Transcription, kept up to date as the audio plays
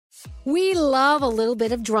We love a little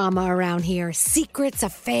bit of drama around here. Secrets,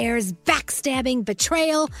 affairs, backstabbing,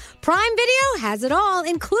 betrayal. Prime Video has it all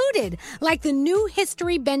included, like the new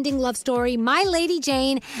history-bending love story, My Lady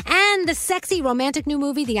Jane, and the sexy romantic new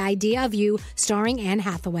movie, The Idea of You, starring Anne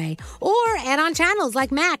Hathaway. Or add-on channels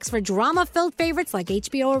like Max for drama-filled favorites like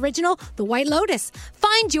HBO original, The White Lotus.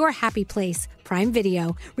 Find your happy place. Prime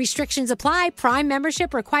Video. Restrictions apply. Prime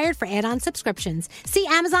membership required for add-on subscriptions. See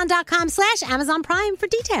Amazon.com/Amazon Prime for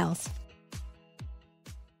details.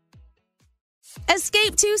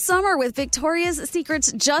 Escape to summer with Victoria's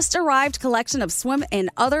Secret's just arrived collection of swim and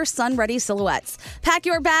other sun-ready silhouettes. Pack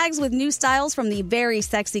your bags with new styles from the Very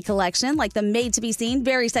Sexy collection, like the made-to-be-seen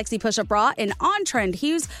Very Sexy push-up bra in on-trend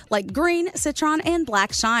hues like green, citron, and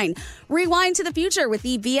black shine. Rewind to the future with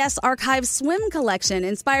the VS Archive swim collection,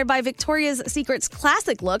 inspired by Victoria's Secret's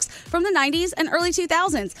classic looks from the 90s and early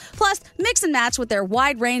 2000s. Plus, mix and match with their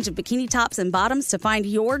wide range of bikini tops and bottoms to find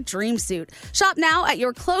your dream suit. Shop now at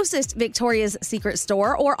your closest Victoria's Secret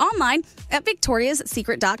store or online at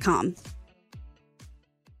victoriassecret.com.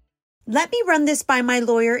 Let me run this by my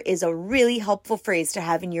lawyer is a really helpful phrase to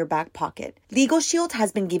have in your back pocket. Legal Shield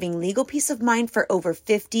has been giving legal peace of mind for over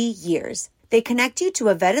 50 years. They connect you to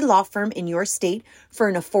a vetted law firm in your state for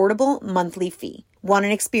an affordable monthly fee. Want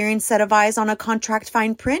an experienced set of eyes on a contract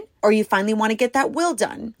fine print? Or you finally want to get that will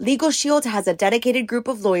done? Legal Shield has a dedicated group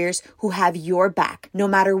of lawyers who have your back, no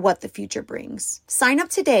matter what the future brings. Sign up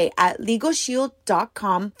today at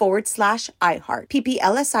LegalShield.com/iHeart.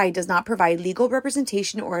 PPLSI does not provide legal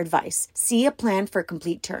representation or advice. See a plan for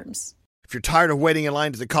complete terms. If you're tired of waiting in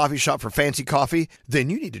line to the coffee shop for fancy coffee, then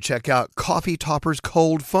you need to check out Coffee Topper's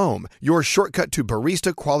Cold Foam, your shortcut to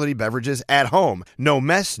barista quality beverages at home. No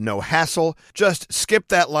mess, no hassle. Just skip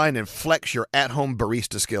that line and flex your at-home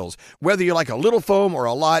barista skills. Whether you like a little foam or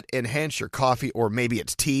a lot, enhance your coffee, or maybe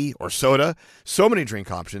it's tea or soda. So many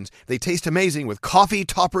drink options. They taste amazing with Coffee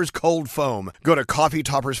Topper's Cold Foam. Go to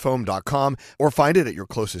coffeetoppersfoam.com or find it at your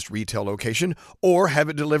closest retail location, or have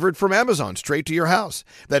it delivered from Amazon straight to your house.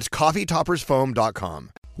 That's coffeetoppersfoam.com.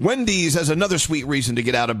 Wendy's has another sweet reason to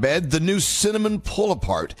get out of bed, the new Cinnamon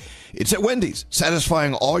Pull-Apart. It's at Wendy's,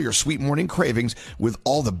 satisfying all your sweet morning cravings with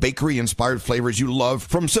all the bakery-inspired flavors you love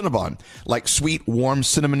from Cinnabon, like sweet, warm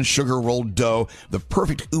cinnamon sugar rolled dough, the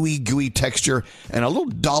perfect ooey gooey texture, and a little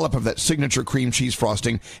dollop of that signature cream cheese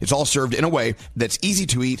frosting. It's all served in a way that's easy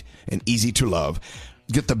to eat and easy to love.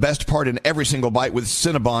 Get the best part in every single bite with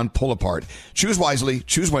Cinnabon Pull-Apart. Choose wisely,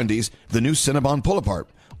 choose Wendy's, the new Cinnabon Pull-Apart.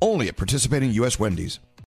 Only at participating U.S. Wendy's.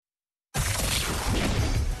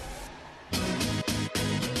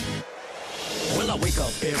 Well, I wake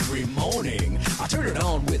up every morning. I turn it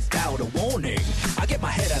on without a warning. I get my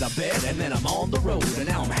head out of bed and then I'm on the road. And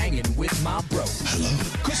now I'm hanging with my bro. Hello?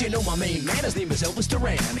 Cause you know my main man, his name is Elvis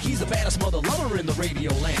Duran. He's the baddest mother lover in the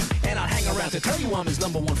radio land. And I hang around to tell you I'm his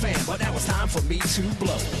 #1 fan. But now it's time for me to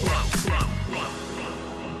blow.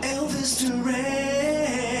 Elvis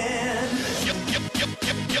Duran.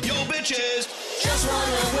 Yo, bitches. Just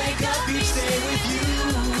wanna wake up each day with you.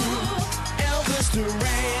 Elvis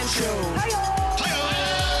Duran Show. Hi-yo.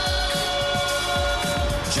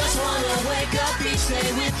 Just wanna wake up each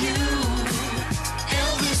day with you.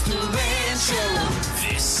 Elvis Duran Show.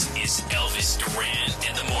 This is Elvis Duran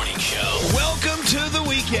and the Morning Show. Welcome to the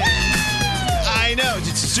weekend. I know,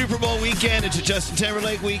 it's a Super Bowl weekend. It's a Justin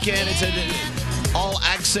Timberlake weekend. It's an all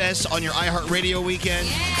access on your iHeartRadio weekend.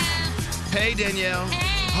 Hey, Danielle.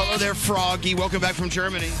 Hello there, Froggy. Welcome back from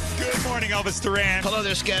Germany. Good morning, Elvis Duran. Hello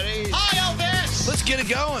there, Scotty. Hi, Elvis. Let's get it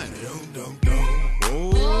going.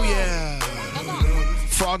 Oh, yeah.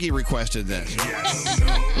 Froggy requested this. Yes. A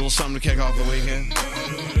little something to kick off the weekend.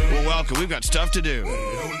 Well, welcome. We've got stuff to do.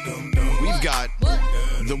 We've got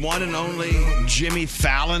the one and only Jimmy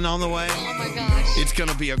Fallon on the way. Oh, my gosh. It's going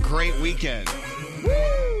to be a great weekend.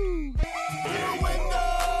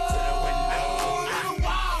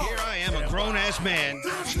 Grown-ass man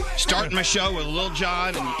starting my show with Lil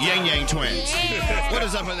Jon and Yang Yang Twins. What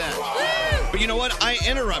is up with that? But you know what? I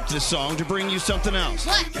interrupt this song to bring you something else.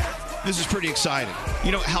 What? This is pretty exciting.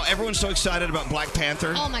 You know how everyone's so excited about Black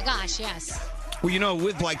Panther? Oh, my gosh, yes. Well, you know,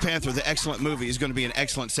 with Black Panther, the excellent movie is going to be an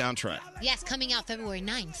excellent soundtrack. Yes, coming out February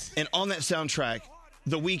 9th. And on that soundtrack,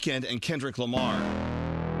 The Weeknd and Kendrick Lamar.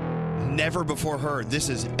 Never before heard. This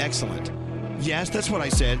is excellent. Yes, that's what I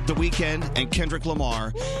said. The Weeknd and Kendrick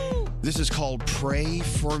Lamar. This is called Pray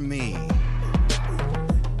For Me.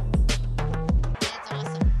 That's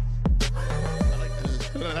awesome.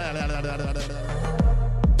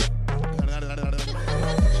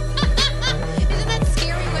 Isn't that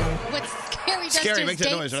scary what scary does Scary, make that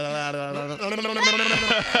dates. noise.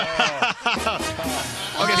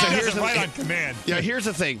 Okay, so here's the right on command. Yeah, here's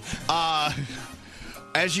the thing.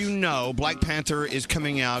 As you know, Black Panther is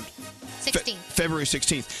coming out 16th. February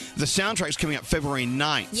 16th. The soundtrack's coming out February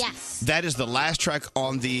 9th. Yes. That is the last track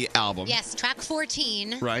on the album. Yes, track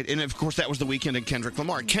 14. Right, and of course that was The Weeknd and Kendrick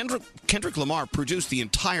Lamar. Kendrick Lamar produced the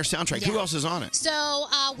entire soundtrack. Who else is on it? So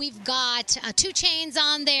we've got 2 Chainz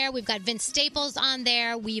on there. We've got Vince Staples on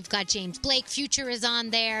there. We've got James Blake. Future is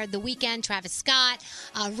on there. The Weeknd, Travis Scott.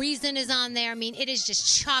 Reason is on there. I mean, it is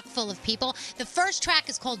just chock full of people. The first track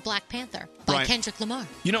is called Black Panther by Right. Kendrick Lamar.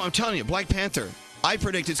 You know, I'm telling you, Black Panther, I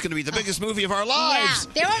predict it's going to be the biggest movie of our lives.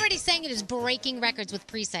 Yeah, they're already saying it is breaking records with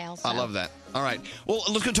pre-sales. I love that. All right. Well,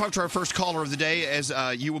 let's go talk to our first caller of the day, as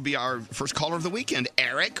you will be our first caller of the weekend.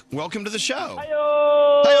 Eric, welcome to the show.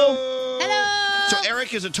 Hello. So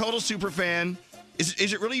Eric is a total super fan. Is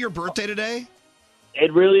it really your birthday today?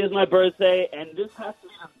 It really is my birthday, and this has to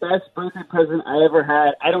be the best birthday present I ever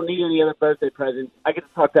had. I don't need any other birthday present. I get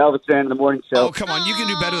to talk to Elvis Duran in the morning show. Oh, come on. You can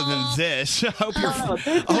do better than this. I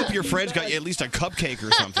hope your friends got you at least a cupcake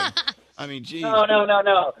or something. I mean, geez. No.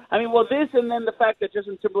 I mean, well, this and then the fact that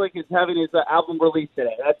Justin Timberlake is having his album release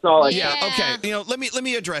today. That's all I Yeah, okay. You know, let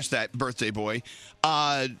me address that, birthday boy.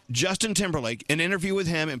 Justin Timberlake, an interview with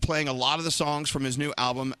him and playing a lot of the songs from his new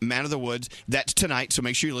album, Man of the Woods. That's tonight, so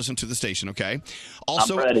make sure you listen to the station, okay?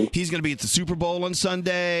 Also, I'm ready. he's going to be at the Super Bowl on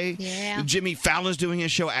Sunday. Yeah. Jimmy Fallon's doing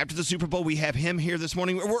his show after the Super Bowl. We have him here this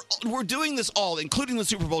morning. We're doing this all, including the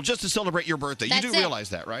Super Bowl, just to celebrate your birthday. That's you do it.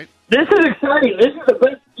 realize that, right? This is exciting. This is the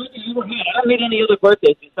best birthday you ever had. I don't need any other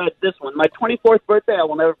birthdays besides this one. My 24th birthday, I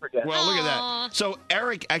will never forget. Well, look at that. So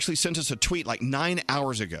Eric actually sent us a tweet like 9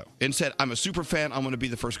 hours ago and said, I'm a super fan. I'm going to be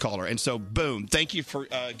the first caller. And so, boom. Thank you for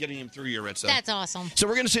getting him through your Ritza. That's awesome. So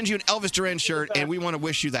we're going to send you an Elvis Duran shirt, and we want to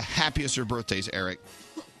wish you the happiest of birthdays, Eric.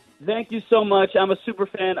 Thank you so much. I'm a super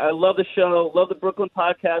fan. I love the show. Love the Brooklyn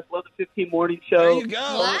podcast. Love the 15 Morning Show. There you go.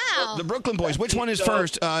 Wow. The Brooklyn Boys. Which one is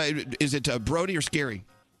first? Is it Brody or Scary?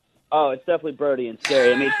 Oh, it's definitely Brody and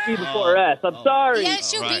Scary. I mean, B before S. I'm sorry. Yeah, it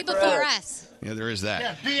should Right. be before us. Yeah, there is that.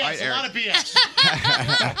 Yeah, BS. All right, a Eric. lot of BS.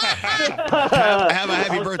 Have a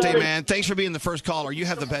happy birthday, man. Thanks for being the first caller. You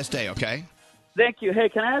have the best day, okay? Thank you. Hey,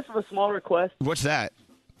 can I ask a small request? What's that?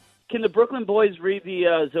 Can the Brooklyn Boys read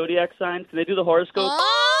the Zodiac signs? Can they do the horoscope?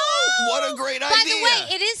 What a great By idea. the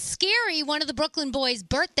way, it is Scary, one of the Brooklyn Boys'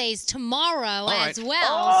 birthdays tomorrow right. as well.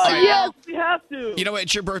 Oh, so. yes, we have to. You know what?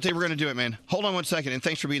 It's your birthday. We're going to do it, man. Hold on one second, and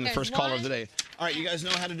thanks for being the There's first caller of one. the day. All right, you guys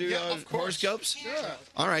know how to do of course. horoscopes? Sure.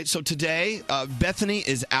 All right, so today, Bethany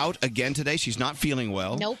is out again today. She's not feeling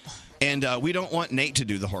well. Nope. And we don't want Nate to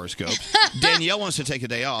do the horoscope. Danielle wants to take a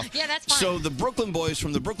day off. Yeah, that's fine. So the Brooklyn Boys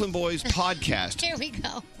from the Brooklyn Boys podcast Here we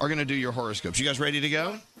go. are going to do your horoscopes. You guys ready to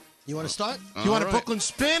go? You want to start? All You want a right. Brooklyn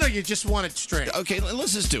spin or you just want it straight? Okay,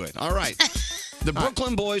 let's just do it. All right. The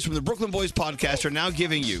Brooklyn Boys from the Brooklyn Boys podcast are now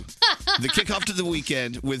giving you the kickoff to the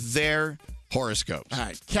weekend with their horoscopes. All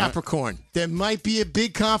right, Capricorn. There might be a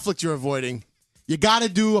big conflict you're avoiding. You got to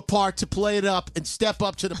do a part to play it up and step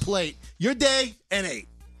up to the plate. Your day, an 8.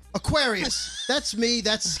 Aquarius, that's me,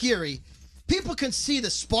 that's Scary. People can see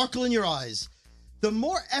the sparkle in your eyes. The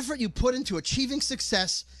more effort you put into achieving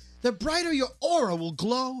success, the brighter your aura will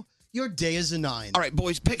glow. Your day is a 9. All right,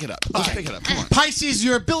 boys, pick it up. Let's pick it up. Come on. Pisces,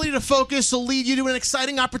 your ability to focus will lead you to an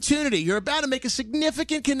exciting opportunity. You're about to make a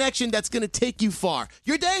significant connection that's going to take you far.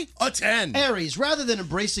 Your day, a 10. Aries, rather than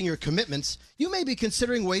embracing your commitments, you may be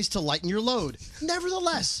considering ways to lighten your load.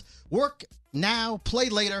 Nevertheless, work now, play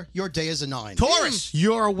later. Your day is a 9. Taurus,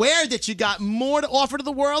 you're aware that you got more to offer to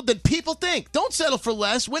the world than people think. Don't settle for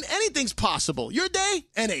less when anything's possible. Your day,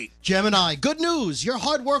 an 8. Gemini, good news. Your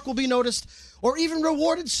hard work will be noticed or even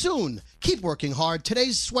rewarded soon. Keep working hard.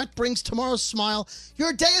 Today's sweat brings tomorrow's smile.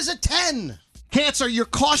 Your day is a 10. Cancer, your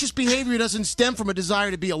cautious behavior doesn't stem from a desire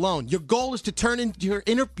to be alone. Your goal is to turn your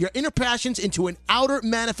inner passions into an outer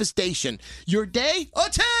manifestation. Your day, a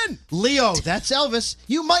 10. Leo, that's Elvis.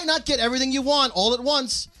 You might not get everything you want all at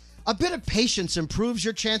once. A bit of patience improves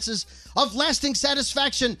your chances of lasting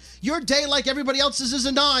satisfaction. Your day, like everybody else's, is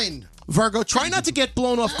a 9. Virgo, try not to get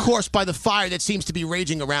blown off course by the fire that seems to be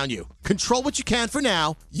raging around you. Control what you can for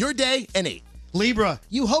now. Your day, an 8. Libra,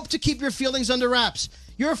 you hope to keep your feelings under wraps.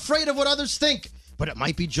 You're afraid of what others think, but it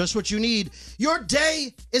might be just what you need. Your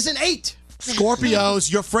day is an 8.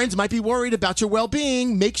 Scorpios, your friends might be worried about your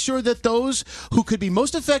well-being. Make sure that those who could be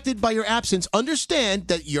most affected by your absence understand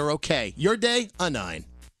that you're okay. Your day, a 9.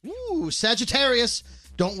 Ooh, Sagittarius,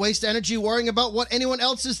 don't waste energy worrying about what anyone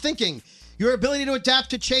else is thinking. Your ability to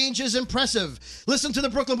adapt to change is impressive. Listen to the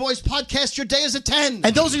Brooklyn Boys podcast. Your day is a 10.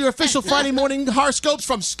 And those are your official Friday morning horoscopes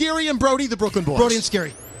from Scary and Brody, the Brooklyn Boys. Brody and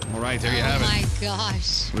Scary. All right, there you have Oh it. my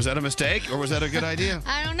gosh. Was that a mistake or was that a good idea?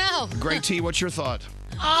 I don't know. Greg T, what's your thought?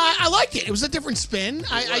 I liked it. It was a different spin.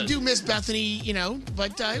 I do miss Bethany,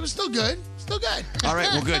 but it was still good. Still good. All right,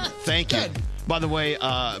 well, good. Thank you. Good. By the way,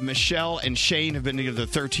 Michelle and Shane have been together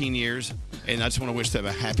 13 years, and I just want to wish them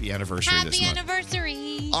a happy anniversary this Happy month.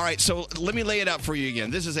 anniversary. All right, so let me lay it out for you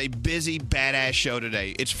again. This is a busy, badass show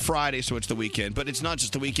today. It's Friday, so it's the weekend, but it's not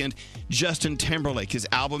just the weekend. Justin Timberlake, his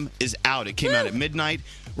album is out. It came out at midnight.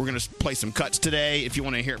 We're going to play some cuts today. If you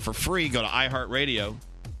want to hear it for free, go to iHeartRadio.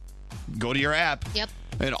 Go to your app. Yep.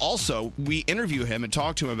 And also, we interview him and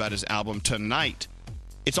talk to him about his album tonight.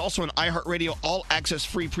 It's also an iHeartRadio All Access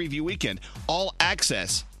free preview weekend. All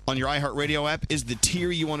Access on your iHeartRadio app is the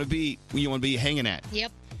tier you want to be hanging at.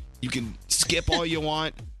 Yep. You can skip all you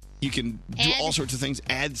want. You can do Add- all sorts of things.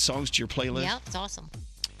 Add songs to your playlist. Yep, it's awesome.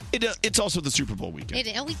 It's also the Super Bowl weekend.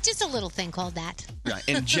 Just a little thing called that. Right.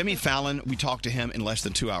 And Jimmy Fallon, we talked to him in less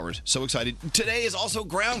than 2 hours. So excited. Today is also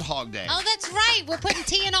Groundhog Day. Oh, that's right. We're putting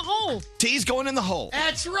tea in a hole. T's going in the hole.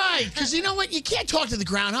 That's right. Because you know what? You can't talk to the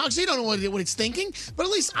groundhogs. You don't know what it's thinking. But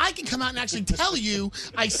at least I can come out and actually tell you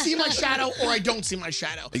I see my shadow or I don't see my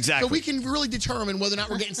shadow. Exactly. So we can really determine whether or not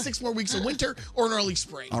we're getting 6 more weeks of winter or an early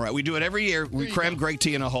spring. All right, we do it every year. We cram Greg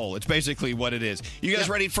T in a hole. It's basically what it is. You guys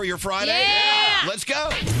ready for your Friday? Yeah! Let's go.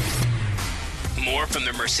 More from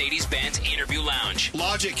the Mercedes-Benz Interview Lounge.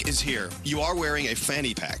 Logic is here. You are wearing a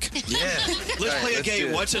fanny pack. Yeah. Let's play a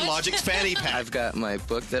game. What's in Logic's fanny pack? I've got my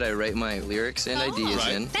book that I write my lyrics and ideas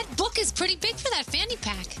in. That book is pretty big for that fanny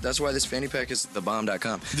pack. That's why this fanny pack is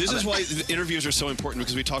thebomb.com. This is why the interviews are so important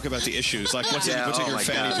because we talk about the issues. Like what's in your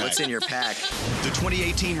fanny pack? What's in your pack? The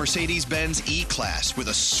 2018 Mercedes-Benz E-Class with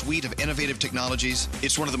a suite of innovative technologies.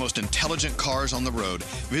 It's one of the most intelligent cars on the road.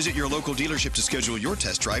 Visit your local dealership to schedule your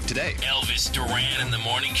test drive today. Elvis Duran in the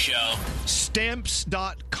Morning Show.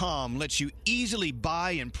 Stamps.com lets you easily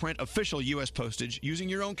buy and print official U.S. postage using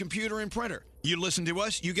your own computer and printer. You listen to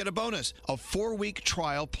us, you get a bonus, a 4-week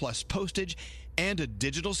trial plus postage and a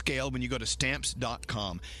digital scale when you go to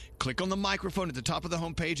Stamps.com. Click on the microphone at the top of the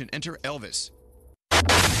homepage and enter Elvis.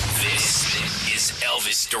 This is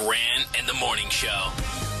Elvis Duran and the Morning Show.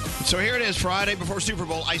 So here it is, Friday before Super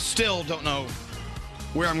Bowl. I still don't know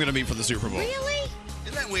where I'm going to be for the Super Bowl. Really?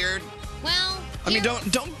 Isn't that weird? Well, I mean,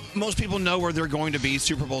 don't most people know where they're going to be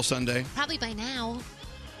Super Bowl Sunday? probably by now.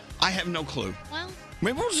 I have no clue. Well,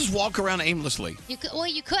 Maybe we'll just walk around aimlessly. you could. Well,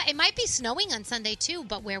 you could. It might be snowing on Sunday too,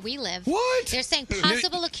 but where we live, What? They're saying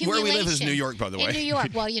possible accumulation. Where we live is New York, by the way. In New York.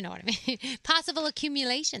 Well, you know what I mean. Possible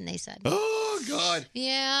accumulation, they said. Oh, God.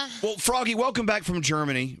 Yeah. Well, Froggy, welcome back from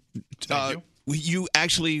Germany. Thank you. You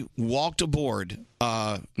actually walked aboard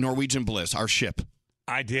Norwegian Bliss, our ship.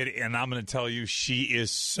 I did, and I'm going to tell you, she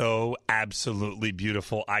is so absolutely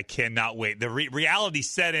beautiful. I cannot wait. The reality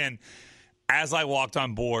set in as I walked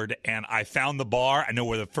on board, and I found the bar. I know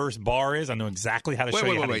where the first bar is. I know exactly how to show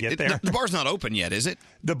you how to get there. The bar's not open yet, is it?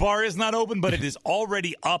 The bar is not open, but it is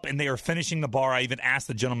already up, and they are finishing the bar. I even asked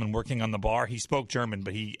the gentleman working on the bar. He spoke German,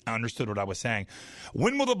 but he understood what I was saying.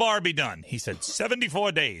 When will the bar be done? He said,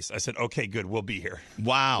 74 days. I said, okay, good. We'll be here.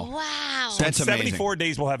 Wow. Wow. So That's in amazing. 74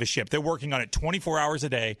 days, we'll have a ship. They're working on it 24 hours a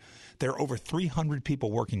day. There are over 300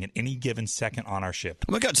 people working at any given second on our ship.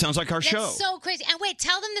 Oh, my God. Sounds like our show. That's so crazy. And wait,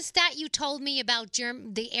 tell them the stat you told me about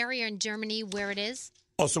the area in Germany where it is.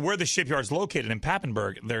 Oh, so where the shipyard is located in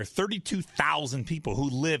Papenburg, there are 32,000 people who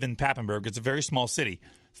live in Papenburg. It's a very small city.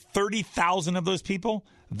 30,000 of those people,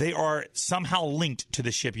 they are somehow linked to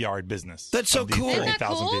the shipyard business. That's so of these cool. Isn't that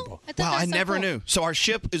 30,000 cool? people. Wow, I never knew. So our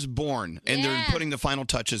ship is born, and they're putting the final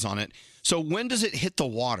touches on it. So when does it hit the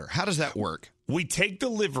water? How does that work? We take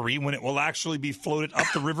delivery when it will actually be floated up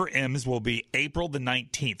the River Ems will be April the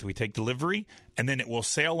 19th. We take delivery, and then it will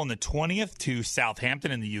sail on the 20th to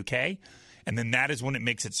Southampton in the UK. And then that is when it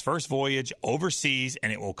makes its first voyage overseas,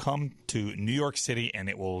 and it will come to New York City, and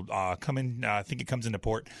it will come in, I think it comes into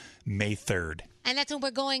port May 3rd. And that's when we're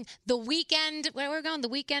going the weekend. Where we're going? The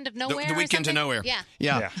weekend of nowhere? The or weekend to something? nowhere.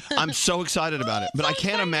 Yeah. I'm so excited about it. But I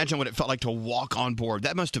can't imagine what it felt like to walk on board.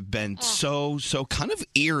 That must have been so kind of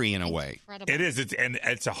eerie in a way. It is.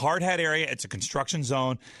 It's a hard hat area. It's a construction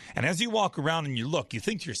zone. And as you walk around and you look, you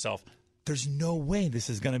think to yourself, there's no way this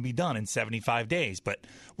is going to be done in 75 days. But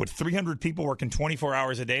with 300 people working 24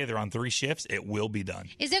 hours a day, they're on 3 shifts, it will be done.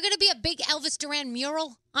 Is there going to be a big Elvis Duran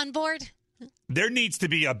mural on board? There needs to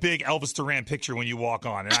be a big Elvis Duran picture when you walk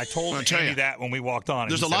on. And I told Andy that when we walked on.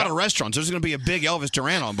 There's a lot of restaurants. There's going to be a big Elvis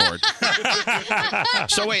Duran on board.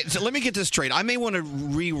 So wait, let me get this straight. I may want to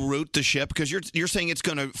reroute the ship because you're saying it's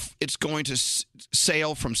going to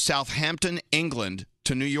sail from Southampton, England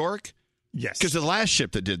to New York? Yes. Because the last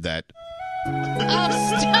ship that did that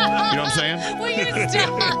Oh, stop. You know what I'm saying? Will you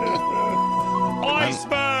stop?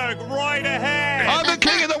 Iceberg, right ahead. I'm the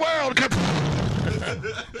king of the world.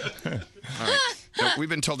 All right. No, we've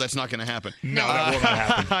been told that's not going to happen. No, that will not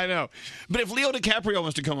happen. I know, but if Leo DiCaprio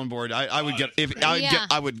wants to come on board, I would get.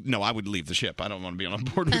 I would leave the ship. I don't want to be on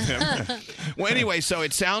board with him. Well, anyway, so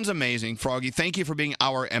it sounds amazing, Froggy. Thank you for being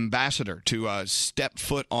our ambassador to step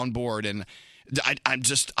foot on board, and I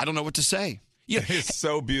don't know what to say. Yeah. It's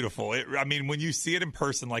so beautiful. I mean, when you see it in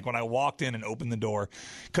person, like when I walked in and opened the door,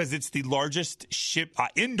 because it's the largest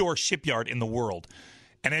indoor shipyard in the world.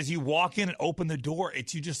 And as you walk in and open the door,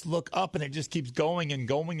 you just look up and it just keeps going and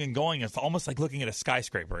going and going. It's almost like looking at a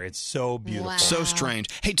skyscraper. It's so beautiful. Wow. So strange.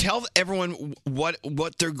 Hey, tell everyone what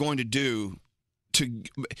they're going to do to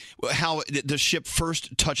how the ship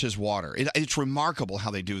first touches water. It's remarkable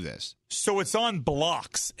how they do this. So it's on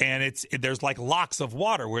blocks, and there's like locks of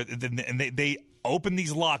water where they open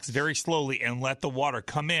these locks very slowly and let the water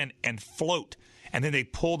come in and float. And then they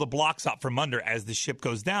pull the blocks out from under as the ship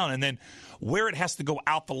goes down. And then where it has to go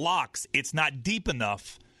out the locks, it's not deep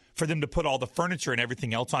enough for them to put all the furniture and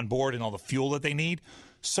everything else on board and all the fuel that they need.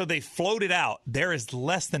 So they float it out. There is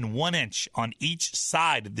less than 1 inch on each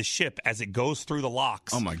side of the ship as it goes through the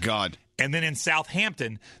locks. Oh, my God. And then in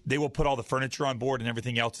Southampton, they will put all the furniture on board and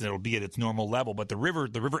everything else, and it'll be at its normal level. But the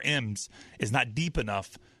River Ems is not deep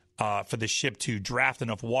enough for the ship to draft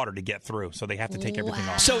enough water to get through. So they have to take everything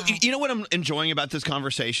off. So you know what I'm enjoying about this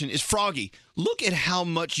conversation is, Froggy, look at how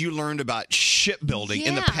much you learned about shipbuilding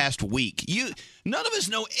in the past week. None of us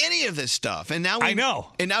know any of this stuff. And now I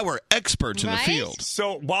know. And now we're experts in the field.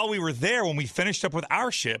 So while we were there, when we finished up with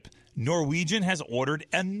our ship, Norwegian has ordered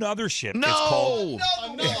another ship. No, it's called,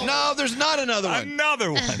 no, there's not another one.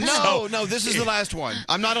 Another one. No, this is the last one.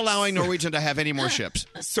 I'm not allowing Norwegian to have any more ships.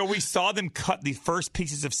 So we saw them cut the first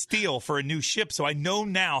pieces of steel for a new ship. So I know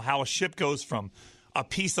now how a ship goes from a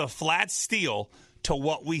piece of flat steel to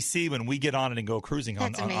what we see when we get on it and go cruising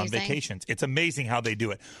on vacations. It's amazing how they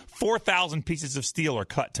do it. 4,000 pieces of steel are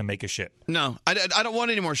cut to make a ship. No, I don't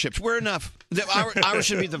want any more ships. We're enough. Ours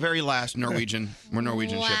should be the very last Norwegian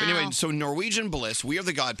ship. Anyway, so Norwegian Bliss, we are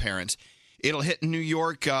the godparents. It'll hit New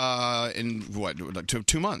York in, like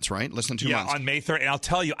 2 months, right? Less than 2 months. Yeah, on May 3rd. And I'll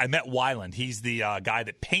tell you, I met Weiland. He's the guy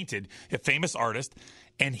that painted, a famous artist,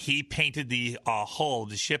 and he painted the hull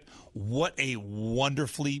of the ship. What a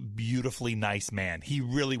wonderfully, beautifully nice man. He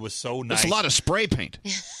really was so nice. There's a lot of spray paint.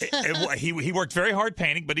 He worked very hard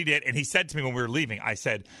painting, but he did. And he said to me when we were leaving, I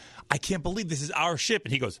said, I can't believe this is our ship.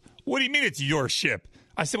 And he goes, what do you mean it's your ship?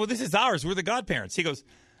 I said, well, this is ours. We're the godparents. He goes,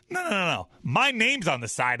 no. My name's on the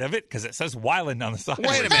side of it because it says Weiland on the side.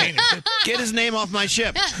 Wait a minute. Get his name off my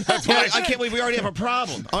ship. That's what I can't believe we already have a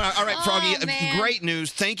problem. All right, Froggy. Man. Great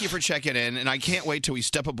news. Thank you for checking in, and I can't wait till we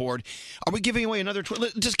step aboard. Are we giving away another trip?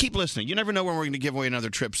 Just keep listening. You never know when we're going to give away another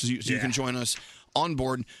trip, so you can join us on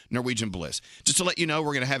board Norwegian Bliss. Just to let you know,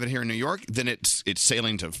 we're going to have it here in New York. Then it's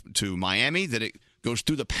sailing to Miami. Then it goes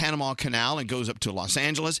through the Panama Canal and goes up to Los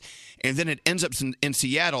Angeles, and then it ends up in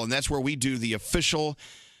Seattle, and that's where we do the official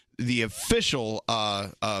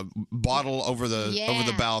bottle over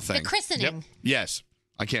the bow thing. The christening. Yep. Yes.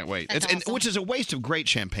 I can't wait. That's awesome. Which is a waste of great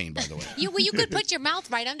champagne, by the way. You could put your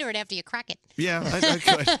mouth right under it after you crack it. Yeah, I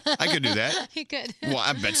could. I could do that. You could. Well,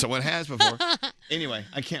 I bet someone has before. Anyway,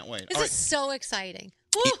 I can't wait. This is so exciting.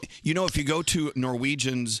 You know, if you go to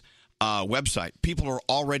Norwegian's website, people are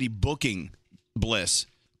already booking Bliss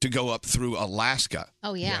to go up through Alaska.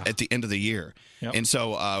 Oh, yeah. At the end of the year. Yep. And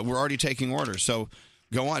so we're already taking orders. So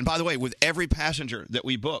go on. By the way, with every passenger that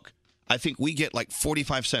we book, I think we get like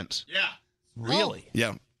 45 cents. Yeah. Really?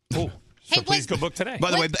 Yeah. Oh. So please go book today.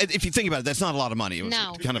 By the way, if you think about it, that's not a lot of money. It was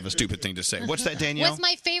No. kind of a stupid thing to say. What's that, Danielle? Was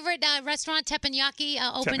my favorite restaurant, Teppanyaki,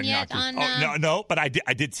 open yet? On No, but I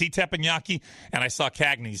did see Teppanyaki, and I saw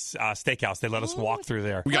Cagney's Steakhouse. They let us walk through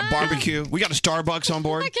there. We got barbecue. We got a Starbucks on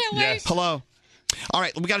board. I can't wait. Yes. Hello. All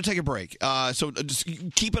right, we got to take a break. So just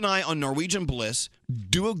keep an eye on Norwegian Bliss.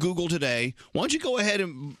 Do a Google today. Why don't you go ahead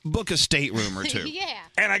and book a stateroom or two? Yeah.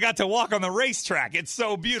 And I got to walk on the racetrack. It's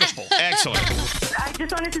so beautiful. Excellent. I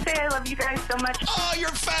just wanted to say I love you guys so much. Oh, you're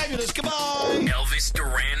fabulous. Come on. Elvis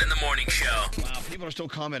Duran in the Morning Show. Wow, people are still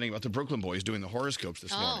commenting about the Brooklyn Boys doing the horoscopes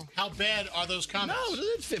this morning. How bad are those comments? No,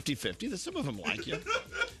 it's 50-50. Some of them like you.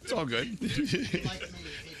 It's all good.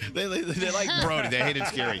 They like Brody. They hate it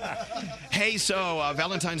scary. Hey, so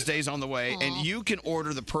Valentine's Day is on the way, and you can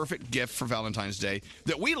order the perfect gift for Valentine's Day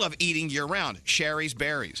that we love eating year-round, Sherry's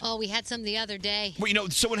Berries. Oh, we had some the other day. Well, you know,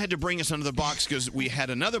 someone had to bring us another box because we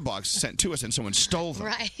had another box sent to us, and someone stole them.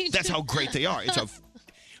 Right. That's how great they are.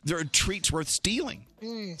 They're treats worth stealing.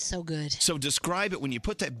 So good. So describe it when you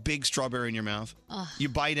put that big strawberry in your mouth. You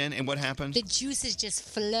bite in, and what happens? The juices just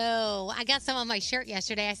flow. I got some on my shirt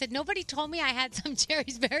yesterday. I said, nobody told me I had some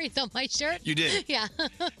Cherry's Berries on my shirt. You did. Yeah.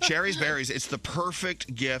 Cherry's Berries, it's the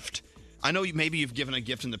perfect gift. I know maybe you've given a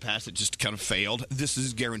gift in the past that just kind of failed. This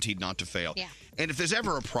is guaranteed not to fail. Yeah. And if there's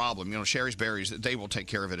ever a problem, Cherry's Berries, they will take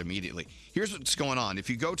care of it immediately. Here's what's going on. If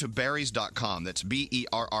you go to berries.com, that's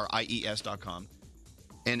BERRIES.com,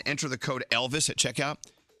 and enter the code Elvis at checkout,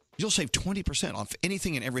 you'll save 20% off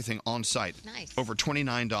anything and everything on site. Nice. Over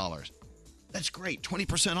 $29. That's great.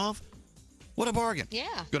 20% off? What a bargain.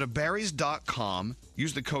 Yeah. Go to berries.com,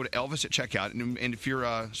 use the code Elvis at checkout, and if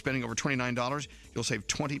you're spending over $29, you'll save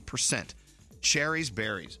 20%. Cherry's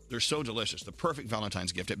Berries. They're so delicious. The perfect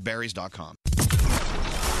Valentine's gift at berries.com.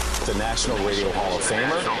 The National Radio Hall of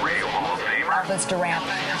Famer. Elvis Duran.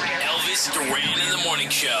 Elvis Duran in the Morning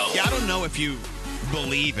Show. Yeah, I don't know if you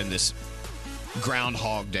believe in this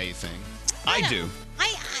Groundhog Day thing. I do.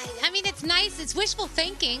 I mean, it's nice. It's wishful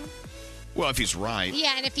thinking. Well, if he's right.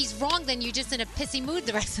 Yeah, and if he's wrong, then you're just in a pissy mood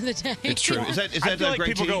the rest of the day. It's true. Is that I feel like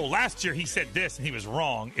great people tea? go, last year he said this and he was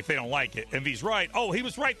wrong if they don't like it. And if he's right, he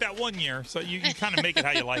was right that one year. So you kind of make it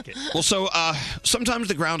how you like it. Well, so sometimes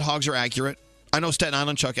the groundhogs are accurate. I know Staten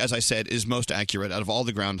Island Chuck, as I said, is most accurate out of all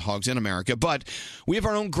the groundhogs in America. But we have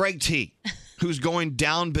our own Greg T, who's going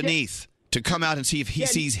down beneath to come out and see if he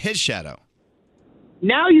sees his shadow.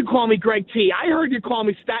 Now you call me Greg T. I heard you call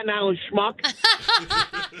me Staten Island Schmuck.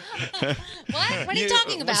 What are you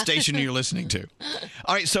talking about? What station are you listening to?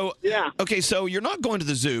 All right, so okay, so you're not going to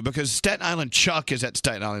the zoo because Staten Island Chuck is at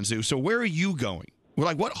Staten Island Zoo. So where are you going?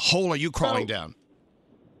 Well, what hole are you crawling down?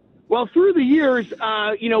 Well, through the years,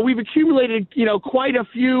 we've accumulated, quite a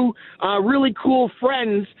few really cool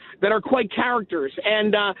friends that are quite characters.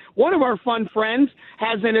 And one of our fun friends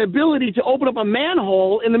has an ability to open up a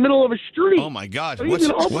manhole in the middle of a street. Oh, my God. So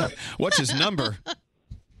What's his number?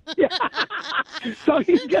 So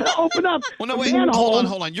he's going to open up a manhole.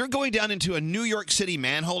 Hold on. You're going down into a New York City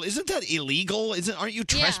manhole. Isn't that illegal? Aren't you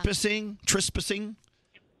trespassing? Trespassing?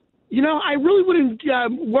 I really wouldn't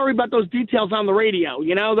worry about those details on the radio.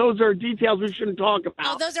 Those are details we shouldn't talk about.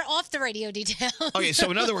 Oh, those are off the radio details. Okay, so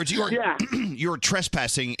in other words, you're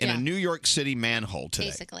trespassing in a New York City manhole today.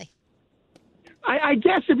 Basically. I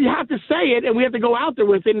guess if you have to say it and we have to go out there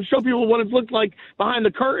with it and show people what it looked like behind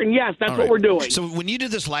the curtain, yes, that's what we're doing. So when you did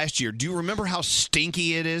this last year, do you remember how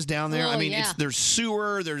stinky it is down there? Oh, I mean, yeah. there's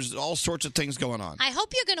sewer, there's all sorts of things going on. I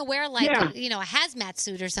hope you're going to wear, a hazmat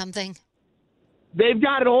suit or something. They've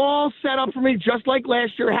got it all set up for me, just like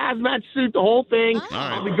last year. Hazmat suit, the whole thing. Oh.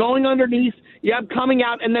 I'll be going underneath. Coming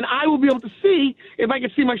out, and then I will be able to see if I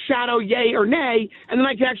can see my shadow, yay or nay, and then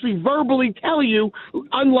I can actually verbally tell you,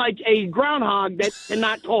 unlike a groundhog that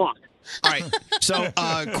cannot talk. All right. So,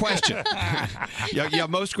 question.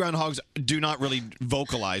 Most groundhogs do not really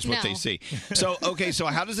vocalize what they see. So, okay. So,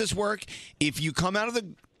 how does this work? If you come out of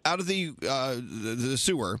the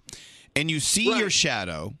sewer and you see your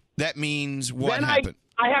shadow, that means what happened?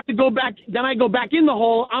 I have to go back. Then I go back in the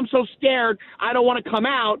hole. I'm so scared. I don't want to come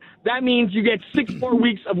out. That means you get 6 more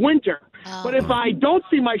weeks of winter. But if I don't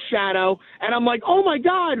see my shadow and I'm like, oh my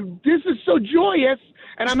God, this is so joyous,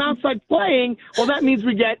 and I'm outside playing, well, that means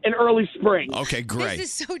we get an early spring. Okay, great.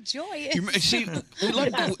 This is so joyous. See,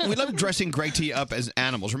 we love dressing Greg T up as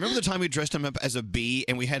animals. Remember the time we dressed him up as a bee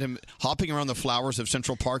and we had him hopping around the flowers of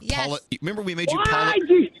Central Park? Yes. Remember we made you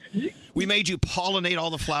pollinate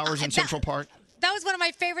all the flowers in Central Park? That was one of my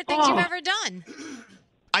favorite things you've ever done.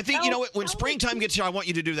 I think, when springtime gets here, I want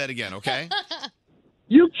you to do that again, okay?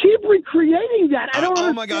 You keep recreating that. I don't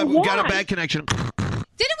Oh, my God. We got a bad connection.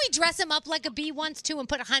 Didn't we dress him up like a bee once, too, and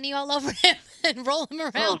put honey all over him and roll him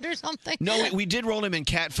around or something? No, we did roll him in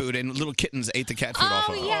cat food, and little kittens ate the cat food off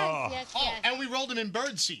of him. Yes. And we rolled him in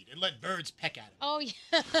bird seed and let birds peck at him. Oh, yeah.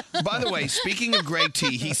 By the way, speaking of Greg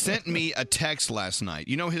T, he sent me a text last night.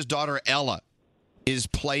 His daughter, Ella, is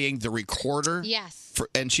playing the recorder. Yes.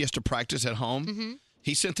 And she has to practice at home. Mm-hmm.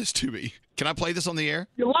 He sent this to me. Can I play this on the air?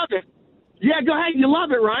 You love it. Yeah, go ahead. You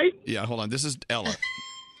love it, right? Yeah, hold on. This is Ella.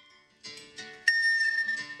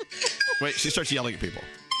 Wait, she starts yelling at people.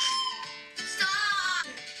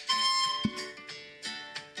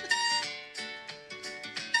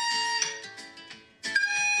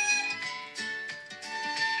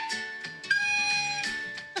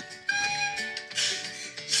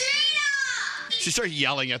 She started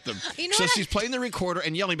yelling at them. So she's playing the recorder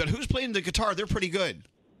and yelling, but who's playing the guitar? They're pretty good.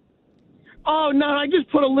 Oh, no, I just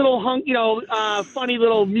put a little funny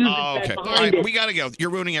little music Oh, okay. bed All behind right, it. we got to go. You're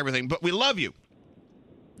ruining everything, but we love you.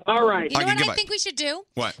 All right. You know Okay, what I goodbye. think we should do?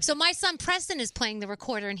 What? So my son Preston is playing the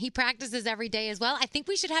recorder, and he practices every day as well. I think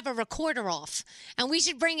we should have a recorder off, and we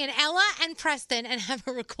should bring in Ella and Preston and have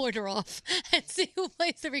a recorder off and see who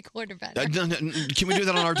plays the recorder better. Can we do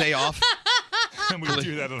that on our day off? And we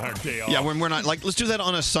do that on our day off. Yeah, when we're not let's do that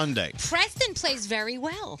on a Sunday. Preston plays very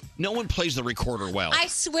well. No one plays the recorder well. I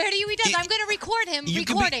swear to you, he does. I'm going to record him you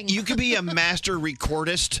recording. you could be a master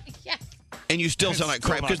recordist. Yeah. And you still sound like still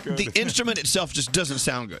crap not because the good. instrument itself just doesn't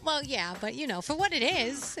sound good. Well, yeah, but for what it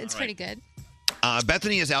is, it's pretty good.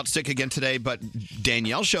 Bethany is out sick again today, but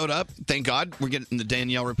Danielle showed up. Thank God. We're getting the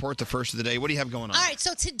Danielle report, the first of the day. What do you have going on? All right,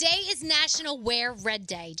 so today is National Wear Red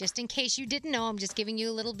Day. Just in case you didn't know, I'm just giving you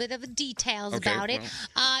a little bit of details Okay, about it.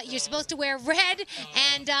 You're supposed to wear red,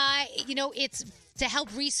 and, it's to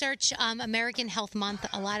help research American Health Month.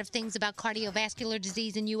 A lot of things about cardiovascular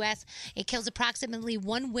disease in U.S. It kills approximately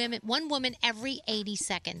one woman every 80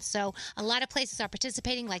 seconds. So a lot of places are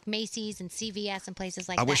participating, like Macy's and CVS and places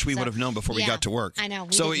like that. I wish we So, would have known before we yeah, got to work. I know.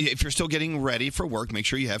 we So didn't. if you're still getting ready for work, make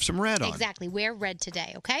sure you have some red on. Exactly. Wear red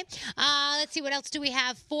today, okay? Let's see, what else do we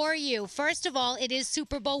have for you? First of all, it is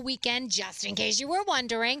Super Bowl weekend, just in case you were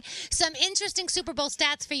wondering. Some interesting Super Bowl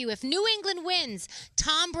stats for you. If New England wins,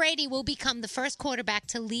 Tom Brady will become the first quarterback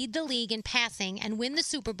to lead the league in passing and win the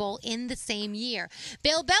Super Bowl in the same year.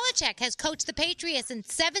 Bill Belichick has coached the Patriots in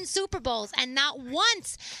 7 Super Bowls, and not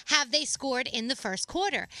once have they scored in the first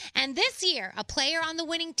quarter. And this year, a player on the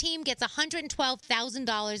winning team gets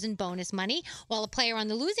 $112,000 in bonus money, while a player on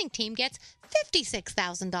the losing team gets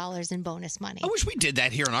 $56,000 in bonus money. I wish we did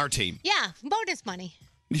that here on our team. Yeah, bonus money.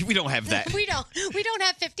 We don't have that. We don't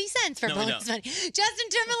have 50 cents for No, we bonus don't. money. Justin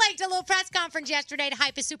Timberlake did a little press conference yesterday to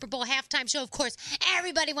hype his Super Bowl halftime show. Of course,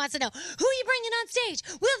 everybody wants to know, who are you bringing on stage?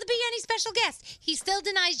 Will there be any special guests? He still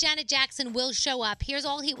denies Janet Jackson will show up. Here's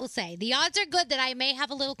all he will say. The odds are good that I may have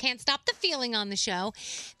a little Can't Stop the Feeling on the show.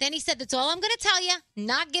 Then he said, that's all I'm going to tell you.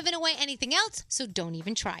 Not giving away anything else, so don't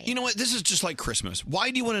even try it. You know what? This is just like Christmas.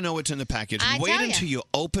 Why do you want to know what's in the package? I Wait tell ya. until you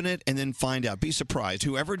open it and then find out. Be surprised.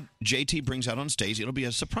 Whoever JT brings out on stage, it'll be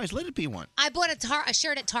a surprise. Let it be one. I bought a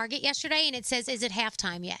shirt at Target yesterday, and it says, is it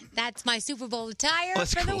halftime yet? That's my Super Bowl attire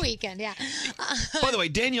That's for the cool. weekend, yeah. By the way,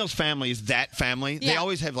 Danielle's family is that family. They Yeah.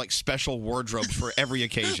 always have like special wardrobes for every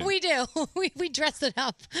occasion. We do. We dress it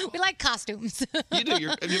up. We like costumes. You do.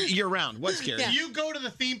 You're around. What's scary? Do you go to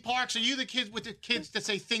the theme parks? Are you the kids with the kids that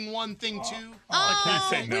say thing 1, thing 2? Oh,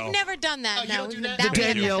 we've never done that. Oh, you no, don't do that? The we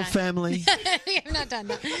haven't Danielle done. family. We have not done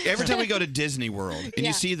that. Every time we go to Disney World and Yeah.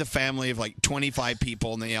 you see the family of like 25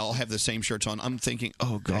 people and they all have the same shirts on, I'm thinking,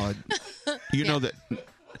 oh God, you know that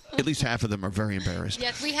at least half of them are very embarrassed.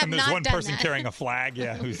 Yes, we have And there's not one done person that. carrying a flag,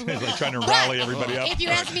 who's like trying to rally everybody up. If you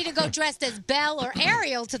asked me to go dressed as Belle or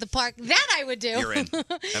Ariel to the park, that I would do. You're in.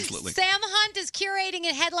 Absolutely. Sam Hunt is curating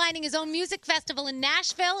and headlining his own music festival in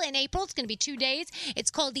Nashville in April. It's going to be 2 days.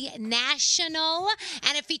 It's called the National,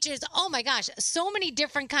 and it features, oh my gosh, so many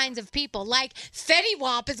different kinds of people. Like Fetty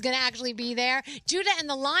Wap is going to actually be there. Judah and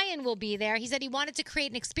the Lion will be there. He said he wanted to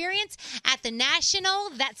create an experience at the National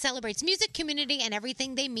that celebrates music, community, and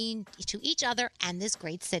everything they mean to each other and this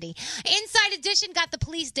great city. Inside Edition got the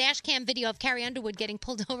police dash cam video of Carrie Underwood getting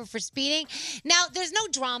pulled over for speeding. Now, there's no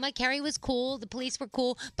drama. Carrie was cool. The police were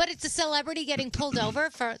cool. But it's a celebrity getting pulled over,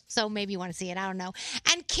 so maybe you want to see it. I don't know.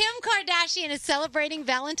 And Kim Kardashian is celebrating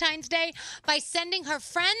Valentine's Day by sending her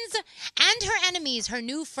friends and her enemies her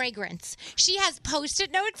new fragrance. She has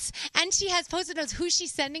Post-it notes, and she has Post-it notes who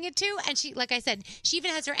she's sending it to. And she, like I said, she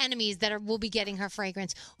even has her enemies that will be getting her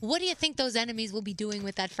fragrance. What do you think those enemies will be doing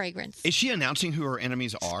with that fragrance? Is she announcing who her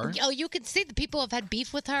enemies are? Oh, you can see the people who've had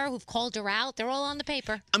beef with her, who've called her out. They're all on the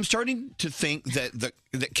paper. I'm starting to think that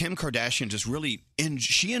that Kim Kardashian just really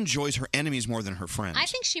she enjoys her enemies more than her friends. I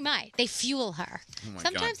think she might. They fuel her. Oh my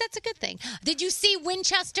Sometimes God. that's a good thing. Did you see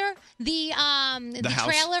Winchester, the house?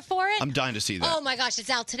 trailer for it? I'm dying to see that. Oh my gosh, it's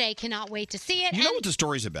out today. Cannot wait to see it. You know And- what the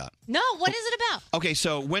story's about? No, what is it about? Okay,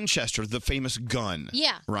 so Winchester, the famous gun.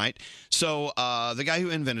 Yeah. Right? So the guy who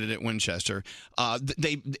invented it, Winchester,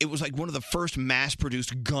 it was like one of the first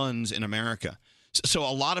mass-produced guns in America. So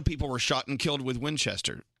a lot of people were shot and killed with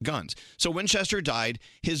Winchester guns. So Winchester died.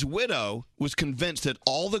 His widow was convinced that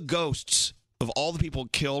all the ghosts of all the people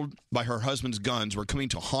killed by her husband's guns were coming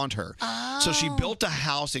to haunt her. So she built a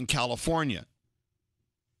house in California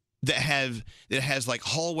that has like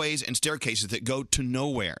hallways and staircases that go to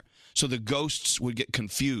nowhere. so the ghosts would get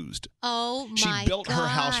confused. Oh, my She built her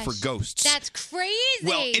house for gosh. ghosts. That's crazy.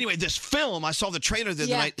 Well, anyway, this film, I saw the trailer the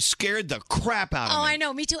other night, scared the crap out of Oh, me. I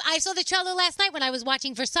know. Me too. I saw the trailer last night when I was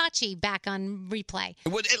watching Versace back on replay.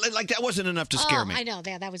 Like, that wasn't enough to scare me. I know.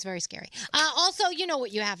 That was very scary. Also, you know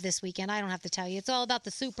what you have this weekend. I don't have to tell you. It's all about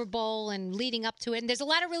the Super Bowl and leading up to it. And there's a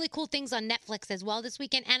lot of really cool things on Netflix as well this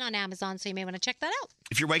weekend and on Amazon, so you may want to check that out.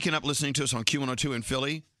 If you're waking up listening to us on Q102 in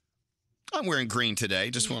Philly, I'm wearing green today.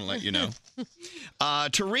 Just want to let you know.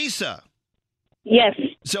 Teresa. Yes.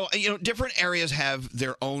 So, different areas have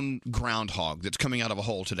their own groundhog that's coming out of a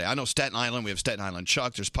hole today. I know Staten Island. We have Staten Island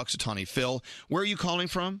Chuck. There's Puxatawny Phil. Where are you calling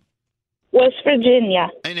from? West Virginia.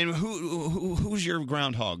 And then who's your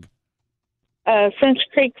groundhog? French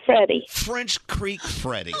Creek Freddy. French Creek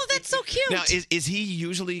Freddy. Oh, that's so cute. Now, is he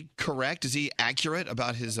usually correct? Is he accurate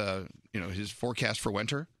about his his forecast for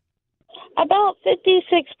winter? About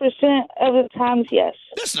 56% of the times, yes.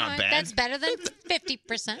 That's not bad. That's better than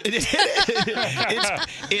 50%.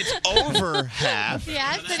 It's over half.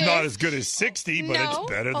 Yes, it It's is. not as good as 60, but No. it's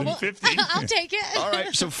better than Oh, 50. I'll take it. All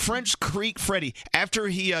right, so French Creek Freddy, after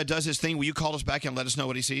he does his thing, will you call us back and let us know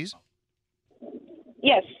what he sees?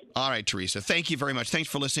 Yes. All right, Teresa. Thank you very much. Thanks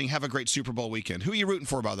for listening. Have a great Super Bowl weekend. Who are you rooting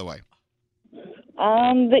for, by the way?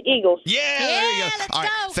 The Eagles. Yeah, there you go. All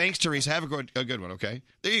right, thanks, Teresa. Have a good one, okay?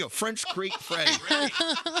 There you go. French Creek Freddy.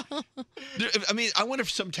 I mean, I wonder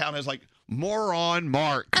if some town has, like, Moron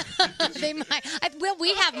Mark. They might. Well,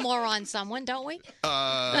 we have more on someone, don't we?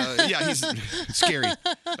 Yeah, he's scary.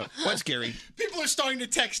 What's scary? People are starting to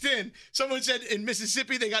text in. Someone said in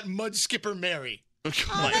Mississippi they got Mud Skipper Mary. Oh,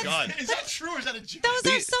 my God. Is that true or is that a joke?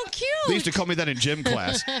 Those are so cute. They used to call me that in gym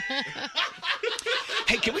class.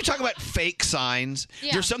 Hey, can we talk about fake signs?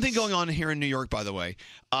 Yeah. There's something going on here in New York, by the way,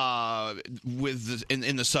 with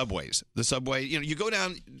in the subways. The subway, you go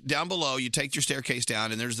down below, you take your staircase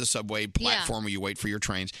down, and there's the subway platform where you wait for your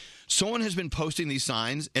trains. Someone has been posting these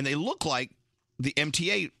signs, and they look like the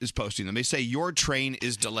MTA is posting them. They say, your train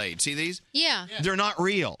is delayed. See these? Yeah. They're not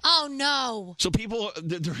real. Oh, no. So people,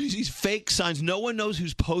 there are these fake signs. No one knows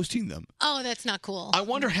who's posting them. Oh, that's not cool. I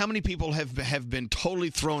wonder how many people have been totally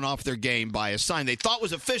thrown off their game by a sign they thought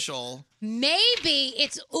was official. Maybe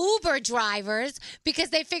it's Uber drivers because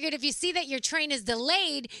they figured if you see that your train is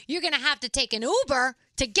delayed, you're going to have to take an Uber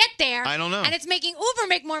to get there. I don't know. And it's making Uber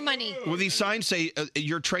make more money. Well, these signs say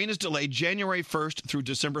your train is delayed January 1st through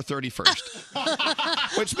December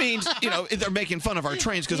 31st, which means, they're making fun of our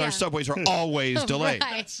trains because our subways are always delayed.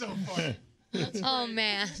 Right. That's so funny. Oh,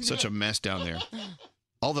 man. Such a mess down there.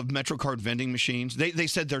 All the MetroCard vending machines, they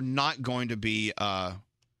said they're not going to be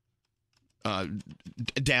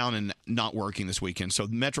down and not working this weekend. So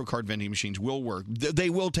MetroCard vending machines will work.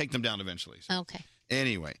 They will take them down eventually. So. Okay.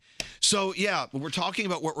 Anyway, so yeah, we're talking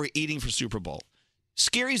about what we're eating for Super Bowl.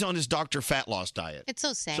 Scary's on his Dr. Fat Loss diet. It's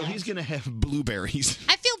so sad. So he's going to have blueberries.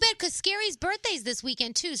 I feel bad because Scary's birthday's this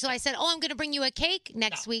weekend, too. So I said, I'm going to bring you a cake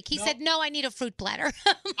next week. He said, no, I need a fruit platter.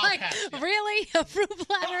 I'm like, really? A fruit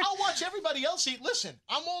platter? I'll watch everybody else eat. Listen,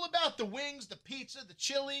 I'm all about the wings, the pizza, the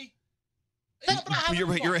chili.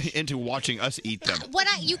 You're into watching us eat them.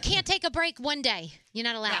 You can't take a break one day. You're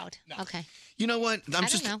not allowed. Okay. You know what? I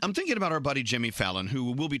don't know. I'm thinking about our buddy Jimmy Fallon,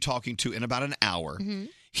 who we'll be talking to in about an hour. Mm-hmm.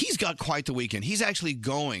 He's got quite the weekend. He's actually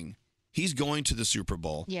going. He's going to the Super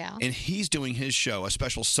Bowl. Yeah. And he's doing his show, a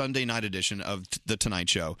special Sunday night edition of The Tonight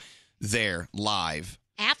Show, there, live.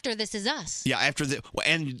 After This Is Us. Yeah,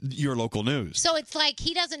 and your local news. So it's like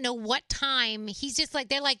he doesn't know what time. He's just like,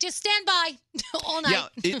 they're like, just stand by all night.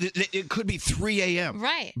 Yeah, it could be 3 a.m.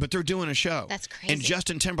 Right. But they're doing a show. That's crazy. And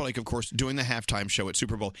Justin Timberlake, of course, doing the halftime show at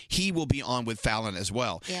Super Bowl. He will be on with Fallon as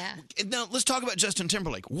well. Yeah. Now, let's talk about Justin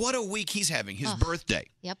Timberlake. What a week he's having. His birthday.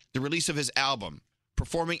 Yep. The release of his album.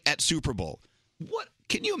 Performing at Super Bowl. What?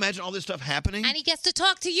 Can you imagine all this stuff happening? And he gets to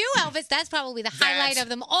talk to you, Elvis. That's probably the highlight of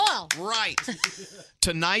them all. Right.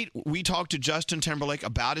 Tonight, we talked to Justin Timberlake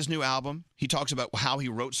about his new album. He talks about how he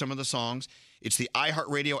wrote some of the songs. It's the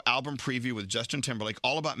iHeartRadio album preview with Justin Timberlake,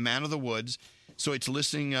 all about Man of the Woods. So it's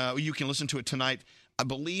listening. You can listen to it tonight, I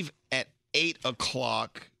believe, at 8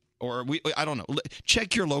 o'clock. Or I don't know.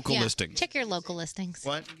 Check your local listing. Check your local listings.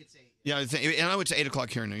 What? Yeah, I know it's 8 o'clock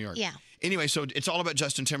here in New York. Yeah. Anyway, so it's all about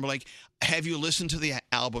Justin Timberlake. Have you listened to the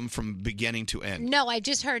album from beginning to end? No, I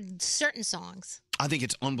just heard certain songs. I think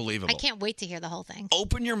it's unbelievable. I can't wait to hear the whole thing.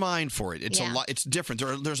 Open your mind for it. It's Yeah. a lot. It's different.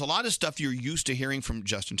 There's a lot of stuff you're used to hearing from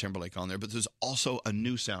Justin Timberlake on there, but there's also a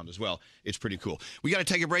new sound as well. It's pretty cool. We got to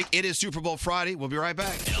take a break. It is Super Bowl Friday. We'll be right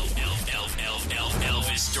back.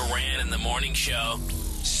 Elvis Duran in the Morning Show.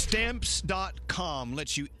 Stamps.com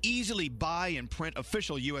lets you easily buy and print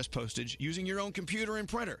official U.S. postage using your own computer and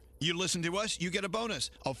printer. You listen to us, you get a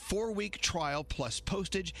bonus. A 4-week trial plus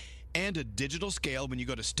postage and a digital scale when you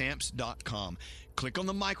go to Stamps.com. Click on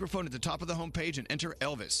the microphone at the top of the homepage and enter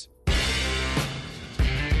Elvis.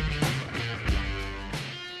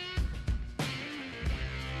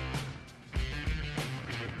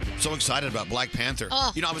 So excited about Black Panther.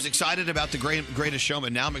 Oh. You know, I was excited about The Greatest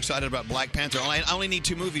Showman. Now I'm excited about Black Panther. I only need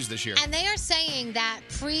 2 movies this year. And they are saying that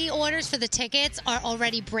pre-orders for the tickets are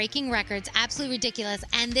already breaking records. Absolutely ridiculous.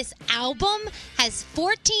 And this album has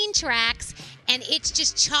 14 tracks, and it's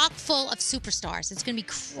just chock full of superstars. It's going to be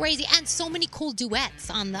crazy. And so many cool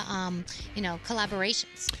duets on the,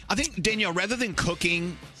 collaborations. I think, Danielle, rather than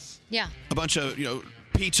cooking Yeah. a bunch of,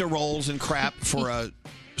 pizza rolls and crap for a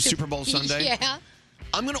Super Bowl Sunday, Yeah.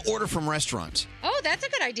 I'm going to order from restaurants. Oh, that's a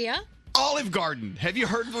good idea. Olive Garden. Have you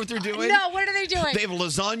heard what they're doing? No, what are they doing? They have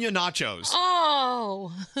lasagna nachos.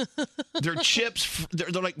 Oh. They're chips. They're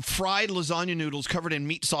like fried lasagna noodles covered in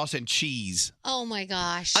meat sauce and cheese. Oh, my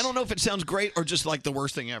gosh. I don't know if it sounds great or just like the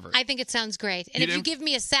worst thing ever. I think it sounds great. And You if do? you give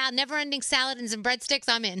me a never-ending salad and some breadsticks,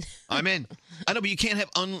 I'm in. I'm in. I know, but you can't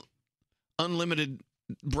have unlimited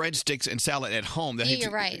breadsticks and salad at home. Yeah,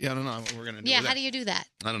 you're right. Yeah, I don't know what we're going to do. Yeah, with how that. do you do that?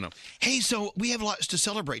 I don't know. Hey, so we have lots to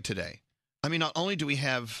celebrate today. I mean, not only do we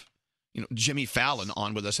have, Jimmy Fallon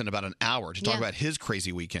on with us in about an hour to talk Yeah. about his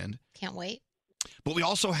crazy weekend, Can't wait. but we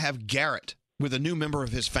also have Garrett with a new member of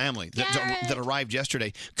his family that arrived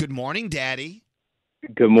yesterday. Good morning, Daddy.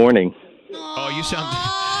 Good morning. Oh, you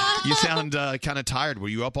sound kind of tired. Were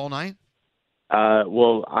you up all night?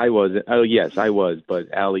 Well, I wasn't. Oh, yes, I was,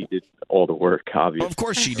 but Allie did all the work, obviously. Of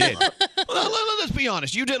course she did. Let's be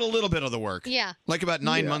honest. You did a little bit of the work. Yeah. Like about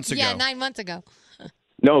 9 months ago. Yeah, 9 months ago.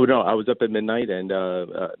 No, I was up at midnight, and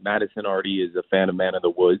Madison already is a fan of Man of the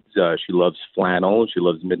Woods. She loves flannel. She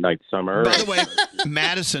loves Midnight Summer. By the way,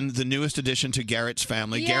 Madison, the newest addition to Garrett's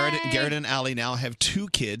family. Garrett and Allie now have 2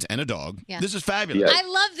 kids and a dog. Yeah. This is fabulous. I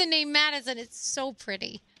love the name Madison. It's so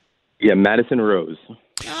pretty. Yeah, Madison Rose.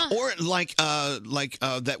 Or like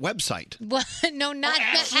that website. Well, no, not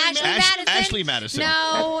Ashley Madison. Ashley Madison.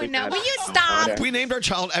 No. Will you stop? We named our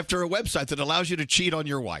child after a website that allows you to cheat on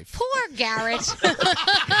your wife. Poor Garrett.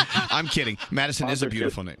 I'm kidding. Madison is a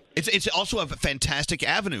beautiful name. It's also a fantastic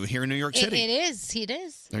avenue here in New York City. It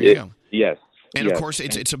is. There you go. Yes. And of course,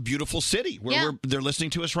 it's a beautiful city where they're listening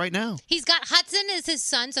to us right now. He's got Hudson as his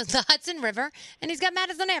son, so it's the Hudson River, and he's got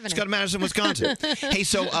Madison Avenue. He's got Madison, Wisconsin. Hey,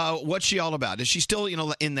 so what's she all about? Is she still,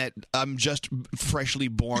 in that I'm just freshly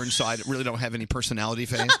born, so I really don't have any personality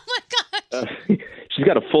phase? She's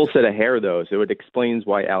got a full set of hair, though, so it explains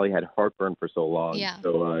why Allie had heartburn for so long. Yeah.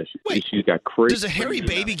 So she's got crazy. Does a hairy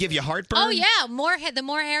baby give you heartburn? Oh, yeah. The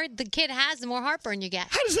more hair the kid has, the more heartburn you get.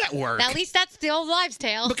 How does that work? At least that's the old wives'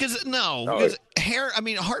 tale. Because hair,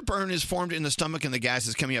 heartburn is formed in the stomach and the gas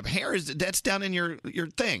is coming up. Hair that's down in your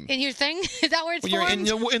thing. In your thing? Is that where it's You're formed?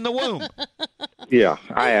 in the womb. Yeah,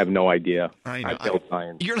 I have no idea. I know. failed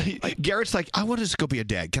science. Garrett's like, I want to just go be a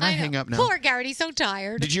dad. Can I hang up now? Poor Garrett, he's so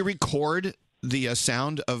tired. Did you record the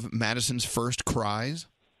sound of Madison's first cries?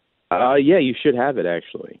 Yeah, you should have it,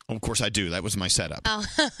 actually. Of course I do. That was my setup. Oh.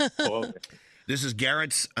 Okay. This is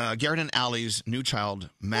Garrett and Allie's new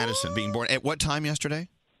child, Madison, being born at what time yesterday?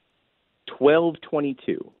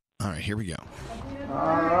 12:22. All right, here we go. All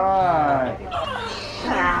right.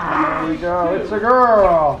 There we go. It's a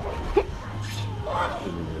girl.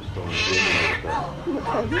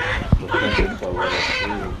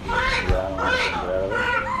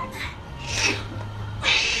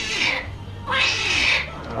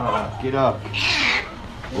 Get up.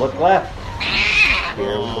 Look left. Here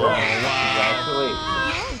we go.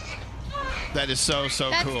 That is so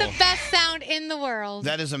That's cool. the best sound in the world.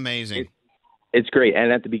 That is amazing. It's great.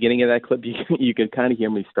 And at the beginning of that clip, you could kind of hear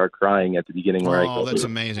me start crying at the beginning. Where I go, that's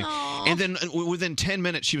amazing. And then within 10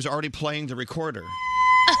 minutes, she was already playing the recorder.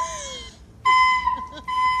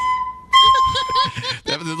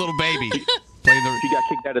 The little baby. She got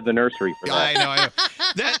kicked out of the nursery for that. I know.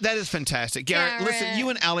 That is fantastic. Garrett, listen, you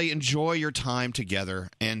and Allie enjoy your time together.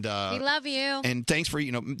 And we love you. And thanks for,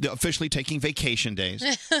 officially taking vacation days.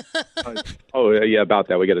 Oh, yeah, about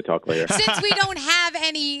that. We got to talk later. Since we don't have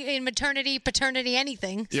any in maternity, paternity,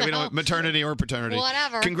 anything. Yeah, we don't have maternity or paternity.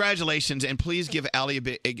 Whatever. Congratulations, and please give Allie a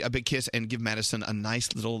big kiss and give Madison a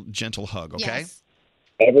nice little gentle hug, okay? Yes.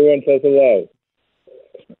 Everyone says hello.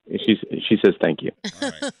 She says thank you.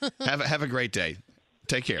 All right. Have a great day.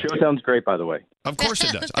 Take care. Show sounds great, by the way. Of course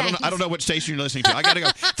it does. I don't know what station you're listening to. I got to go.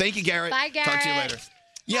 Thank you, Garrett. Bye, Garrett. Talk to you later.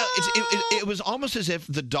 Yeah, it was almost as if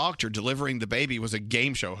the doctor delivering the baby was a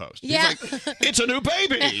game show host. Yeah. He's like, it's a new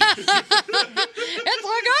baby. It's a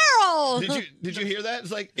girl. Did you hear that?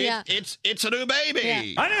 It's like, Yeah. it's a new baby. Yeah.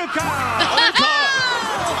 A new car!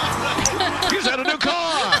 He's had a new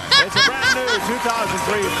car. It's a brand new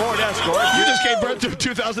 2003 Ford Escort. You just gave birth to a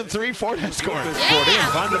 2003 Ford Escort. Sporty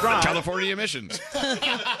and fun to drive. California emissions.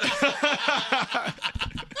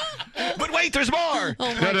 But wait, there's more.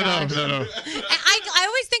 Oh my No. I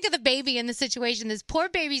always think of the baby in the situation. This poor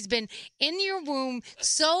baby's been in your womb,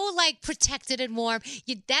 so like protected and warm.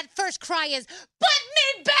 That first cry is, "Put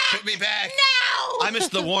me back! Put me back now!" I miss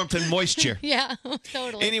the warmth and moisture. Yeah,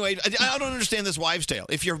 totally. Anyway, I don't understand this wives' tale.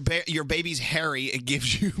 If your baby's hairy, it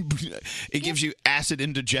gives you acid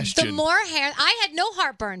indigestion. The more hair, I had no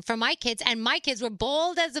heartburn for my kids, and my kids were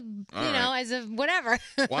bold as a, as a whatever.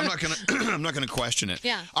 Well, I'm not gonna question it.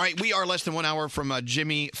 Yeah. All right, we are less than 1 hour from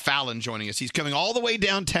Jimmy Fallon joining us. He's coming all the way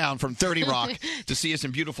downtown from 30 Rock to see us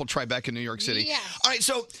in beautiful Tribeca, New York City. Yes. All right,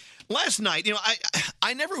 so last night,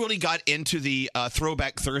 I never really got into the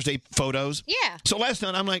Throwback Thursday photos. Yeah. So last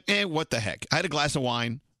night, I'm like, what the heck? I had a glass of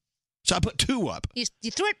wine. So I put 2 up. You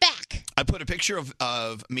threw it back. I put a picture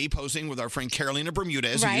of me posing with our friend Carolina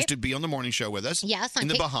Bermudez, who Right. used to be on the morning show with us. Yes. in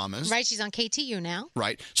the Bahamas. Right, she's on KTU now.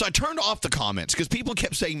 Right. So I turned off the comments because people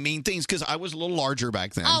kept saying mean things because I was a little larger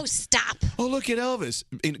back then. Oh, stop. Oh, look at Elvis.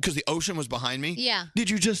 Because the ocean was behind me. Yeah. Did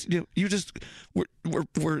you just,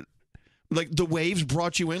 were like the waves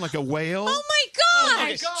brought you in like a whale? Oh, my gosh.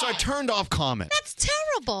 Okay, so I turned off comments. That's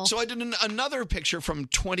terrible. So I did another picture from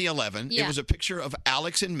 2011. Yeah. It was a picture of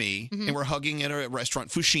Alex and me, and we're hugging at a restaurant,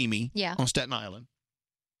 Fushimi, on Staten Island.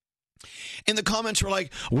 And the comments were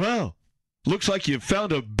like, well, looks like you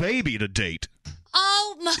found a baby to date.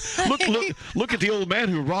 Oh, my. Look at the old man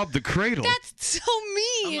who robbed the cradle. That's so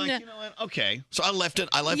mean. I'm like, you know what? Okay. So I left it.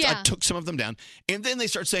 I Yeah. took some of them down. And then they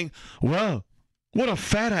start saying, wow, what a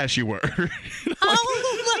fat ass you were.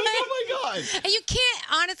 Oh my God. And you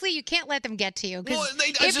can't let them get to you. 'Cause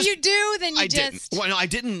if you do, then you didn't. Well, no, I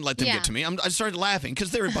didn't let them Yeah. get to me. I started laughing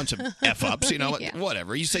because they're a bunch of F-ups, Yeah.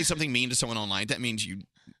 whatever. You say something mean to someone online, that means you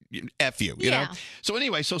F you know? Yeah. So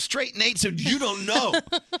anyway, Straight Nate said, you don't know.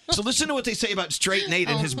 So listen to what they say about Straight Nate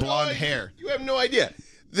and his blonde hair. You have no idea.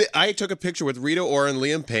 I took a picture with Rita Ora and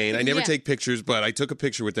Liam Payne. I never Yeah. take pictures, but I took a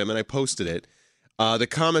picture with them and I posted it. The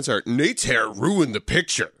comments are, Nate's hair ruined the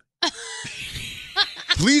picture.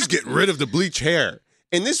 Please get rid of the bleach hair.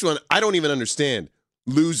 And this one, I don't even understand.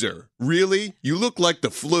 Loser. Really? You look like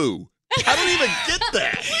the flu. I don't even get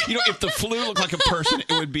that. You know, if the flu looked like a person,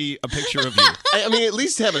 it would be a picture of you. I mean, at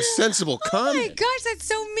least have a sensible Oh my comment. gosh, that's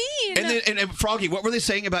so mean. And Froggy, what were they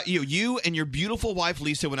saying about you? You and your beautiful wife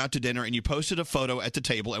Lisa went out to dinner and you posted a photo at the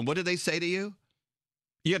table. And what did they say to you?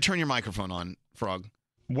 You got to turn your microphone on, Frog.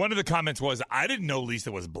 One of the comments was, I didn't know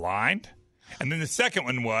Lisa was blind. And then the second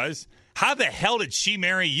one was, how the hell did she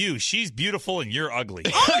marry you? She's beautiful and you're ugly.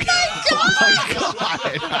 Oh my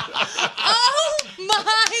God! Oh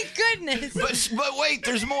my goodness! But wait,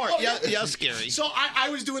 there's more. Yeah, scary. So I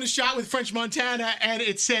was doing a shot with French Montana, and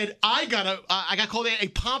it said I got called a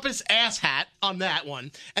pompous ass hat on that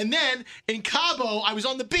one. And then in Cabo, I was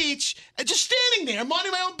on the beach and just standing there,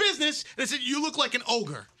 minding my own business, and it said, "You look like an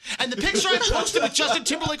ogre." And the picture I posted with Justin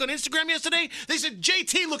Timberlake on Instagram yesterday, they said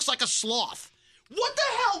JT looks like a sloth. What the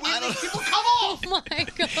hell? Where do these people come off? Oh my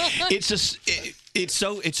God! It's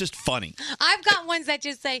just funny. I've got ones that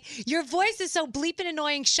just say, "Your voice is so bleeping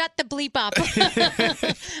annoying. Shut the bleep up."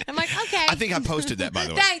 I'm like, okay. I think I posted that, by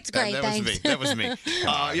the way. Thanks, great, That thanks. was me. That was me.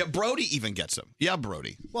 Yeah, Brody even gets them. Yeah,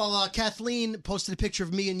 Brody. Well, Kathleen posted a picture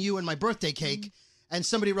of me and you and my birthday cake, and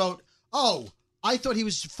somebody wrote, "Oh, I thought he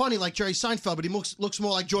was funny like Jerry Seinfeld, but he looks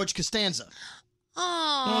more like George Costanza."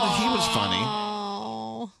 Oh, he was funny.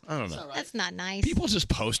 Oh, I don't know. that's not nice. People just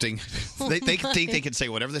posting. They think they can say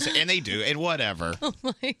whatever they say, and they do, and whatever. Oh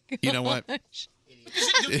my God! You know what?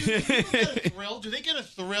 Do they get a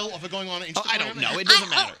thrill of it going on Instagram? I don't know. It doesn't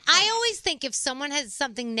matter. I always think if someone has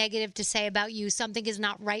something negative to say about you, something is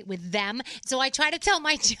not right with them. So I try to tell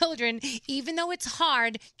my children, even though it's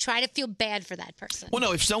hard, try to feel bad for that person. Well,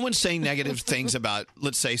 no, if someone's saying negative things about,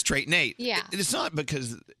 let's say, Straight Nate, Yeah. it's not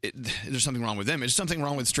because there's something wrong with them. It's something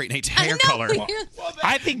wrong with Straight Nate's hair color.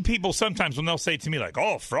 I think people sometimes, when they'll say to me, like,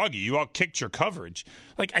 oh, Froggy, you all kicked your coverage.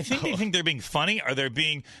 Like, I think they think they're being funny, or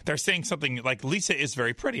they're saying something like, Lisa is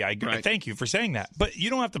very pretty. I agree. Right. Thank you for saying that. But you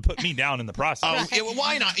don't have to put me down in the process. Oh, yeah, well,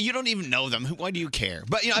 why not? You don't even know them. Why do you care?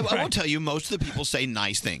 But I will tell you, most of the people say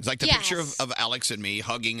nice things. Like the picture of Alex and me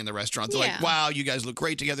hugging in the restaurant. They're like, wow, you guys look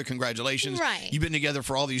great together. Congratulations. Right. You've been together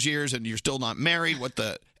for all these years and you're still not married. What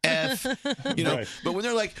the F, But when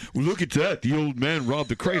they're like, well, look at that, the old man robbed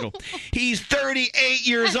the cradle. He's 38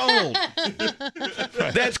 years old.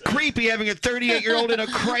 That's creepy having a 38-year-old in a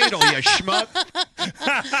cradle, you schmuck.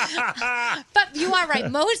 But you are right.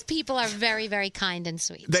 Most people are very, very kind and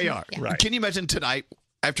sweet. They are. Yeah. Right. Can you imagine tonight,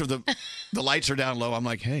 after the lights are down low, I'm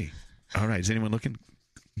like, hey, all right, is anyone looking?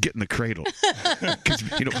 Get in the cradle. Because,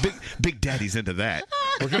 Big Daddy's into that.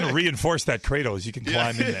 We're going to reinforce that cradle as you can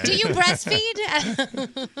climb in there. Do you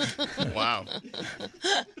breastfeed? Wow.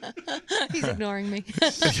 He's ignoring me.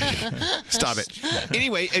 Stop it.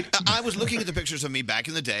 Anyway, I was looking at the pictures of me back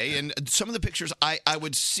in the day, and some of the pictures, I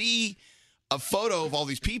would see a photo of all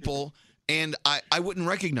these people, and I wouldn't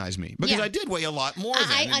recognize me because Yeah. I did weigh a lot more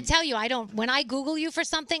then. I tell you, I don't. When I Google you for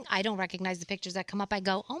something, I don't recognize the pictures that come up. I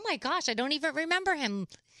go, oh my gosh, I don't even remember him.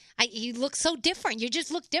 He looks so different. You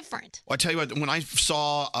just look different. Well, I tell you what, when I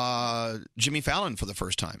saw Jimmy Fallon for the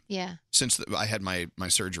first time, Yeah. since I had my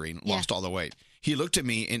surgery and Yeah. lost all the weight, he looked at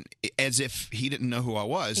me and as if he didn't know who I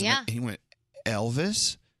was. Yeah. And he went,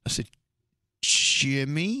 Elvis? I said,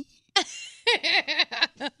 Jimmy?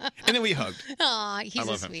 And then we hugged. Aw, he's I a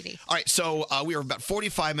love him. sweetie. All right, so we are about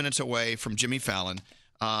 45 minutes away from Jimmy Fallon.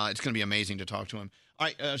 It's going to be amazing to talk to him. All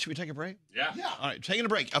right, should we take a break? Yeah. All right, taking a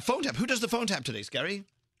break. A phone tap. Who does the phone tap today, Scary?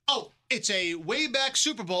 Oh, it's a way back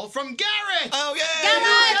Super Bowl from Garrett. Oh, yeah.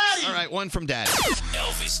 Garrett! All right, one from Dad.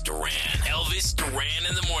 Elvis Duran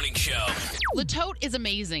in the morning show. Latote is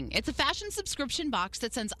amazing. It's a fashion subscription box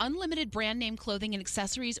that sends unlimited brand name clothing and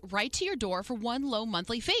accessories right to your door for one low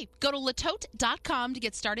monthly fee. Go to latote.com to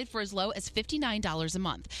get started for as low as $59 a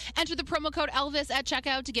month. Enter the promo code Elvis at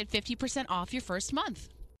checkout to get 50% off your first month.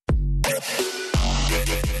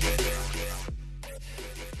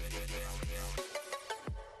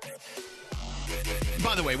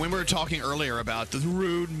 By the way, when we were talking earlier about the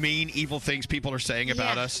rude, mean, evil things people are saying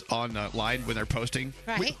about us online when they're posting,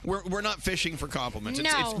 Right. we're not fishing for compliments. No.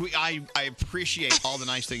 I appreciate all the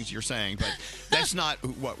nice things you're saying, but that's not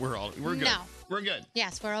what we're good. No. We're good.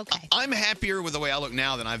 Yes, we're okay. I'm happier with the way I look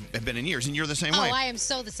now than I've been in years, and you're the same Oh, way. I am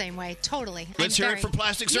so the same way. Totally. Let's I'm hear it for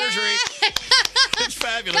plastic surgery. It's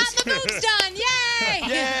fabulous. Got the boobs done. Yay!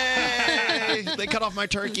 Yay! They cut off my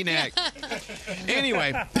turkey neck.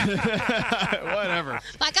 Anyway, whatever.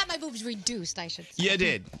 I got my boobs reduced, I should say. You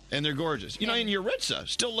did, and they're gorgeous. You know, and Yuritsa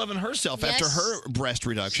still loving herself after Yes. her breast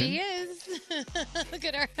reduction. She is. Look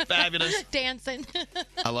at her. Fabulous. Dancing.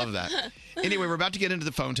 I love that. Anyway, we're about to get into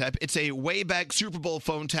the phone tap. It's a way back Super Bowl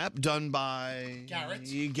phone tap done by Garrett.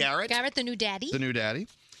 Garrett, the new daddy. The new daddy.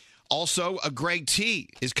 Also, a Greg T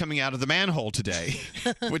is coming out of the manhole today,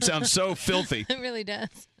 which sounds so filthy. It really does.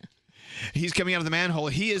 He's coming out of the manhole.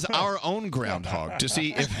 He is our own groundhog to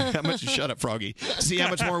see how much. Shut up, Froggy. To see how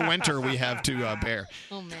much more winter we have to bear.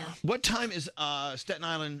 Oh man. What time is Staten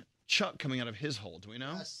Island Chuck coming out of his hole? Do we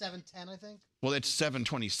know? 7:10, I think. Well, it's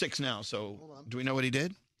 7:26 now. So, do we know what he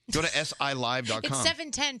did? Go to silive.com. It's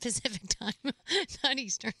 7:10 Pacific time, not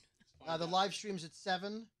Eastern. The live stream's at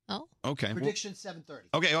 7. Oh. Okay. Prediction 7:30.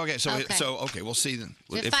 Okay. So, Okay. we'll see then.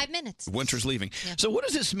 We have 5 minutes. Winter's leaving. So, what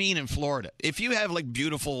does this mean in Florida? If you have like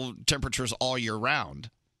beautiful temperatures all year round,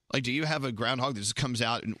 like, do you have a groundhog that just comes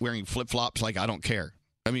out and wearing flip flops? Like, I don't care.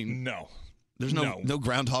 I mean, no. There's no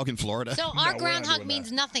groundhog in Florida. So our groundhog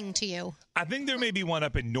means nothing to you. I think there may be one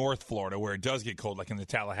up in North Florida where it does get cold, like in the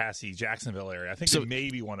Tallahassee, Jacksonville area. I think there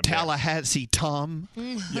may be one up Tallahassee Tom.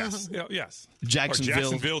 Yes. Yes. Jacksonville. Or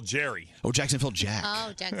Jacksonville Jerry. Oh, Jacksonville Jack.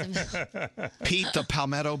 Oh, Jacksonville. Pete the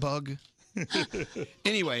palmetto bug.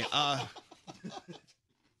 Anyway, what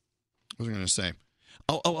was I going to say?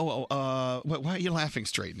 Why are you laughing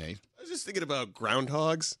straight, Nate? I was just thinking about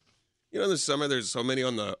groundhogs. You know, in the summer, there's so many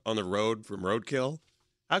on the road from roadkill.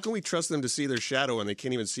 How can we trust them to see their shadow when they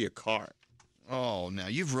can't even see a car? Oh, now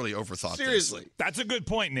you've really overthought Seriously. this. That's a good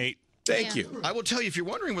point, Nate. Thank you. I will tell you, if you're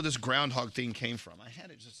wondering where this groundhog thing came from, I had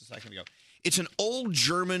it just a second ago. It's an old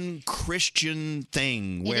German Christian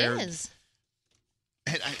thing where. It is.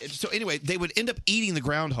 So anyway, they would end up eating the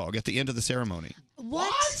groundhog at the end of the ceremony.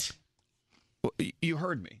 What? Well, you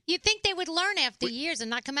heard me. You'd think they would learn after years and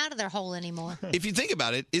not come out of their hole anymore. If you think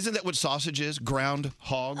about it, isn't that what sausage is? Ground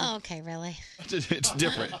hog? Oh, okay, really? It's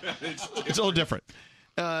different. It's a little different.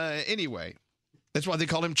 Anyway, that's why they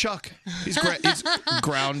call him Chuck. He's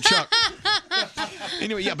ground Chuck.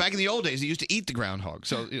 Anyway, yeah, back in the old days, they used to eat the groundhog.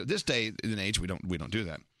 So this day and age, we don't do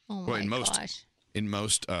that. Oh Well, my gosh. in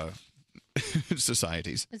most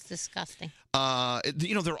societies. It's disgusting.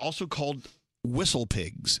 They're also called whistle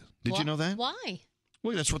pigs. Did you know that? Why?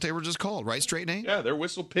 Well, that's what they were just called, right? Straight name? Yeah, they're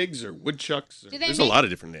whistle pigs or woodchucks. Do they There's a make- lot of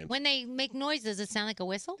different names. When they make noise, does it sound like a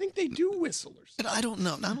whistle? I think they do whistlers. But I don't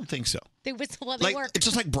know. I don't think so. They whistle while they Like work. it's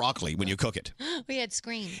just like broccoli when you cook it. We had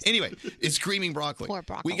screams. Anyway, it's screaming broccoli. Poor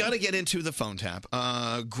broccoli. We got to get into the phone tap.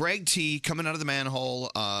 Greg T coming out of the manhole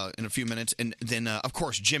in a few minutes, and then of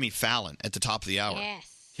course Jimmy Fallon at the top of the hour. Yes.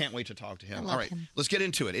 Can't wait to talk to him. I love All right, him. let's get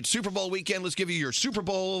into it. It's Super Bowl weekend. Let's give you your Super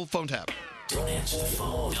Bowl phone tap. Don't answer the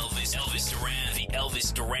phone. Elvis Duran, the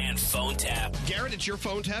Elvis Duran phone tap. Garrett, it's your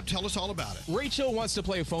phone tap. Tell us all about it. Rachel wants to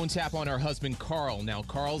play a phone tap on her husband, Carl. Now,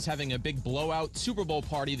 Carl's having a big blowout Super Bowl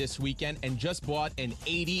party this weekend and just bought an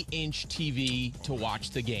 80-inch TV to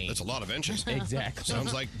watch the game. That's a lot of inches. Exactly.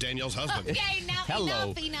 Sounds like Danielle's husband. Okay, now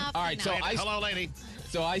Hello. enough. All right, so Hello, lady.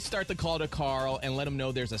 So I start the call to Carl and let him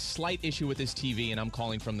know there's a slight issue with his TV, and I'm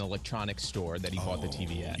calling from the electronics store that he bought the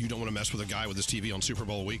TV at. You don't want to mess with a guy with his TV on Super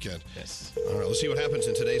Bowl weekend. Yes. All right, let's see what happens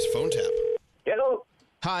in today's phone tap. Hello.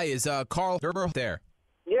 Hi, is Carl Gerber there?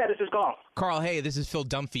 Yeah, this is Carl. Carl, hey, this is Phil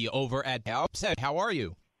Dunphy over at Upset. How are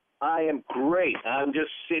you? I am great. I'm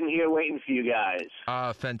just sitting here waiting for you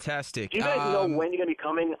guys. Fantastic. Do you guys know when you're going to be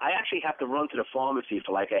coming? I actually have to run to the pharmacy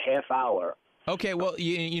for like a half hour. Okay, well,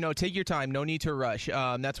 you know, take your time. No need to rush.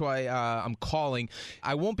 That's why I'm calling.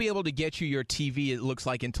 I won't be able to get you your TV, it looks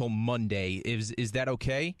like, until Monday. Is that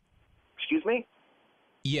okay? Excuse me?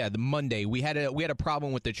 Yeah, the Monday. We had a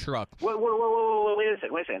problem with the truck. Wait a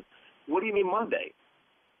second. What do you mean Monday?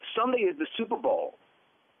 Sunday is the Super Bowl.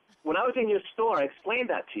 When I was in your store, I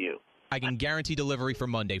explained that to you. I can guarantee delivery for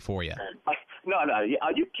Monday for you. No. Are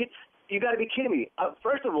you kidding? You got to be kidding me.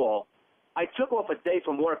 First of all, I took off a day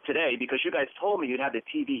from work today because you guys told me you'd have the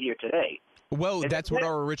TV here today. Well, that's what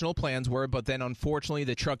our original plans were, but then unfortunately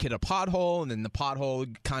the truck hit a pothole, and then the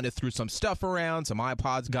pothole kind of threw some stuff around. Some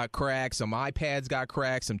iPods got cracked, some iPads got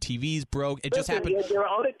cracked, some TVs broke. It just happened. There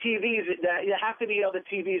are other TVs. There have to be other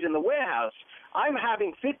TVs in the warehouse. I'm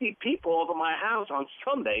having 50 people over my house on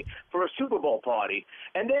Sunday for a Super Bowl party,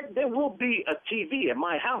 and there will be a TV at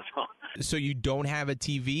my house. So you don't have a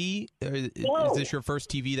TV? No. Is this your first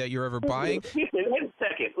TV that you're ever buying? Wait a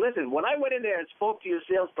second. Listen, when I went in there and spoke to your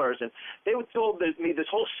salesperson, they told me this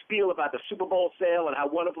whole spiel about the Super Bowl sale and how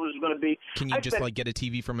wonderful it was going to be. Can you just get a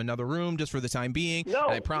TV from another room just for the time being? No,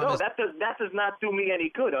 I promise. no, that does not do me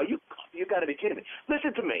any good. You got to be kidding me.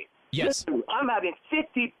 Listen to me. Yes. Listen, I'm having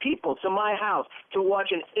 50 people to my house to watch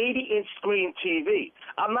an 80-inch screen TV.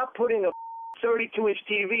 I'm not putting a 32-inch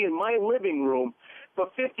TV in my living room for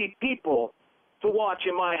 50 people to watch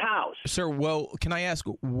in my house. Sir, well, can I ask,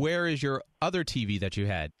 where is your other TV that you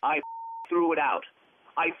had? I threw it out.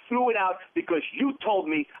 I threw it out because you told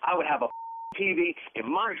me I would have a TV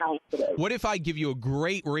in my house today. What if I give you a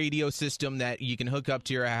great radio system that you can hook up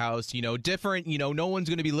to your house, different, no one's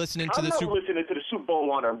going to be listening to I'm the not Super listening to the Super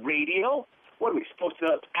Bowl on a radio. What, are we supposed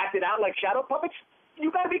to act it out like shadow puppets?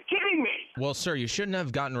 You got to be kidding me. Well, sir, you shouldn't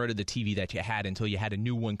have gotten rid of the TV that you had until you had a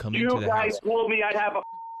new one come You into the guys house. told me I'd have a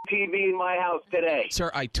TV in my house today.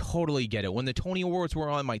 Sir, I totally get it. When the Tony Awards were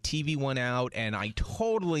on, my TV went out, and I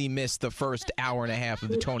totally missed the first hour and a half of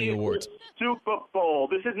the Tony Awards. Super Bowl.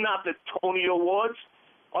 This is not the Tony Awards.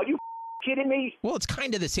 Are you kidding me? Well, it's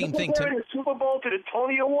kind of the same You're thing comparing the Super Bowl to the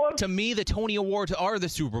Tony Awards? To me, the Tony Awards are the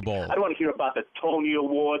Super Bowl. I don't want to hear about the Tony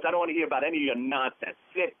Awards. I don't want to hear about any of your nonsense.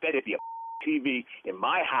 It better be a TV in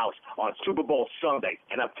my house on Super Bowl Sunday.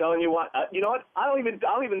 And I'm telling you what, you know what? I'll even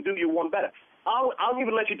do you one better. I'll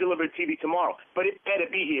even let you deliver a TV tomorrow, but it better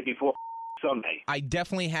be here before Sunday. I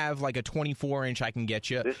definitely have like a 24-inch I can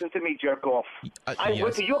get you. Listen to me, jerk off. I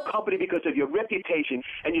went to your company because of your reputation,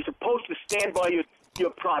 and you're supposed to stand by your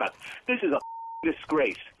product. This is a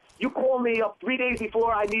disgrace. You call me up 3 days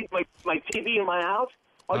before I need my TV in my house?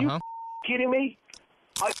 Are you kidding me?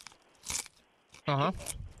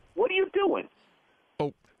 What are you doing?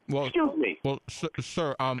 Oh, well. Excuse me. Well,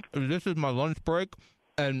 sir, this is my lunch break,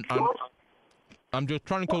 and I'm just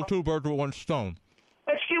trying to kill two birds with one stone.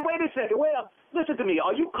 Excuse, wait a second. Listen to me.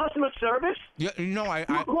 Are you customer service? Yeah, no,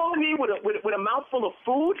 You're calling me with a mouthful of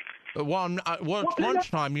food? Well, it's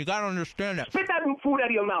lunchtime. You gotta understand that. Spit that food out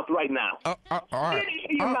of your mouth right now. All right. Spit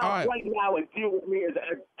it in your mouth right now and deal with me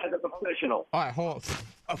as a professional. All right, hold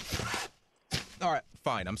on. All right,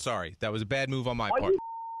 fine. I'm sorry. That was a bad move on my part. Are you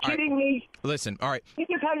kidding me? Listen, all right. This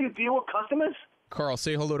is how you deal with customers? Carl,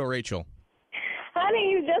 say hello to Rachel.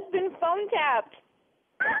 Honey, you've just been phone tapped.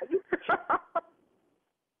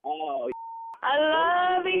 Oh, I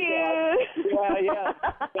love you. Yeah.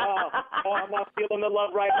 Oh, I'm not feeling the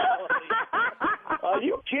love right now. Are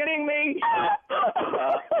you kidding me?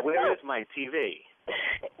 Where is my TV?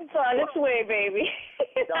 It's on its way, baby.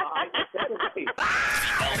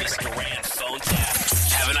 Elvis Duran phone tap.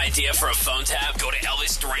 Have an idea for a phone tap? Go to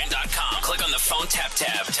ElvisDuran.com. Click on the phone tap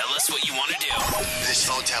tab. Tell us what you want to do. This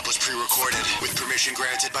phone tap was pre-recorded with permission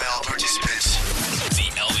granted by all participants. The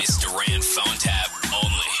Elvis Duran phone tap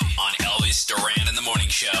only on Elvis Duran in the Morning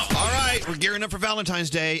Show. All right, we're gearing up for Valentine's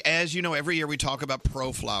Day. As you know, every year we talk about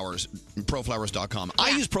ProFlowers, ProFlowers.com.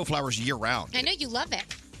 I use ProFlowers year-round. I know you love it.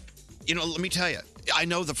 You know, let me tell you, I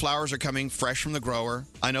know the flowers are coming fresh from the grower.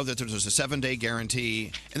 I know that there's a 7-day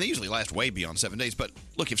guarantee, and they usually last way beyond 7 days. But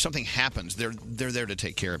look, if something happens, they're there to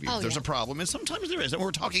take care of you. Oh, If there's yeah. a problem, and sometimes there is. And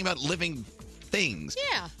we're talking about living things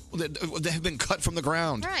Yeah. that have been cut from the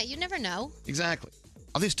ground. Right. You never know Exactly.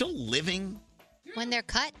 Are they still living? when they're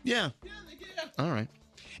cut. Yeah. All right.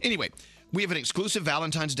 Anyway, we have an exclusive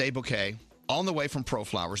Valentine's Day bouquet on the way from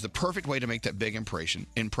ProFlowers, the perfect way to make that big impression.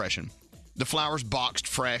 The flowers boxed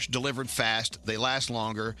fresh, delivered fast, they last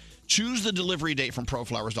longer. Choose the delivery date from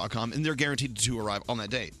ProFlowers.com, and they're guaranteed to arrive on that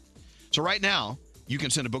date. So right now, you can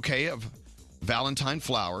send a bouquet of Valentine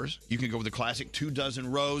flowers. You can go with the classic 24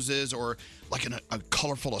 roses or like a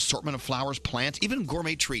colorful assortment of flowers, plants, even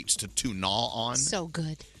gourmet treats to gnaw on. So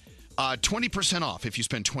good. 20% off if you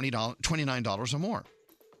spend $29 or more.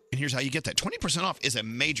 And here's how you get that. 20% off is a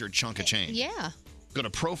major chunk of change. Yeah. Go to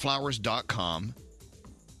proflowers.com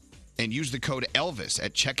and use the code Elvis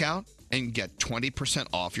at checkout and get 20%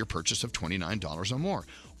 off your purchase of $29 or more.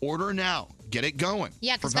 Order now. Get it going.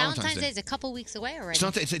 Yeah, for because Valentine's Day is a couple weeks away already.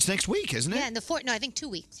 It's next week, isn't it? Yeah, no, I think 2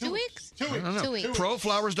 weeks. 2 weeks? I don't know. 2 weeks.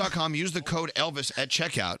 Proflowers.com. Use the code Elvis at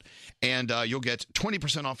checkout, and you'll get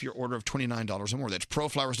 20% off your order of $29 or more. That's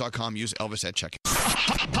proflowers.com. Use Elvis at checkout.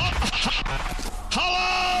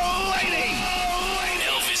 Hello, lady!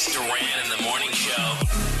 Elvis Duran in the Morning Show.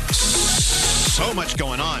 So much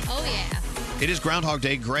going on. Oh, yeah. It is Groundhog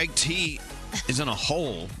Day. Greg T is in a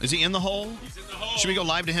hole. Is he in the hole? He's in the hole. Should we go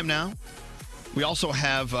live to him now? We also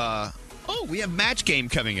have, we have Match Game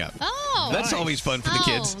coming up. Oh. That's always fun for the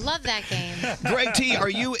kids. Oh, love that game. Greg T, are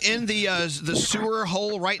you in the sewer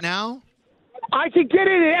hole right now? I can get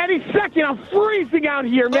in at any second. I'm freezing out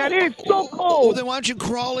here, man. It is so cold. Well, then why don't you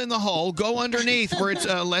crawl in the hole, go underneath where it's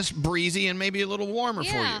less breezy and maybe a little warmer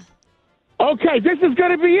for you. Okay, this is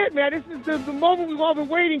going to be it, man. This is the moment we've all been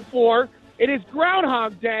waiting for. It is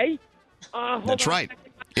Groundhog Day. That's right.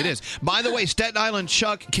 It is. By the way, Staten Island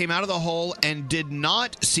Chuck came out of the hole and did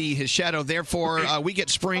not see his shadow. Therefore, we get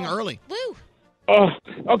spring early. Woo.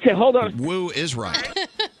 Okay, hold on. Woo is right.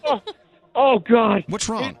 Oh, God. What's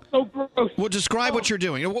wrong? It's so gross. Well, describe what you're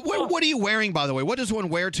doing. What are you wearing, by the way? What does one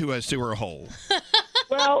wear to a sewer hole?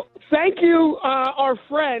 Well, thank you, our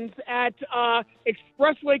friends at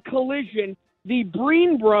Expressway Collision, the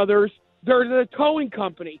Breen Brothers. They're the towing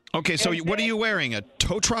company. Okay, so what are you wearing? A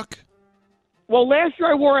tow truck? Well, last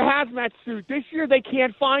year I wore a hazmat suit. This year they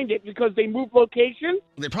can't find it because they moved location.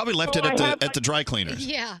 They probably left it at the dry cleaners.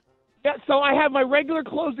 Yeah. Yeah, so I have my regular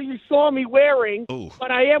clothes that you saw me wearing, but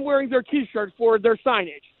I am wearing their T-shirt for their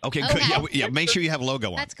signage. Okay, good. Yeah, make sure you have a logo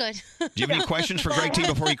on. That's good. Do you have any questions for Greg T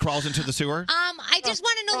before he crawls into the sewer? I just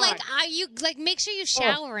want to know, are you make sure you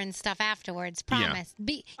shower and stuff afterwards? Promise.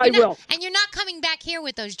 I will. And you're not coming back here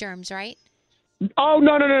with those germs, right? Oh,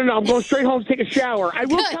 no. I'm going straight home to take a shower. I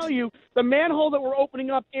will tell you, the manhole that we're opening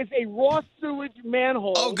up is a raw sewage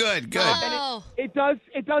manhole. Oh, good. And it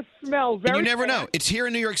does smell very And you never bad. know. It's here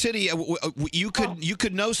in New York City. You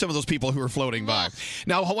could know some of those people who are floating by.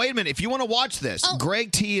 Now, wait a minute. If you want to watch this,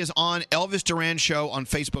 Greg T is on Elvis Duran Show on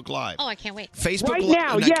Facebook Live. Oh, I can't wait. Facebook Right Li-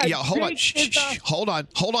 now, No, yeah. hold on. Jake Shh, is, shh, hold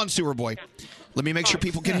on, sewer boy. Let me make sure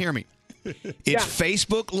people can hear me. It's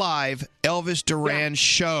Facebook Live, Elvis Duran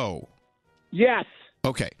Show. Yes.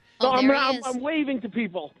 Okay. So there he is. I'm waving to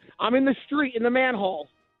people. I'm in the street, in the manhole.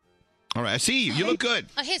 All right. I see you. You look good.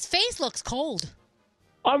 His face looks cold.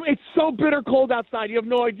 It's so bitter cold outside. You have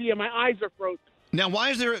no idea. My eyes are frozen. Now, why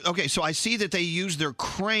is there? Okay, so I see that they use their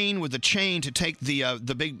crane with the chain to take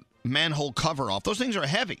the big manhole cover off. Those things are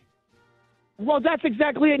heavy. Well, that's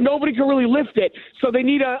exactly it. Nobody can really lift it, so they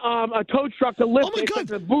need a tow truck to lift it. God.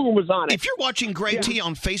 The boom was on it. If you're watching Greg T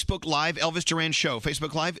on Facebook Live, Elvis Duran Show,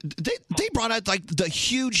 Facebook Live, they brought out like the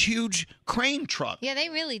huge crane truck. Yeah, they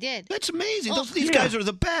really did. That's amazing. These guys are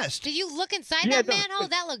the best. Did you look inside that manhole?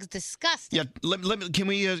 That looks disgusting. Yeah, can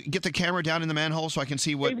we get the camera down in the manhole so I can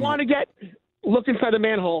see what? They want to look inside the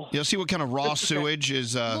manhole. You'll see what kind of raw sewage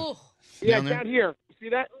is Yeah, down there. down here. See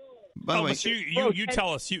that? By the way, Elvis, you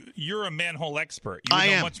tell us. You're a manhole expert. You I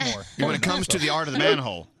know am. much more. When it comes to the art of the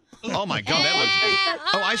manhole. Oh my God, that looks.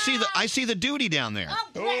 Oh, I see the duty down there.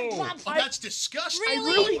 Oh, that's disgusting. I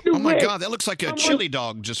really do Oh my wish God, that looks like a chili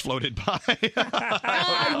dog just floated by.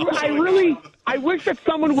 I wish that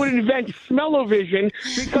someone would invent smell-o-vision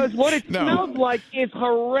because what it smells like is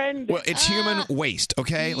horrendous. Well, it's human waste.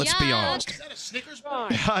 Okay, let's be honest. Is that a Snickers bar?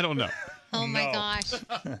 I don't know. Oh my gosh.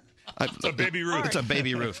 It's a baby Ruth. It's a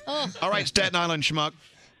baby Ruth. Oh. All right, Staten Island schmuck.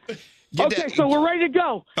 Okay, so we're ready to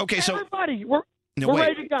go. Okay, so everybody, we're wait.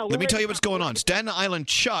 ready to go. Let me tell you what's going on. Staten Island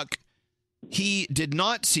Chuck, he did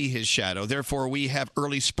not see his shadow. Therefore, we have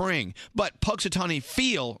early spring. But Puxatawny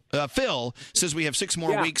Phil says we have 6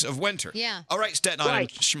 more weeks of winter. Yeah. All right, Staten Island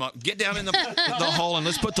schmuck, get down in the hole and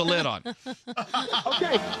let's put the lid on.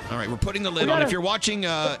 Okay. All right, we're putting the lid on. If you're watching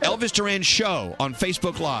Elvis Duran's show on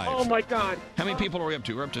Facebook Live. Oh my God. How many people are we up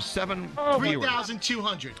to? We're up to 7 viewers.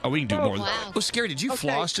 3,200. Oh, we can do more. Wow. Oh, Scary, did you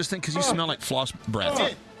floss just then? Because you smell like floss breath. I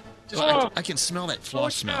did. I can smell that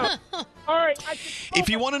floss smell. All right. If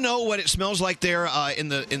you want to know what it smells like there in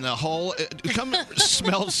the hole, come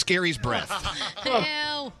smell Scary's breath.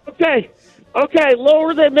 Okay.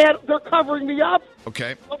 Lower the man. They're covering me up.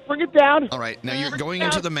 Okay. I'll bring it down. All right. Now you're going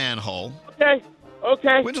into the manhole.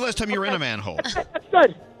 Okay. When's the last time you were in a manhole? That's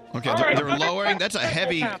good. Okay. All They're right. lowering. That's a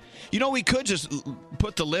heavy. You know, we could just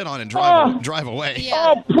put the lid on and drive away.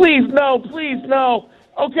 Oh, please no.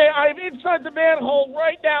 Okay, I'm inside the manhole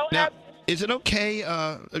right now. Now, is it okay?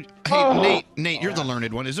 Hey, Nate, you're the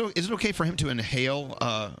learned one. Is it okay for him to inhale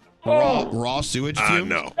raw sewage fumes?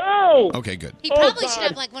 No. Okay, good. He probably should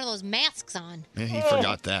have like one of those masks on. Yeah, he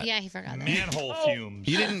forgot that. Yeah, he forgot that. Manhole fumes.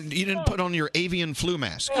 You didn't put on your avian flu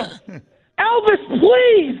mask. Elvis,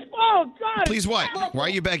 please. Oh God. Please what? Why are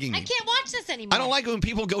you begging me? I can't watch this anymore. I don't like when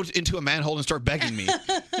people go into a manhole and start begging me.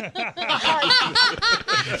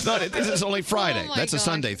 It's not. This is only Friday. That's a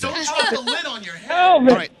Sunday thing. Don't drop the lid on your head. All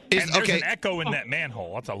right. And there's an echo in that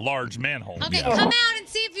manhole. That's a large manhole. Okay, come out and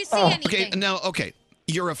see if you see anything. Okay. Now,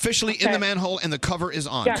 you're officially in the manhole and the cover is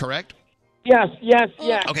on, correct? Yes.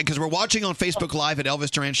 Okay, because we're watching on Facebook Live at Elvis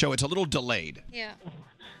Duran Show. It's a little delayed. Yeah.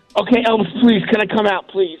 Okay, Elvis, please, can I come out,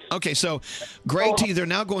 please? Okay, so Greg T, they're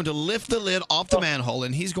now going to lift the lid off the manhole,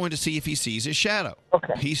 and he's going to see if he sees his shadow.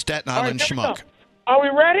 Okay. He's Staten Island here we schmuck. go. Are we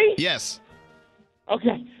ready? Yes.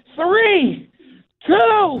 Okay. 3, 2,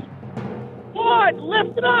 1.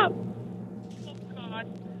 Lift it up. Oh,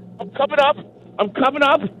 God. I'm coming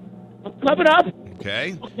up.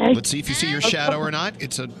 Okay. Let's see if you see your shadow or not.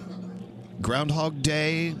 It's a Groundhog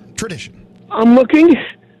Day tradition. I'm looking.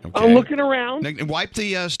 I'm looking around. Now, wipe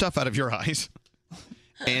the stuff out of your eyes.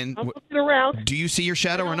 And I'm looking around. Do you see your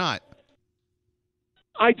shadow or not?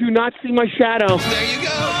 I do not see my shadow. There you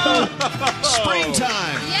go.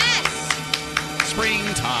 Springtime. Yes.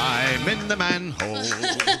 Springtime in the manhole.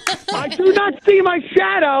 I do not see my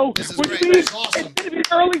shadow, which means it's awesome. going to be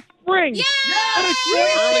early spring.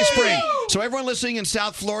 Early spring. So everyone listening in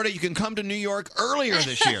South Florida, you can come to New York earlier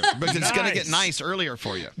this year because it's going to get nice earlier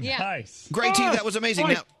for you. Yeah. Nice. Great, T. That was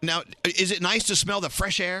amazing. Now, is it nice to smell the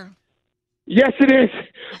fresh air? Yes, it is.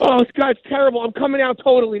 Oh, it's terrible. I'm coming out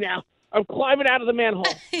totally now. I'm climbing out of the manhole.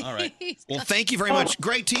 All right. Well, thank you very much.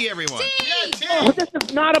 Great tea, everyone. Oh, this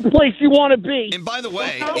is not a place you want to be. And by the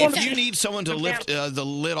way, if you need someone to lift the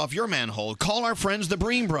lid off your manhole, call our friends, the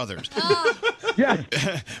Breen Brothers. Yes.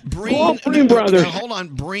 Breen Brothers. Hold on.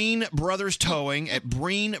 Breen Brothers Towing at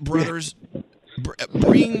Breen Brothers.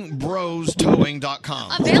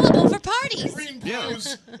 BreenBrosTowing.com. Available for parties. Yeah.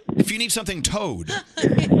 If you need something towed.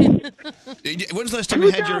 When's the last time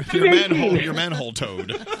you had your manhole towed?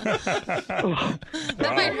 That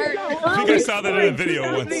might hurt. I think I saw that in a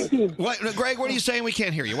video once. What, Greg, what are you saying? We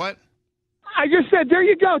can't hear you. What? I just said, there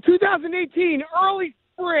you go, 2018, early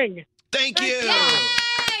spring. Thank you.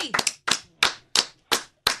 Yay!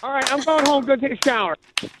 All right, I'm going home, go take a shower.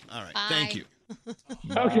 All right, thank you.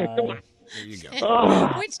 Okay, come on. There you go.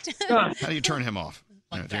 Which How do you turn him off?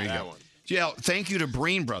 There you go. Yeah, thank you to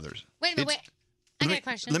Breen Brothers. Wait a minute, I got a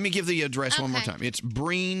question. Let me give the address one more time. It's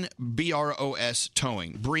Breen, B-R-O-S,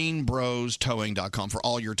 Towing. BreenBrosTowing.com for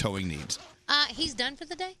all your towing needs. He's done for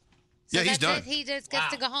the day? Yeah, he's done. He just gets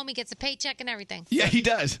to go home. He gets a paycheck and everything. Yeah, he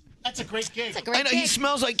does. That's a great gig. It's a great I know, gig. he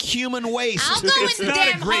smells like human waste. I'll go It's in the not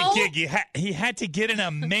damn a great hole. gig. He had to get in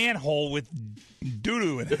a manhole with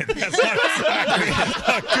doo-doo in it. That's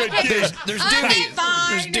not a good kid. There's Okay, duty.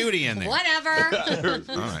 fine. There's duty in there. Whatever.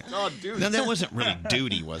 All right. Oh, dude. No, that wasn't really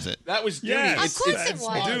duty, was it? That was duty. Yeah, Of course it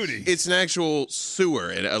was. duty. It's an actual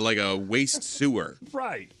sewer, like a waste sewer.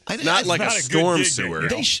 Right. Not like not a a good storm dig, sewer.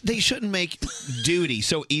 Danielle. They shouldn't make duty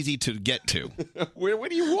so easy to get to. Where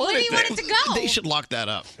do you want Where do it? you want it to go? They should lock that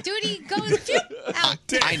up. Duty goes out.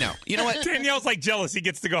 I know. You know what? Danielle's like jealous he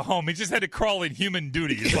gets to go home. He just had to crawl in human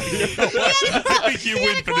duty. It's like, you know what? I think you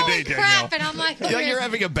win for the day, Danielle. Crap, and I'm like, Yeah, you're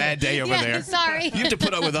having a bad day over Yeah, there. sorry. You have to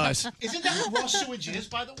put up with us. Isn't that what raw sewage is,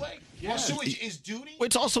 by the way? Raw sewage is duty?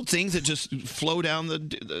 It's also things that just flow down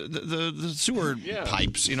the sewer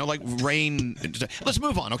pipes, like rain. Let's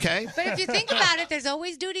move on, okay? But if you think about it, there's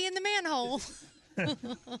always duty in the manhole.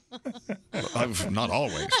 Not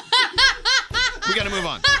always. We got to move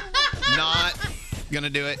on. Not gonna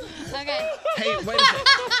do it. Okay. Hey,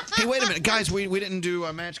 wait a minute, guys. We didn't do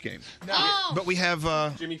a match game. No. Oh. But we have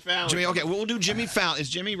Jimmy Fallon. Jimmy. Okay, we'll do Jimmy Fallon. Is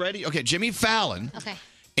Jimmy ready? Okay, Jimmy Fallon. Okay.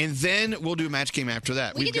 And then we'll do a match game after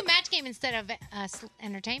that. We We've can do match game instead of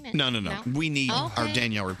entertainment. No. We need our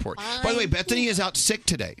Danielle report. By the way, Bethany is out sick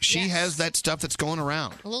today. She has that stuff that's going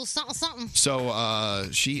around. A little something, something. So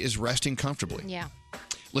she is resting comfortably. Yeah.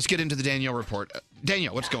 Let's get into the Danielle report.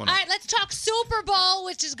 Danielle, what's going on? All right, let's talk Super Bowl,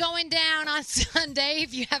 which is going down on Sunday,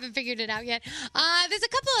 if you haven't figured it out yet. There's a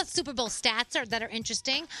couple of Super Bowl stats that are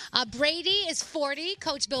interesting. Brady is 40.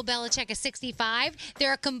 Coach Bill Belichick is 65.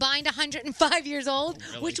 They're a combined 105 years old,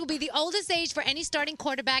 which will be the oldest age for any starting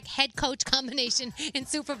quarterback head coach combination in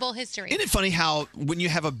Super Bowl history. Isn't it funny how when you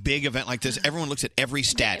have a big event like this, everyone looks at every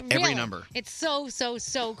stat, every Really? number? It's so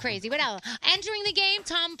crazy. But entering the game,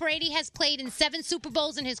 Tom Brady has played in 7 Super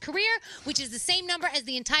Bowls in his career, which is the same number as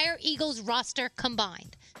the entire Eagles roster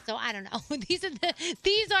combined. So I don't know. These are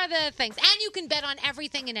the things. And you can bet on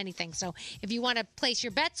everything and anything. So if you want to place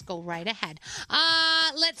your bets, go right ahead.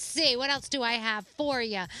 Let's see. What else do I have for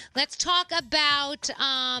you? Let's talk about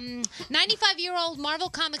 95-year-old Marvel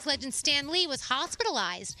Comics legend Stan Lee was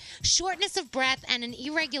hospitalized. Shortness of breath and an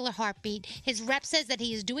irregular heartbeat. His rep says that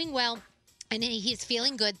he is doing well. And he's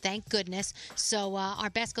feeling good, thank goodness. So our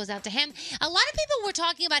best goes out to him. A lot of people were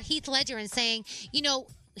talking about Heath Ledger and saying,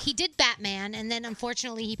 he did Batman, and then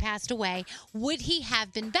unfortunately he passed away. Would he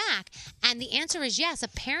have been back? And the answer is yes.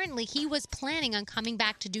 Apparently he was planning on coming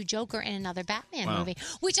back to do Joker in another Batman movie,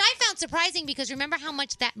 which I found surprising because remember how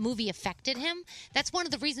much that movie affected him? That's one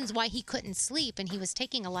of the reasons why he couldn't sleep, and he was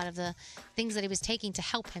taking a lot of the things that he was taking to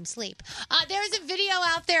help him sleep. There's a video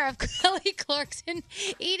out there of Kelly Clarkson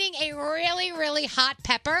eating a really, really hot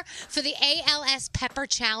pepper for the ALS Pepper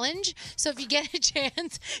Challenge. So if you get a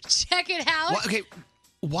chance, check it out. Well, okay.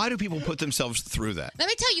 Why do people put themselves through that? Let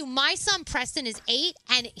me tell you, my son Preston is 8,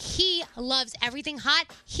 and he loves everything hot.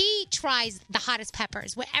 He tries the hottest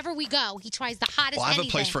peppers. Wherever we go, he tries the hottest Well, I have anything.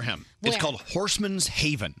 a place for him. Where? It's called Horseman's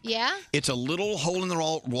Haven. Yeah? It's a little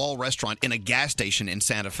hole-in-the-wall restaurant in a gas station in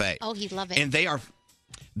Santa Fe. Oh, he'd love it. And they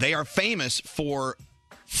are famous for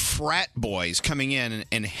frat boys coming in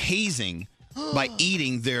and hazing by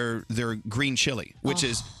eating their green chili, which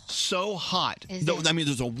is so hot. I mean,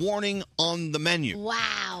 there's a warning on the menu.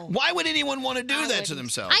 Wow. Why would anyone want to do that to wouldn't.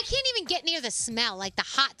 themselves? I can't even get near the smell, like the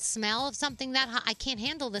hot smell of something that hot. I can't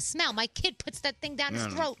handle the smell. My kid puts that thing down his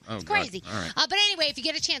throat. Oh, It's crazy. God. All right. But anyway, if you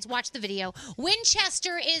get a chance, watch the video.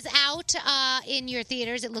 Winchester is out in your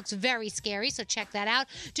theaters. It looks very scary, so check that out.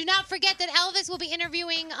 Do not forget that Elvis will be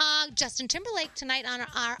interviewing Justin Timberlake tonight on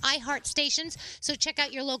our iHeart stations, so check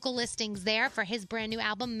out your local listings there for his brand new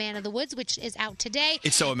album, Man of the Woods, which is out today.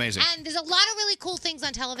 It's so amazing. And there's a lot of really cool things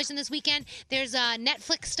on television this weekend. There's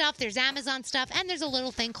Netflix stuff, there's Amazon stuff, and there's a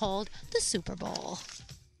little thing called the Super Bowl.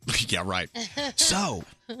 Yeah, right. So,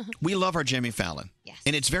 we love our Jimmy Fallon. Yes.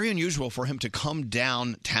 And it's very unusual for him to come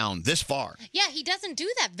downtown this far. Yeah, he doesn't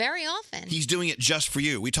do that very often. He's doing it just for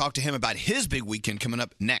you. We talked to him about his big weekend coming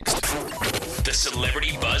up next. The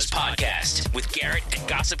Celebrity Buzz Podcast with Garrett and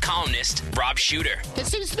gossip columnist Rob Shooter. There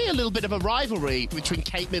seems to be a little bit of a rivalry between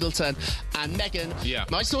Kate Middleton and Meghan. Yeah.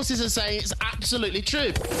 My sources are saying it's absolutely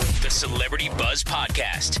true. The Celebrity Buzz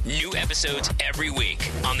Podcast. New episodes every week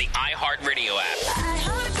on the iHeartRadio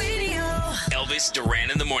app. Elvis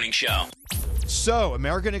Duran in the Morning Show. So,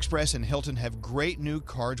 American Express and Hilton have great new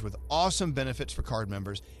cards with awesome benefits for card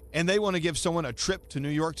members, and they want to give someone a trip to New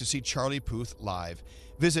York to see Charlie Puth live.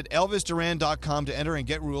 Visit ElvisDuran.com to enter and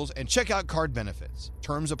get rules, and check out card benefits.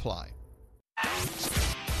 Terms apply.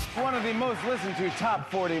 One of the most listened to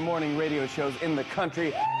top 40 morning radio shows in the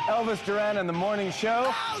country, Elvis Duran and the Morning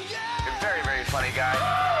Show. You're a very, very funny guy.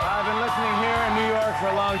 I've been listening here in New York for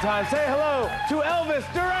a long time. Say hello to Elvis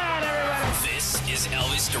Duran, everybody. This is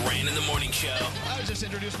Elvis Duran in the Morning Show. I was just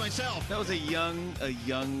introduced myself. That was a young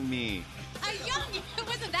me. It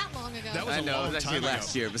wasn't that long ago. That was I a know, long it was actually time ago.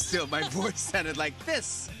 last year, but still, my voice sounded like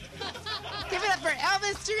this. Give it up for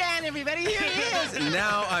Elvis Duran, everybody. Here he is. And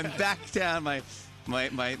now I'm back down. My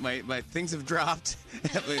things have dropped.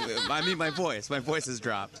 I mean, my voice has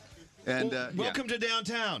dropped. And welcome to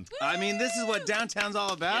downtown. I mean, this is what downtown's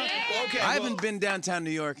all about. Yeah. Okay, I haven't been downtown New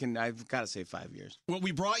York in, I've got to say, 5 years. Well,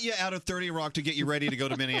 we brought you out of 30 Rock to get you ready to go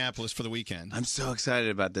to Minneapolis for the weekend. I'm so excited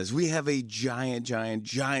about this. We have a giant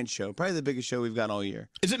show, probably the biggest show we've got all year.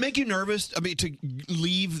 Does it make you nervous? I mean, to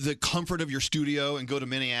leave the comfort of your studio and go to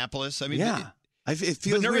Minneapolis? I mean, yeah. It feels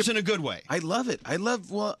but nervous weird. in a good way. I love it.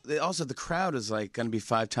 Also, the crowd is like going to be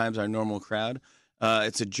 5 times our normal crowd.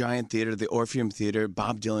 It's a giant theater, the Orpheum Theater.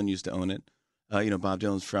 Bob Dylan used to own it. Bob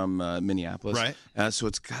Dylan's from Minneapolis. Right. So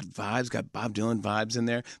it's got Bob Dylan vibes in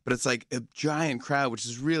there. But it's like a giant crowd, which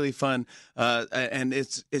is really fun. And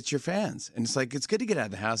it's your fans. And it's like, it's good to get out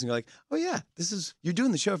of the house and you're like, oh, yeah, you're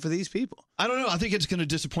doing the show for these people. I don't know. I think it's going to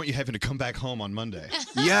disappoint you having to come back home on Monday.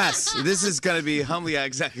 Yes, this is going to be humbling. Yeah,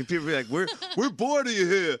 exactly. People be like, we're bored of you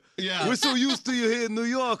here. Yeah. We're so used to you here in New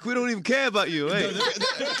York. We don't even care about you. Hey,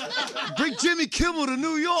 bring Jimmy Kimmel to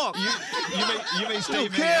New York. You may stay don't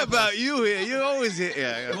in care Minneapolis. about you here. You're always here.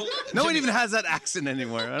 Yeah. Well, no one even has that accent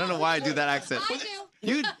anymore. I don't know why I do that accent. I do.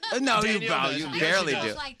 You Danielle you does. barely Yes, she do.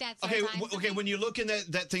 does. Like that Okay, sometimes. okay. When you look in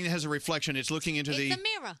that thing that has a reflection, it's looking into It's the a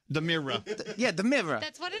mirror. The mirror. Yeah, the mirror.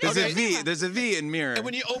 That's what it There's is. a Okay. V. There's a V in mirror. And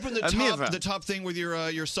when you open A mirror. the top thing with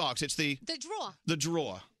your socks, it's the drawer. The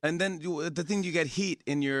drawer. And then the thing you get heat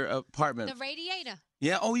in your apartment. The radiator.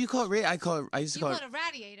 Yeah. Oh, you call it I used to You call call it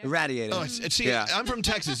a radiator. a radiator. Oh, see, yeah. I'm from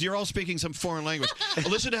Texas. You're all speaking some foreign language.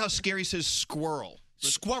 Listen to how Scary says squirrel.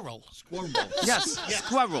 Squirrel. Yes,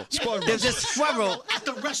 squirrel. Squirrel. There's a squirrel At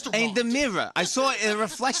the restaurant. in the mirror. I saw a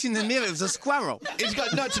reflection in the mirror. It was a squirrel. He's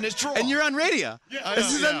got nuts in his drawer. And you're on radio. I This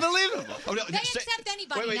know, is yeah. unbelievable. Oh, no, They accept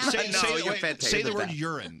anybody wait, now. say you're the word bad.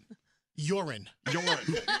 urine. Urine. Urine.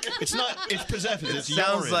 It's not. It's possessive. It's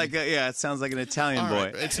Sounds urine. like it sounds like an Italian All boy.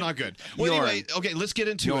 right, it's not good. Well, Urine. anyway, okay, let's get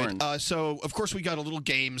into Urine. it. So, of course, we got a little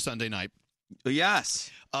game Sunday night. Yes.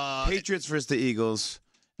 Patriots versus the Eagles.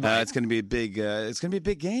 It's going to be a big. It's going to be a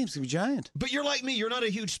big game. It's going to be giant. But you're like me. You're not a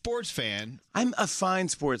huge sports fan. I'm a fine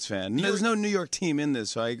sports fan. There's no New York team in this,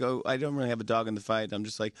 so I don't really have a dog in the fight. I'm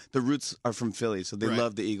just like the roots are from Philly, so they Right.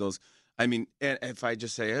 love the Eagles. I mean, and if I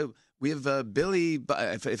just say, oh, we have Billy,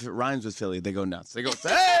 if it rhymes with Philly, they go nuts. They go, hey!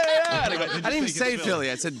 I didn't even say Philly.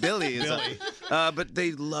 I said Billy. But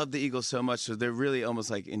they love the Eagles so much, so they're really almost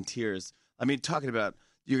like in tears. I mean, talking about.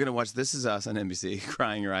 You're going to watch This Is Us on NBC,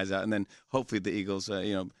 crying your eyes out, and then hopefully the Eagles,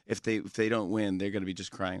 if they don't win, they're going to be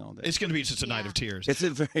just crying all day. It's going to be just a night of tears. It's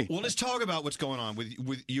a very Well, let's talk about what's going on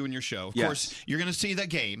with you and your show. Of Yes. course, you're going to see that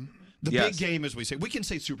game. The Yes. big game, as we say. We can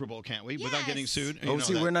say Super Bowl, can't we? Without getting sued. You know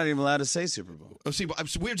see, that. we're not even allowed to say Super Bowl. Oh, see,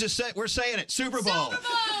 we're saying it. Super Bowl.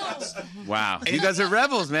 Wow, you guys are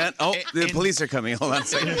rebels, man. Oh, the police are coming. Hold on a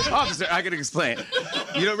second, officer. I can explain.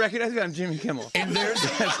 You don't recognize me? I'm Jimmy Kimmel. And there's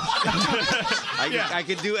I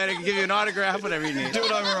could do it. I can give you an autograph, whatever you need. do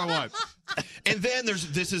whatever I want. And then there's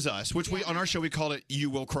This Is Us, which we on our show we call it You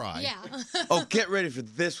Will Cry. Yeah. Oh, get ready for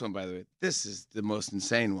this one, by the way. This is the most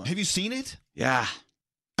insane one. Have you seen it? Yeah.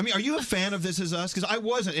 I mean, are you a fan of This Is Us? Because I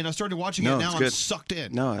wasn't, and I started watching No, it. Now it's I'm good. sucked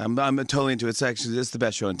in. No, I'm totally into it. It's the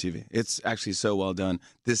best show on TV. It's actually so well done.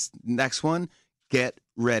 This next one, get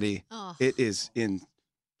ready. Oh. It is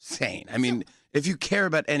insane. I mean, if you care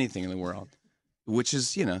about anything in the world, which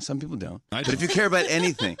is, some people don't. I But do. if you care about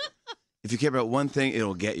anything, if you care about one thing,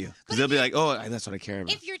 it'll get you. Because they'll be like, oh, that's what I care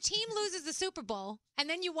about. If your team loses the Super Bowl and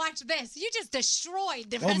then you watch this, you just destroyed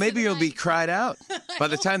the Well, rest maybe of the you'll be night. cried out. By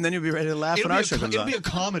the time, then you'll be ready to laugh when our show comes it'll on. be a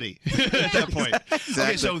comedy at that point. Okay,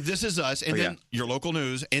 Exactly. so This Is Us, and Oh, then yeah. your local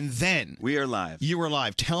news, and then We are live. you are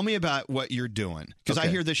live. Tell me about what you're doing, because I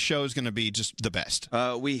Okay. hear this show is going to be just the best.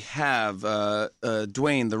 We have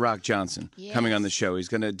Dwayne The Rock Johnson coming on the show. He's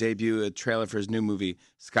going to debut a trailer for his new movie,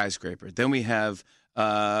 Skyscraper. Then we have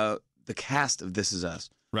the cast of This Is Us.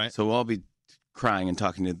 Right. So we'll all be crying and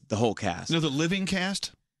talking to the whole cast. No, the living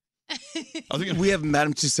cast. We have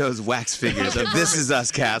Madame Tussauds wax figures of This Is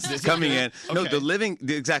Us cast coming in. No, Okay. the living,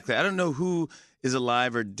 exactly. I don't know who is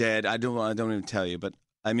alive or dead. I don't even tell you, but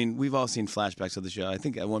I mean, we've all seen flashbacks of the show. I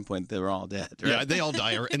think at one point they were all dead. Right? Yeah, they all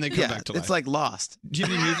die and they come back to life. It's like Lost. Do you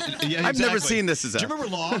have any music? Yeah, I've never exactly. seen this as Do you remember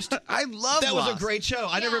Lost? I love that. Lost. Was a great show.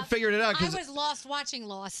 I never figured it out. I was lost watching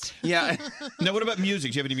Lost. Yeah. Now, what about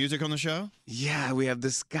music? Do you have any music on the show? Yeah, we have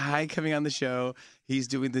this guy coming on the show. He's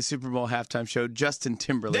doing the Super Bowl halftime show. Justin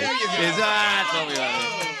Timberlake. There you go. That's what we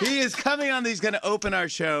are. He is coming on. He's going to open our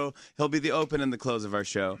show. He'll be the open and the close of our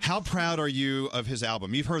show. How proud are you of his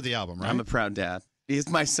album? You've heard the album, right? I'm a proud dad. He's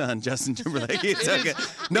my son, Justin Timberlake. It's okay.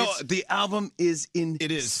 No, the album is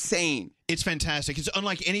insane. It's fantastic. It's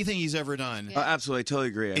unlike anything he's ever done. Oh, absolutely. I totally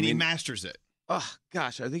agree. And he masters it. Oh,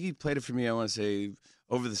 gosh. I think he played it for me, I want to say,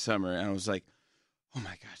 over the summer. And I was like, oh,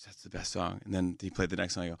 my gosh, that's the best song. And then he played the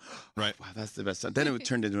next song. I go, right. Wow, that's the best song. Then it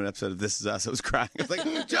turned into an episode of This Is Us. I was crying. I was like,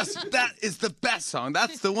 that is the best song.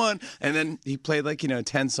 That's the one. And then he played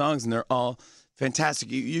 10 songs, and they're all fantastic.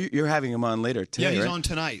 You're having him on later today, Yeah, he's right? on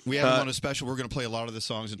tonight. We have him on a special. We're going to play a lot of the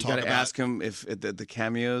songs and talk about. You got to ask him if the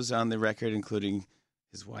cameos on the record, including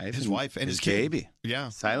his wife, and his baby. Yeah,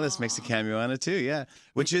 Silas makes a cameo on it too. Yeah,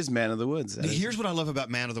 which is Man of the Woods. Here's what I love about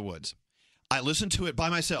Man of the Woods. I listened to it by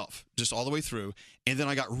myself, just all the way through, and then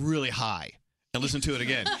I got really high and listened to it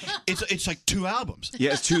again. It's like 2 albums.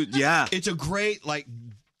 Yeah, it's 2. Yeah, it's a great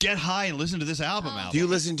get high and listen to this album. Do you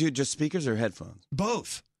listen to just speakers or headphones?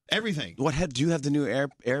 Both. Everything. What head? Do you have the new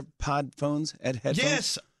AirPod phones? Headphones?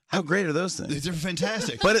 Yes. How great are those things? They're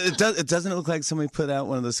fantastic. But it doesn't look like somebody put out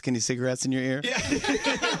one of those skinny cigarettes in your ear.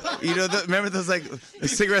 Yeah. Remember those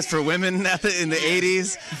cigarettes for women in the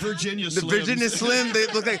 80s? Virginia Slims. The Virginia Slim. They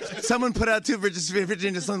look like someone put out 2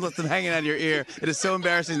 Virginia Slims, left them hanging out of your ear. It is so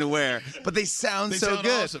embarrassing to wear, but they sound so sound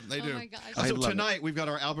good. Awesome. They do. Oh my gosh. So tonight we've got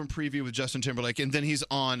our album preview with Justin Timberlake, and then he's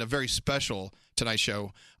on a very special Tonight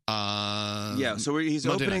Show. Yeah, so he's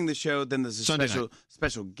Monday opening night. the show. Then there's a Sunday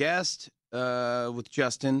special guest with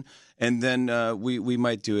Justin, and then we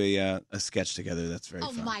might do a sketch together. That's very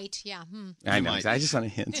fun. Might, yeah. I know. I just want to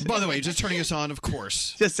hint. By the way, just turning us on, of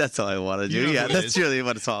course. That's all I want to do. You know Yeah, who it that's is. really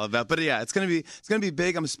what it's all about. But yeah, it's gonna be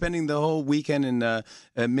big. I'm spending the whole weekend in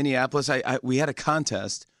Minneapolis. We had a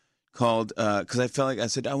contest called because I felt like I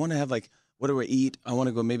said I want to have what do I eat? I want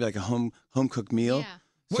to go maybe a home cooked meal. Yeah.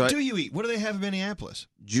 What do you eat? What do they have in Minneapolis?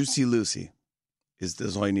 Juicy Lucy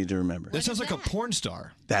is all you need to remember. That sounds like a porn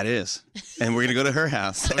star. That is. And we're going to go to her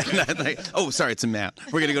house. Oh, sorry, it's a Matt.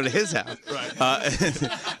 We're going to go to his house. Right.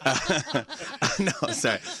 No,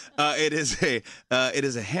 sorry. It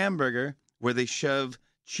is a hamburger where they shove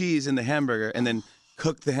cheese in the hamburger and then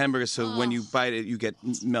cook the hamburger so when you bite it, you get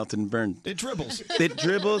melted and burned. It dribbles. It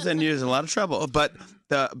dribbles and there's a lot of trouble. But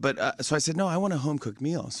so I said, no, I want a home cooked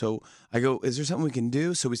meal. So I go, is there something we can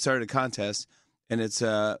do? So we started a contest, and it's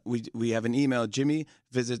we have an email. Jimmy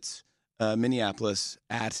visits Minneapolis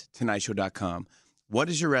at TonightShow.com. What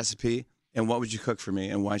is your recipe, and what would you cook for me,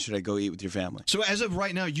 and why should I go eat with your family? So as of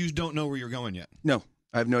right now, you don't know where you're going yet. No.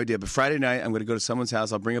 I have no idea. But Friday night, I'm going to go to someone's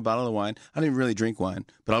house. I'll bring a bottle of wine. I don't even really drink wine,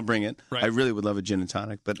 but I'll bring it. Right. I really would love a gin and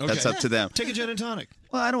tonic, but that's up to them. Take a gin and tonic.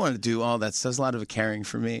 Well, I don't want to do all that. There's a lot of caring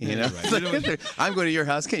for me, you know. Right. I'm going to your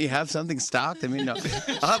house. Can't you have something stocked? I mean, no.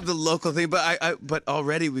 I'll have the local thing, but but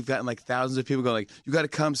already we've gotten thousands of people going you got to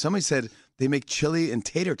come. Somebody said they make chili and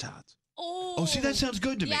tater tots. Oh, see, that sounds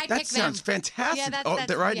good to me. Yeah, I'd That pick sounds them. fantastic.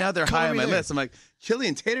 Yeah, Right now they're high on my list. I'm like chili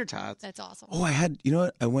and tater tots. That's awesome. Oh, I had. You know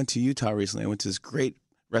what? I went to Utah recently. I went to this great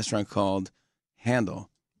restaurant called Handle.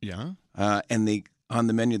 Yeah. And on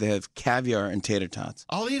the menu they have caviar and tater tots.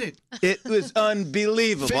 I'll eat it. It was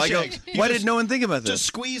unbelievable. Fish I go, eggs. why did no one think about this? Just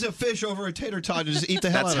squeeze a fish over a tater tot and just eat the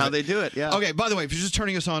hell out of it. That's how they do it. Yeah. Okay. By the way, if you're just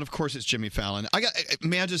turning us on, of course it's Jimmy Fallon.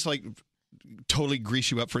 May I just totally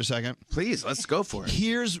grease you up for a second? Please, let's go for it.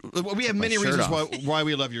 We have many reasons why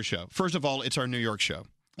we love your show. First of all, it's our New York show.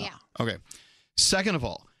 Yeah. Okay. Second of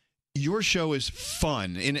all, your show is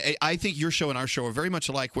fun. And I think your show and our show are very much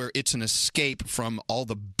alike, where it's an escape from all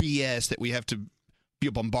the BS that we have to be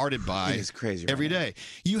bombarded by It's crazy every day.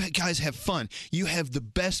 You guys have fun. You have the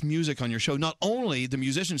best music on your show. Not only the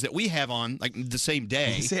musicians that we have on the same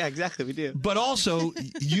day. Yeah, exactly. We do. But also,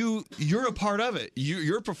 you're a part of it.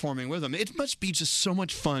 You're performing with them. It must be just so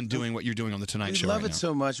much fun doing what you're doing on the Tonight Show. We love right it now.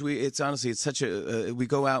 so much. It's such a. We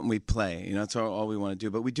go out and we play. You know, that's all we want to do.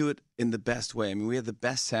 But we do it in the best way. I mean, we have the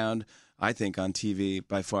best sound, I think, on TV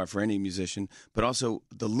by far for any musician. But also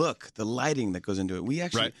the look, the lighting that goes into it. We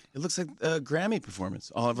actually, it looks like a Grammy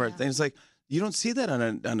performance. All of our things. Like you don't see that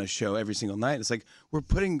on a show every single night. It's like we're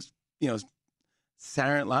putting,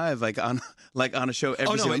 Saturday Night Live, like on a show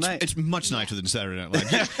every single night. It's much nicer than Saturday Night Live.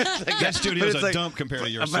 That studio's a dump compared to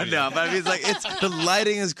your studio. But I mean, it's the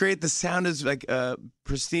lighting is great. The sound is like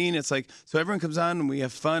pristine. It's like, so everyone comes on and we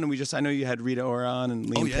have fun. And I know you had Rita Ora on and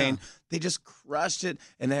Liam Payne. They just crushed it.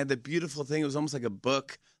 And they had the beautiful thing. It was almost like a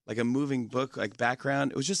book, like a moving book, like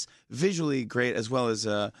background. It was just visually great as well as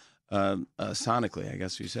sonically, I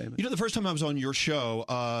guess you say. But. You know, the first time I was on your show,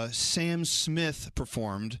 Sam Smith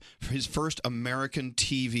performed for his first American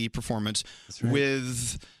TV performance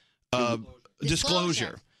with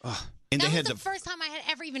Disclosure. And that they was had the first time I had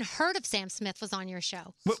ever even heard of Sam Smith was on your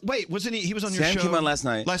show. Wait, wasn't he? He was on your Sam show. came on last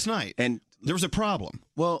night. Last night, and there was a problem.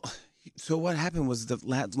 Well, so what happened was the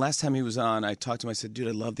last time he was on, I talked to him. I said, "Dude,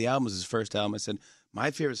 I love the album. It was his first album." I said,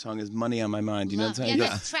 "My favorite song is Money on My Mind." You know what I'm saying? Yeah,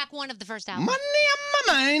 that's track 1 of the first album. Money on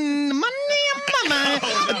my mind, money on my mind.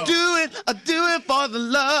 I do it for the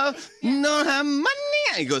love. You don't have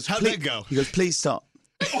money. He goes, how'd that go? He goes, please stop.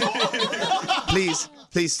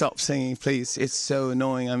 Please stop singing, please. It's so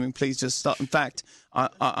annoying. I mean, please just stop. In fact, I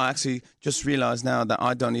actually just realized now that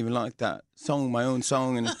I don't even like that song, my own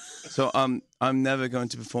song, and so I'm never going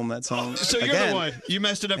to perform that song So you're again. the one. You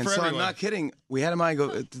messed it up And for so everyone. I'm not kidding. We had him. I go,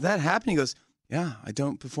 did that happen? He goes, yeah, I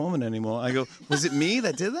don't perform it anymore. I go, was it me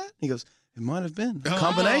that did that? He goes, it might have been a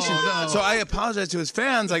combination. no. So I apologize to his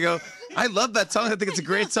fans. I go, I love that song. I think it's a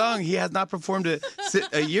great song. He has not performed it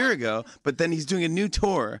a year ago, but then he's doing a new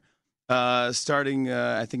tour starting,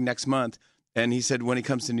 I think, next month. And he said when he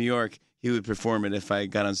comes to New York, he would perform it if I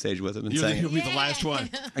got on stage with him and sang it. He'll be the last one.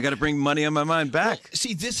 I got to bring Money on My Mind back. Well,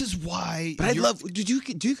 see, this is why. But I love. Do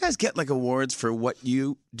you guys get like awards for what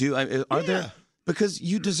you do? Are there? Because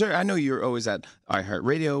you deserve. I know you're always at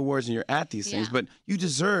iHeartRadio Awards and you're at these things, but you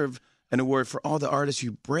deserve an award for all the artists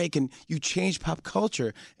you break and you change pop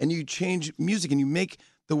culture and you change music and you make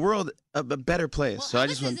the world a better place. Well, so I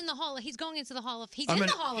just Elvis want. is in the hall. He's going into the hall of. He's I'm in an-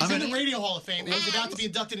 the hall of. I'm He's an- in the Radio Hall of Fame. He's about to be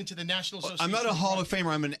inducted into the National Association. I'm not a Hall of Famer.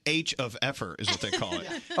 I'm an H of Effer, is what they call it.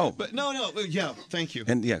 Oh, but no, yeah, thank you.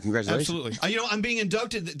 And yeah, congratulations. Absolutely. I'm being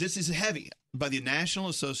inducted. This is heavy by the National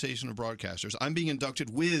Association of Broadcasters. I'm being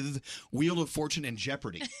inducted with Wheel of Fortune and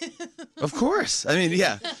Jeopardy. Of course. I mean,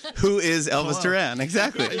 yeah. Who is Elvis Duran?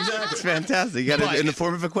 Exactly. Exactly. It's fantastic. You got But- it in the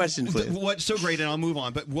form of a question, please. What's so great, and I'll move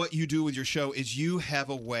on, but what you do with your show is you have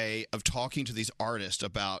a way of talking to these artists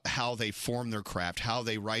about how they form their craft, how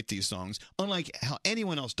they write these songs, unlike how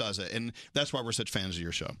anyone else does it. And that's why we're such fans of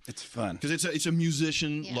your show. It's fun. Because it's a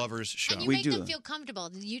musician lover's show. And you make them feel comfortable.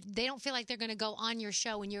 They don't feel like they're going to go on your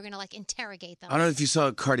show and you're going to like interrogate them. I don't know if you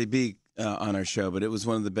saw Cardi B on our show, but it was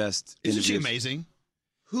one of the best. Isn't she interviews. amazing?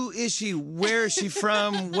 Who is she? Where is she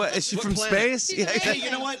from? What is she What from planet? space? Yeah. Hey, you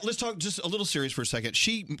know what? Let's talk just a little serious for a second.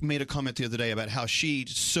 She made a comment the other day about how she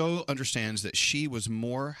so understands that she was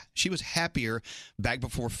happier back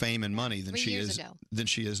before fame and money than 3 she years is ago. than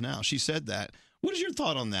she is now. She said that. What is your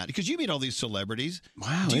thought on that? Because you meet all these celebrities.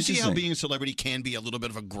 Wow, Do you see how interesting. being a celebrity can be a little bit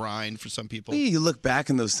of a grind for some people? Yeah, you look back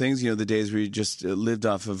in those things, the days where you just lived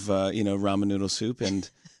off of, ramen noodle soup. And,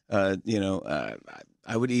 I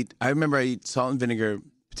would eat, I remember I eat salt and vinegar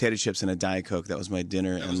potato chips and a Diet Coke. That was my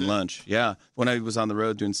dinner and lunch. Yeah. When I was on the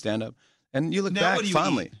road doing stand up. And you look Now back what do you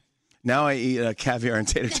fondly. eat? Now I eat caviar and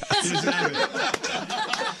tater tots.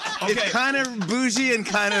 It's kind of bougie and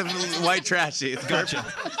kind of white trashy. It's Gotcha.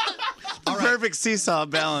 perfect seesaw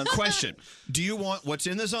balance. Question. Do you want what's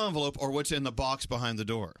in this envelope or what's in the box behind the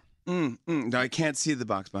door? No, I can't see the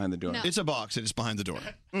box behind the door. It's a box and it's behind the door.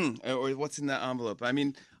 Or what's in that envelope? I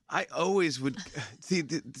mean, I always would see.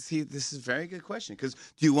 This is a very good question because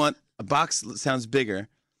do you want a box that sounds bigger?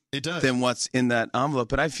 It does. Than what's in that envelope,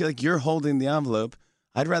 but I feel like you're holding the envelope.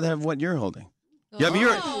 I'd rather have what you're holding. Yeah, I mean,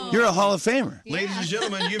 you're a Hall of Famer. Ladies and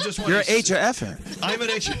gentlemen, you've just won. You're an H or F'er. I'm an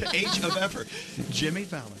H of Effer. Jimmy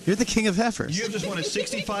Fallon. You're the king of Effers. You have just won a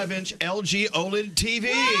 65-inch LG OLED TV.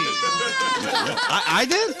 I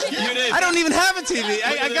did? You did. I don't even have a TV.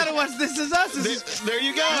 I got to watch This Is Us. There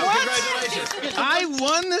you go. What? Congratulations. I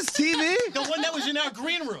won this TV? The one that was in our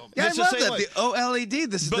green room. Yeah, I It's the love same that. way. The OLED.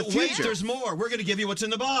 This is But the wait, future. there's more. We're going to give you what's in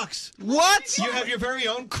the box. What? You have your very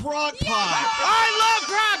own crock pot. I love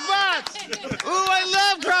Crock-Pots! Ooh, I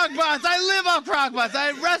love Crock-Pots! I live off Crock-Pots! I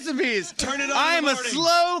have recipes! Turn it on I in am the a morning.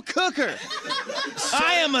 slow cooker!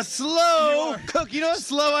 I am a slow cook. You know how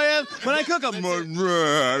slow I am? When I cook,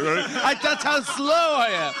 that's how slow I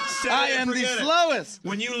am. Set I it and am the forget it. slowest.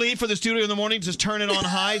 When you leave for the studio in the morning, just turn it on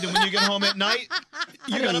high. Then when you get home at night,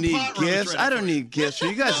 you I got don't a need pot roast gifts. ready I for don't you. need gifts.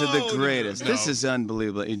 You guys are No, the greatest. no. This is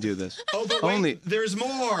unbelievable that you do this. Oh, but wait, Only there's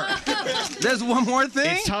more. there's one more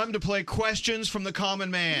thing. It's time to play questions from the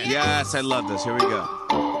common man. Yes, I love this. Here we go.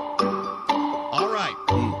 All right.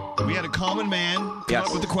 We had a common man come Yes.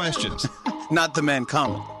 up with the questions. Not the man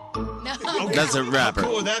Common. No. That's a rapper. How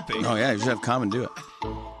cool would that be? Oh yeah, you should have Common do it.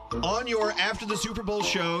 On your After the Super Bowl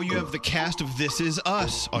show, you have the cast of This Is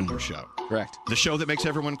Us on your show. Correct. The show that makes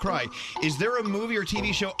everyone cry. Is there a movie or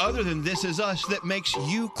TV show other than This Is Us that makes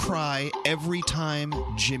you cry every time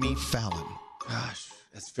Jimmy Fallon? Gosh,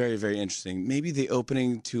 that's very, very interesting. Maybe the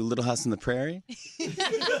opening to Little House on the Prairie,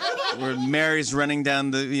 where Mary's running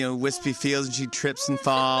down the wispy fields and she trips and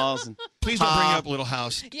falls. And Please don't bring up Little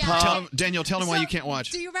House. Yeah. Daniel, tell them why you can't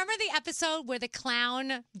watch. Do you remember the episode where the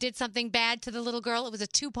clown did something bad to the little girl? It was a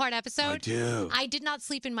 2-part episode. I do. I did not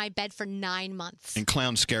sleep in my bed for 9 months. And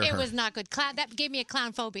clowns scare It her. was not good. That gave me a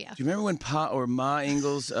clown phobia. Do you remember when Pa or Ma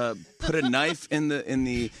Ingalls put a knife in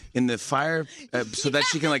the fire so that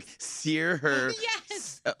she can sear her?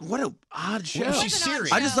 Yes. What a odd show. What if she's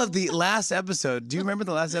serious? I just love the last episode. Do you remember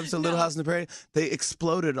the last episode of Little House on the Prairie? They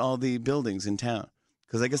exploded all the buildings in town.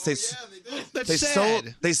 Because I guess they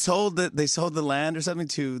sold the land or something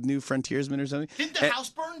to New Frontiersmen or something. Didn't the house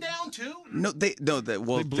burn down too? No, this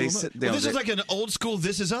is like an old school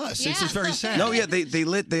This Is Us. It's just very sad. No, yeah,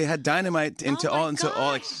 they had dynamite into all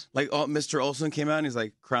Mr. Olsen came out and he's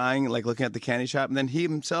like crying, like looking at the candy shop, and then he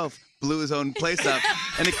himself blew his own place up,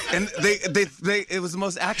 and it was the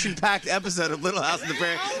most action-packed episode of Little House on the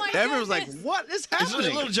Prairie. Everyone was like, "What is happening?" It's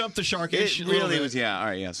a little jump the shark-ish. It really was, yeah. All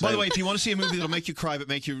right, yeah. So By the way, if you want to see a movie that'll make you cry but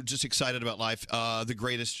make you just excited about life, The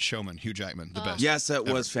Greatest Showman, Hugh Jackman, the best. Yes, that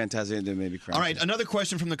was fantastic. It made me cry. All right, another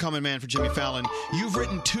question from the common man for Jimmy Fallon. You've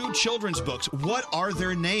written 2 children's books. What are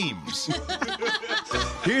their names?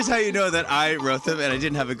 Here's how you know that I wrote them and I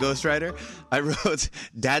didn't have a ghostwriter. I wrote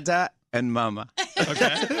Dada and Mama.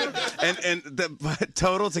 Okay. and the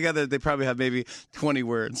total together, they probably have maybe 20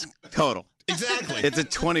 words total. Exactly. It's a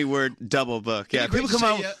 20-word double book. Yeah, people come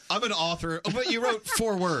on. I'm an author, but you wrote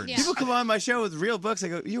 4 words. Yeah. People come on my show with real books. I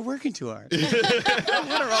go, "You're working too hard."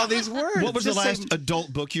 What are all these words? What was the last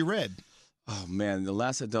adult book you read? Oh man, the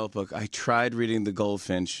last adult book. I tried reading The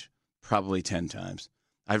Goldfinch probably 10 times.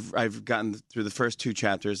 I've gotten through the first 2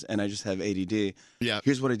 chapters, and I just have ADD. Yeah.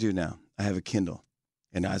 Here's what I do now. I have a Kindle.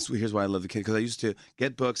 And here's why I love the Kindle, because I used to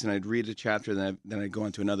get books and I'd read a chapter, then I'd go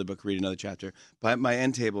into another book, read another chapter. But my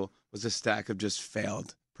end table was a stack of just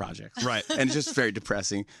failed projects. Right. And it's just very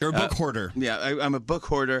depressing. You're a book hoarder. Yeah, I'm a book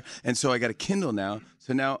hoarder, and so I got a Kindle now.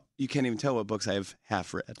 So now you can't even tell what books I have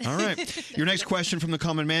half read. All right. Your next question from the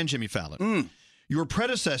common man, Jimmy Fallon. Your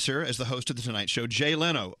predecessor as the host of The Tonight Show, Jay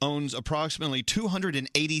Leno, owns approximately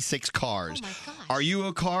 286 cars. Oh, my gosh. Are you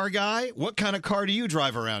a car guy? What kind of car do you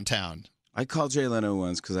drive around town? I called Jay Leno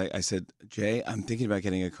once because I said, "Jay, I'm thinking about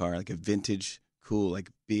getting a car, like a vintage, cool, like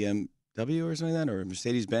BMW or something like that, or a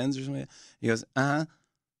Mercedes-Benz or something like that." He goes,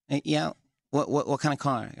 yeah, what kind of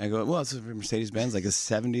car? I go, "Well, it's a Mercedes-Benz, like a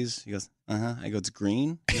 70s. He goes, I go, "It's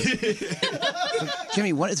green." He goes,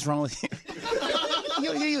 "Jimmy, what is wrong with you?"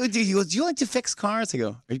 He goes, "Do you like to fix cars?" I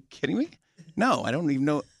go, "Are you kidding me? No, I don't even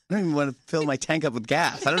know. I don't even want to fill my tank up with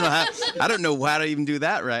gas. I don't know how to even do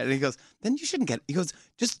that right." And he goes, "Then you shouldn't get it." He goes,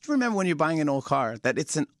 "Just remember when you're buying an old car that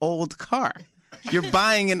it's an old car. You're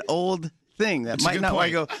buying an old thing that might not." I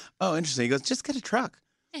go, "Oh, interesting." He goes, "Just get a truck."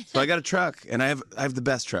 So I got a truck, and I have the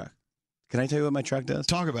best truck. Can I tell you what my truck does?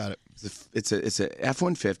 Talk about it. It's a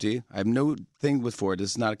F-150. I have no thing with Ford. This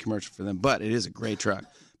is not a commercial for them, but it is a great truck.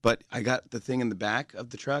 But I got the thing in the back of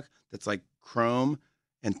the truck that's like chrome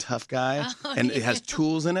and tough guy, and it has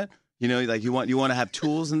tools in it. You know, like you want to have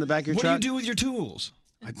tools in the back of your truck. What do you do with your tools?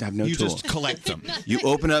 I have no tools. You just collect them. You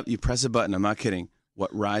open up, you press a button. I'm not kidding.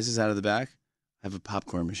 What rises out of the back? I have a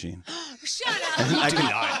popcorn machine. Shut up!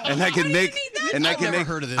 And I can make. And I I've can never make.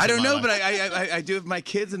 heard of this I in don't my know, life. but I do it with my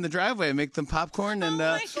kids in the driveway. I make them popcorn, and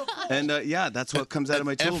yeah, that's what comes out of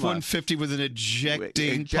my toolbox. F-150 with an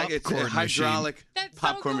ejecting popcorn it's a hydraulic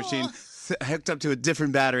popcorn machine hooked up to a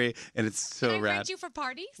different battery, and it's so rad. Rent you for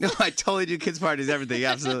parties? No, I totally do kids parties, everything.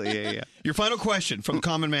 Absolutely, yeah. Your final question from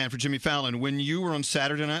Common Man for Jimmy Fallon. When you were on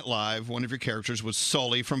Saturday Night Live, one of your characters was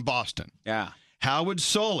Sully from Boston. Yeah. How would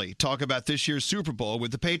Sully talk about this year's Super Bowl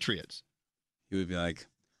with the Patriots? He would be like,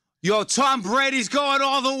 "Yo, Tom Brady's going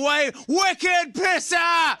all the way. Wicked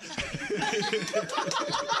pisser!"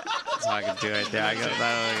 That's how I can do it there. I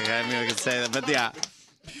don't even say that, but yeah.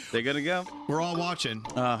 They're going to go. We're all watching.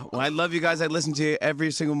 Well, I love you guys. I listen to you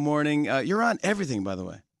every single morning. You're on everything, by the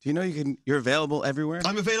way. Do you know you're available everywhere?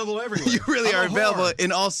 I'm available everywhere. You really I'm are available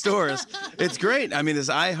in all stores. It's great. I mean, there's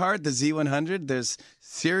iHeart, the Z100, there's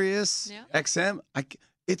Sirius XM.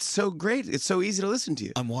 It's so great. It's so easy to listen to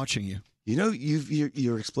you. I'm watching you. You know,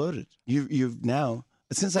 you're exploded. You've now,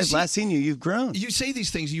 since I've last seen you, you've grown. You say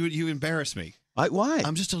these things, you embarrass me. Why?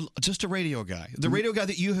 I'm just a radio guy. The radio guy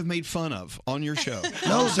that you have made fun of on your show.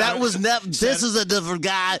 No, that was never. This is a different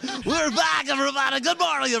guy. We're back, everybody. Good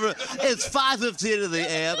morning, everybody. It's 5:15 in the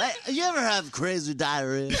AM. Hey, you ever have crazy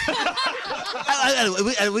diarrhea?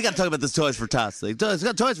 we got to talk about this Toys for Tots thing. Toys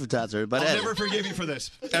for Tots, everybody. I'll never forgive you for this.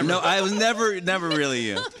 Ever. No, I was never really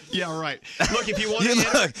you. Yeah, right. Look, if you want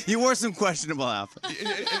to... You wore some questionable outfits.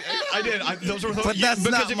 I did. Those were But that's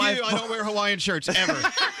because not of my you, I don't wear Hawaiian shirts ever.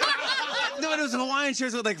 No, but it was Hawaiian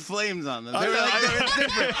shirts with like flames on them. They were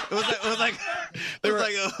different.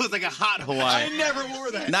 It was like a hot Hawaiian. I never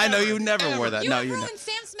wore that. No, I know you never wore that. You no, have you ruined never.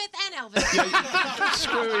 Sam Smith and Elvis.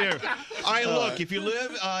 Screw you. All right, look, if you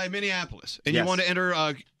live in Minneapolis and you Yes. want to enter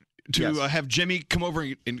Yes. have Jimmy come over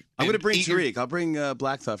and I'm going to bring eat your- Tariq. I'll bring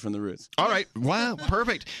Black Thought from the Roots. All right. Wow.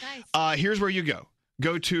 Perfect. Here's where you go.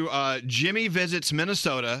 Go to Jimmy Visits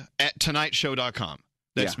Minnesota at tonightshow.com.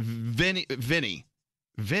 That's Yeah.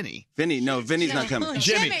 Vinny. No, Vinny's not coming.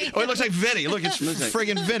 Jimmy. Oh, it looks like Vinny. Look, it's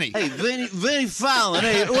friggin' Vinny. Hey, Vinny Fallon.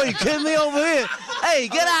 Hey, what, you kidding me over here? Hey,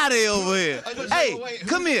 get out of here over here. Hey,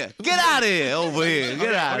 come here. Get out of here over here.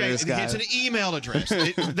 Get out of this guy. It's an email address.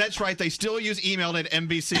 That's right. They still use email at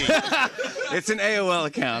NBC. It's an AOL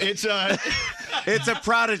account. It's It's a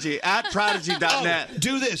Prodigy at prodigy.net. Oh,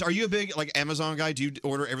 do this. Are you a big Amazon guy? Do you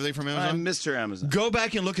order everything from Amazon? I'm Mr. Amazon. Go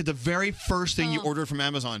back and look at the very first thing you ordered from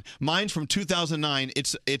Amazon. Mine's from 2009. You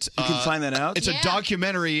can find that out? It's a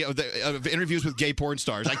documentary of interviews with gay porn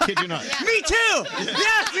stars. I kid you not. Me too.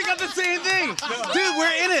 Yes, we got the same thing. Dude,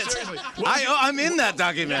 we're in it. I'm in that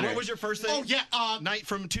documentary. What was your first thing? Oh, yeah. Night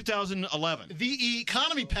from 2011. The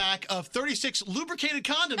economy pack of 36 lubricated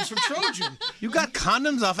condoms from Trojan. You got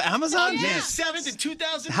condoms off Amazon? May 7th in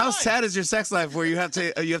 2009. How sad is your sex life where you have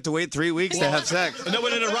to wait 3 weeks to have sex? No,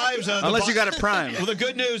 when it arrives, unless you got it Prime. Well, the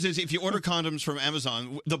good news is if you order condoms from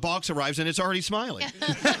Amazon, the box arrives and it's already smiling.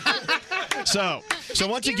 So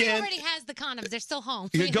once Gary again, already has the condoms. They're still home.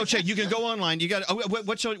 you can go check. You can go online. You got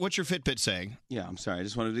what's your Fitbit saying? Yeah, I'm sorry. I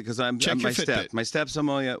just wanted to because I'm Check my your Fitbit. My steps. I'm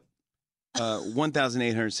only at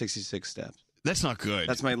 1,866 steps. That's not good.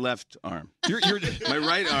 That's my left arm. You're my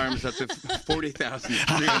right arm's up to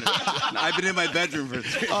 40,300. I've been in my bedroom for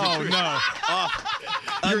 3 Oh no!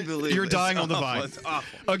 Unbelievable. You're dying on the It's vine. awful. It's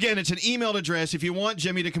awful. Again, it's an email address. If you want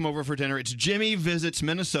Jimmy to come over for dinner, it's Jimmy Visits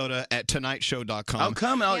Minnesota at tonightshow.com. I'll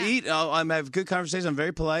come. I'll eat. I'll have good conversation. I'm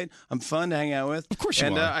very polite. I'm fun to hang out with. Of course you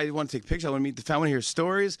and, are. I want to take pictures. I want to meet the. I want to hear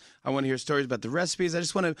stories. I want to hear stories about the recipes. I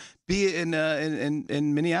just want to be in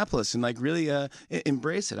Minneapolis and really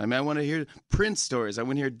embrace it. I mean, I want to hear Prince stories. I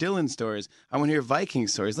want to hear Dylan stories. I want to hear Viking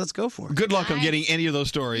stories. Let's go for it. Good luck on getting any of those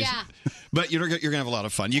stories. Yeah. But you're gonna have a lot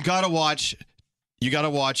of fun. You gotta watch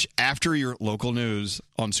after your local news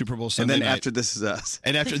on Super Bowl Sunday And then night. after This Is Us.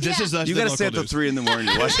 And after This Is Us, You got got to stay up till 3 in the morning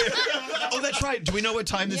to watch it. Oh, that's right. Do we know what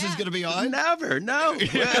time this is going to be on? Never. No.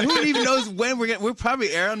 Who even knows when we'll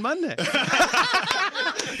probably air on Monday.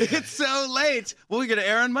 It's so late. Well, we're going to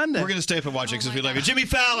air on Monday. We're going to stay up and watch it because we love you. Jimmy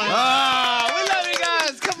Fallon. Oh, we love you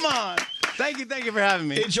guys. Come on. Thank you for having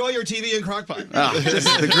me. Enjoy your TV and crockpot. Oh, this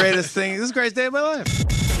is the greatest thing. This is the greatest day of my life.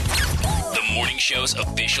 The morning show's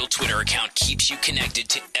official Twitter account keeps you connected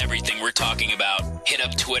to everything we're talking about. Hit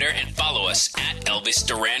up Twitter and follow us at Elvis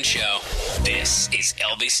Duran Show. This is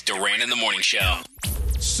Elvis Duran in the Morning Show.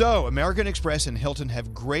 So, American Express and Hilton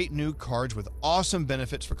have great new cards with awesome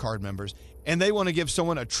benefits for card members, and they want to give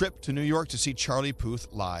someone a trip to New York to see Charlie Puth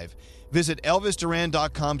live. Visit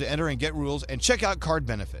ElvisDuran.com to enter and get rules and check out card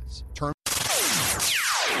benefits.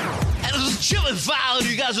 And this is Jimmy Fallon.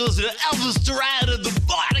 You guys are listening to Elvis Duran and the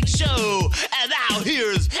Morning Show. And now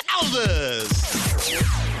here's Elvis.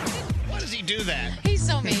 Why does he do that? He's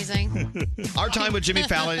so amazing. Our time with Jimmy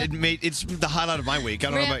Fallon, it's the highlight of my week. I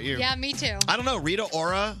don't know about you. Yeah, me too. I don't know. Rita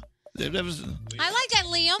Ora. That was. I liked that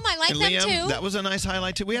Liam. I like and them Liam, too. that was a nice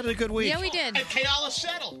highlight too. We had a good week. Yeah, we did. And Kayala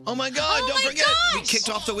Settle. Oh my God! Oh don't my forget, we gosh. kicked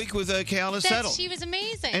off the week with Kayala Settle. She was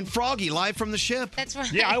amazing. And Froggy live from the ship. That's right.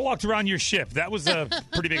 Yeah, I walked around your ship. That was a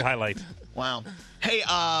pretty big highlight. Wow. Hey,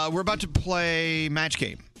 we're about to play Match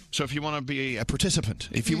Game. So if you want to be a participant,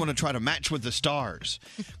 if you want to try to match with the stars,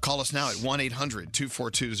 call us now at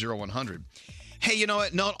 1-800-242-0100. Hey, you know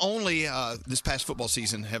what? Not only this past football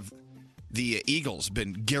season have the Eagles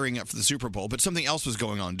been gearing up for the Super Bowl, but something else was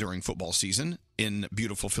going on during football season in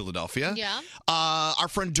beautiful Philadelphia. Yeah. Our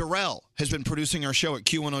friend Darrell has been producing our show at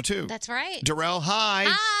Q102. That's right. Darrell, hi.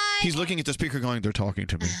 Hi. He's looking at the speaker going, they're talking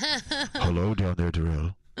to me. Hello down there,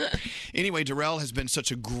 Darrell. Anyway, Darrell has been such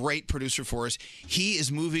a great producer for us. He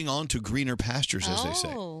is moving on to greener pastures, as they say.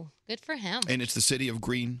 Oh, good for him. And it's the city of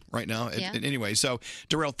green right now. Yeah. Anyway, so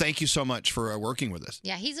Darrell, thank you so much for working with us.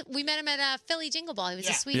 Yeah, we met him at Philly Jingle Ball. He was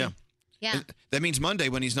a sweetie. Yeah. Yeah. That means Monday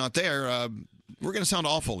when he's not there, We're going to sound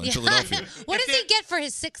awful in Philadelphia. What does he get for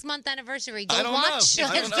his 6-month anniversary? Go I don't watch. know.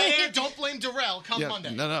 I don't know. Don't blame Darrell. Come Yeah,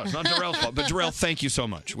 Monday. No, it's not Darrell's fault. But Darrell, thank you so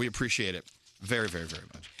much. We appreciate it very, very, very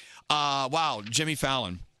much. Wow, Jimmy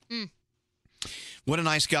Fallon. What a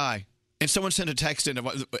nice guy. And someone sent a text in,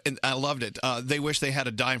 and I loved it. They wish they had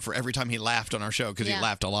a dime for every time he laughed on our show because he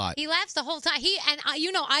laughed a lot. He laughs the whole time.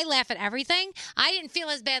 I laugh at everything. I didn't feel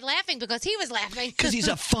as bad laughing because he was laughing. Because he's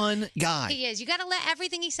a fun guy. He is. You got to let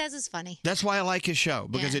everything he says is funny. That's why I like his show,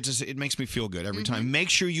 because it makes me feel good every time.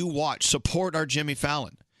 Make sure you support our Jimmy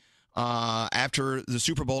Fallon after the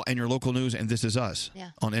Super Bowl and your local news, and This Is Us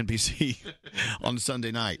on NBC on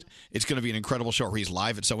Sunday night. It's going to be an incredible show where he's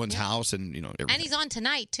live at someone's house and, everything. And he's on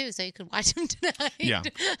tonight, too, so you could watch him tonight. Yeah.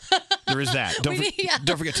 There is that.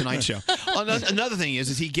 Don't forget tonight's show. Another thing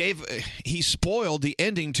is he spoiled the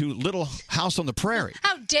ending to Little House on the Prairie.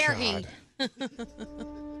 How dare he?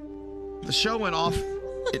 The show went off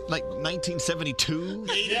at like 1972.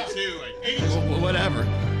 82. Whatever.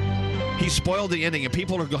 He spoiled the ending, and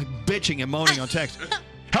people are like bitching and moaning on text.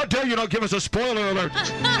 How dare you not give us a spoiler alert?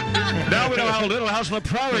 Now we know how Little House on the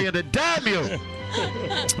Prairie ended. Damn you!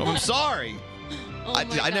 I'm sorry.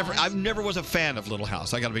 I never was a fan of Little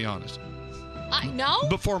House. I got to be honest. No?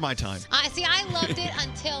 Before my time. See, I loved it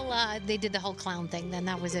until they did the whole clown thing. Then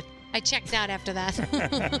that was it. I checked out after that.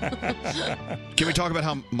 Can we talk about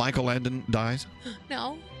how Michael Landon dies?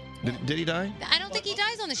 No. Did he die? I don't think he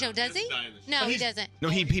dies on the show, does he? No, he doesn't. No,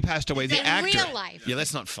 he passed away. The In actor. real life. Yeah,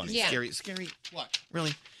 that's not funny. Yeah. Scary. What?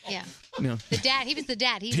 Really? Yeah. No. The dad. He was the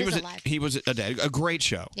dad. He was alive. He was a dad. A great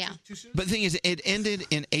show. Yeah. But the thing is, it ended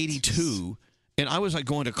in 82, and I was like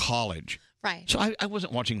going to college. Right. So I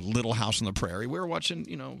wasn't watching Little House on the Prairie. We were watching,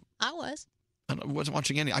 I was. I wasn't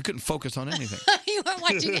watching any. I couldn't focus on anything. You weren't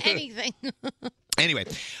watching anything. Anyway,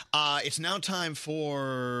 it's now time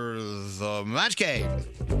for the match game.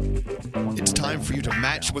 It's time for you to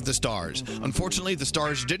match with the stars. Unfortunately, the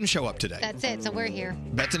stars didn't show up today. That's it. So we're here.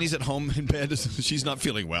 Bethany's at home in bed. She's not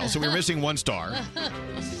feeling well, so we're missing one star.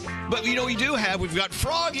 But we do have. We've got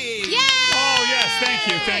Froggy. Yeah! Oh,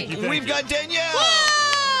 yes. Thank you. We've got Danielle.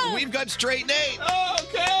 Whoa! We've got Straight Nate.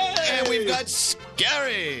 Okay. And we've got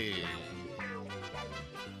Scary.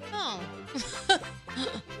 Oh.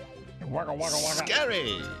 Waka, waka, waka.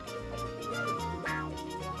 Scary.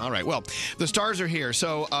 All right. Well, the stars are here.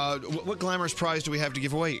 So, what glamorous prize do we have to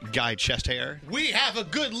give away? Guy chest hair. We have a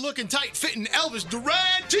good-looking, tight-fitting Elvis Duran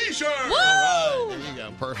T-shirt. Woo! All right. There you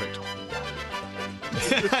go. Perfect.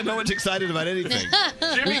 No one's excited about anything.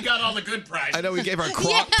 Jimmy got all the good prizes. I know we gave our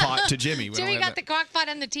crock pot to Jimmy. We Jimmy don't got have the crock pot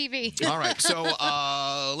and the TV. All right, so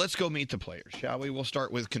let's go meet the players, shall we? We'll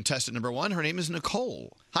start with contestant number 1. Her name is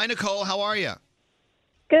Nicole. Hi, Nicole. How are you?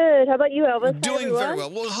 Good. How about you, Elvis? Hi, Doing everyone. very well.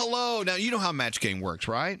 Well, hello. Now, you know how Match Game works,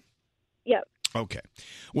 right? Yep. Okay.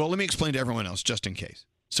 Well, let me explain to everyone else, just in case.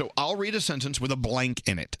 So I'll read a sentence with a blank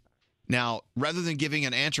in it. Now, rather than giving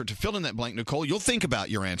an answer to fill in that blank, Nicole, you'll think about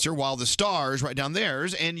your answer while the stars write down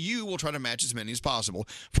theirs, and you will try to match as many as possible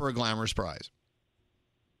for a glamorous prize.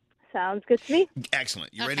 Sounds good to me.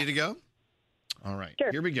 Excellent. You ready to go? All right.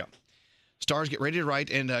 Sure. Here we go. Stars, get ready to write.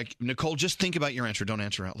 And Nicole, just think about your answer. Don't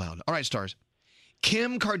answer out loud. All right, Stars.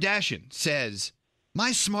 Kim Kardashian says,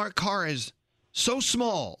 my smart car is so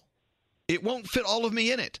small, it won't fit all of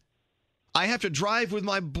me in it. I have to drive with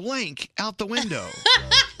my blank out the window.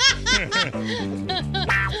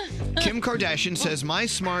 Kim Kardashian says, my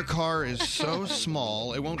smart car is so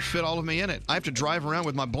small, it won't fit all of me in it. I have to drive around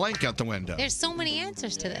with my blank out the window. There's so many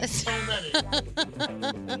answers to this.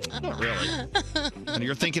 Not really. And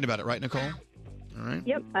you're thinking about it, right, Nicole? All right.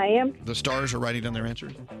 Yep, I am. The stars are writing down their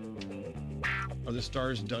answers? Are the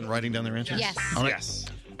stars done writing down their answers? Yes. All right. Yes.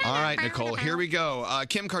 All right, Nicole, here we go.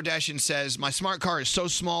 Kim Kardashian says, my smart car is so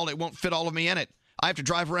small, it won't fit all of me in it. I have to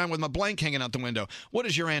drive around with my blank hanging out the window. What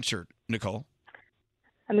is your answer, Nicole?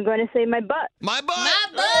 I'm going to say my butt. My butt. My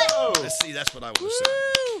butt. Oh. Let's see, that's what I would have said.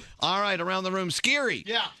 All right, around the room, Scary.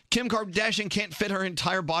 Yeah. Kim Kardashian can't fit her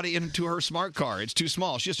entire body into her smart car. It's too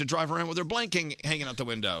small. She has to drive around with her blank hanging out the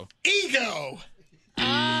window. Ego.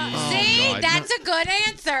 See, God. that's a good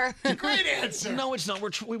answer. Great answer. No, it's not.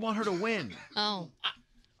 We want her to win. Oh.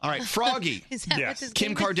 All right, Froggy. Is that what this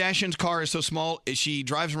Kim game is? Kardashian's car is so small, she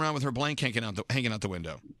drives around with her blank hanging out the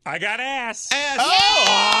window. I got ass. Ass.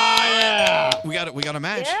 Oh, yeah. We got a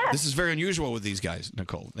match. Yeah. This is very unusual with these guys,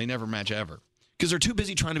 Nicole. They never match ever because they're too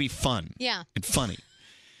busy trying to be fun. Yeah. And funny.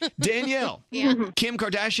 Danielle. Yeah. Kim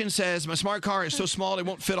Kardashian says, my smart car is so small it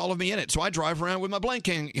won't fit all of me in it, so I drive around with my blank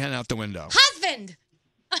hanging out the window. Husband.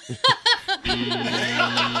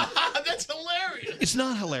 That's hilarious. It's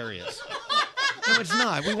not hilarious. No, it's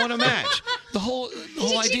not. We want a match. The whole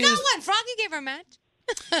She idea got is one. Froggy gave her a match.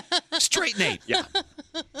 Straight Nate. Yeah.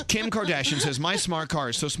 Kim Kardashian says, my smart car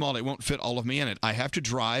is so small it won't fit all of me in it. I have to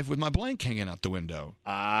drive with my blank hanging out the window.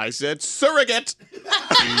 I said surrogate.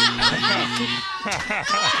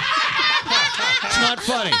 It's not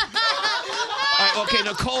funny. All right, okay,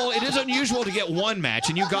 Nicole, it is unusual to get one match,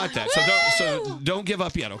 and you got that. So don't give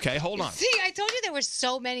up yet, okay? Hold on. See, I told you there were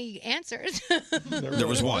so many answers. There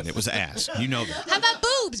was one. It was ass. You know that. How about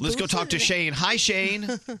boobs? Let's go talk to Shane. Hi, Shane.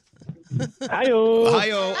 Hi-yo.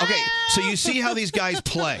 Hi-yo. Okay, so you see how these guys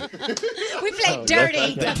play. We play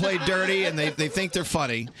dirty. They play dirty, and they think they're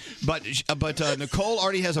funny. But Nicole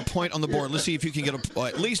already has a point on the board. Let's see if you can get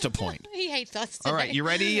at least a point. He hates us today. All right, you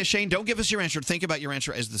ready, Shane? Don't give us your answer. Think about your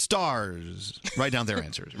answer as the stars. Write down their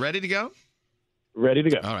answers. Ready to go? Ready to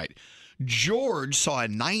go. All right. George saw a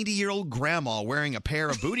 90-year-old grandma wearing a pair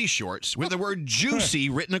of booty shorts with the word juicy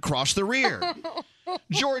written across the rear.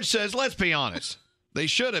 George says, let's be honest. They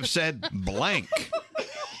should have said blank.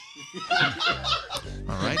 All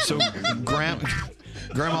right, so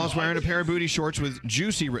Grandma's wearing a pair of booty shorts with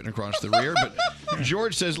juicy written across the rear, but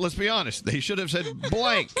George says, let's be honest, they should have said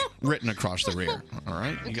blank written across the rear. All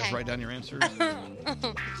right, you guys write down your answers.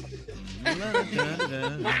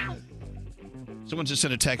 Someone just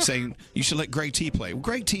sent a text saying, you should let Greg T play. Well,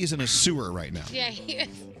 Greg T is in a sewer right now. Yeah, he is.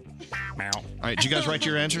 All right, did you guys write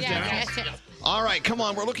your answers down? Yeah. All right, come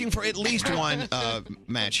on. We're looking for at least one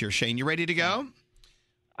match here. Shane, you ready to go?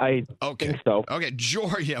 I think so. Okay,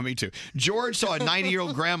 George. Yeah, me too. George saw a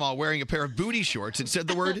 90-year-old grandma wearing a pair of booty shorts and said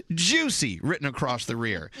the word juicy written across the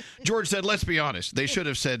rear. George said, let's be honest. They should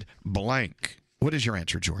have said blank. What is your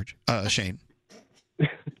answer, George? Shane?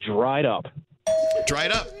 Dried up.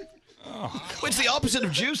 Dried up? What's the opposite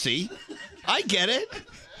of juicy? I get it.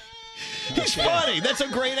 He's funny. That's a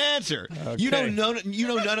great answer. Okay. You know none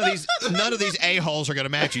of these a-holes are going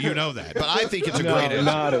to match you. You know that. But I think it's a great answer.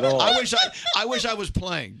 Not at all. I wish I was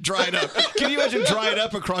playing. Dried up. Can you imagine dried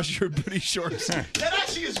up across your booty shorts? That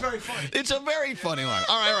actually is very funny. It's a very funny line.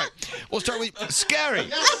 All right. We'll start with Scary.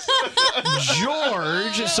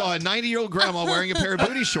 George saw a 90-year-old grandma wearing a pair of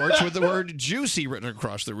booty shorts with the word juicy written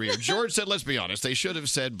across the rear. George said, let's be honest, they should have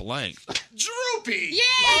said blank. Droopy.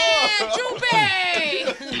 Yeah, droopy.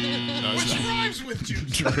 Which rhymes with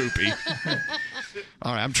juice. Droopy.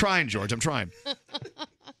 All right, I'm trying, George. I'm trying.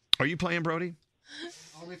 Are you playing, Brody?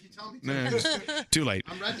 Only if you tell me Nah, too late.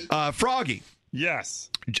 I'm ready. Froggy. Yes.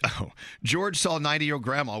 George saw a 90-year-old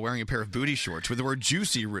grandma wearing a pair of booty shorts with the word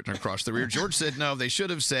juicy written across the rear. George said, no, they should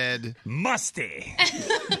have said musty.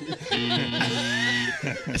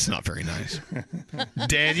 It's not very nice.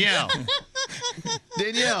 Danielle.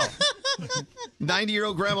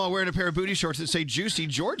 90-year-old grandma wearing a pair of booty shorts that say juicy.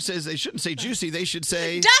 George says they shouldn't say juicy. They should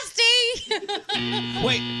say Dusty.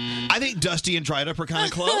 Wait, I think Dusty and Dried Up are kind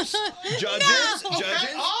of close. Judges? No.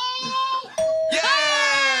 Judges? Oh!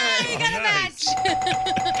 Yay! You got a match.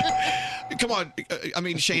 Come on. I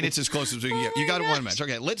mean, Shane, it's as close as we can get. You got one match.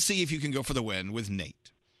 Okay, let's see if you can go for the win with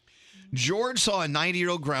Nate. George saw a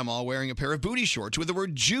 90-year-old grandma wearing a pair of booty shorts with the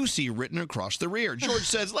word juicy written across the rear. George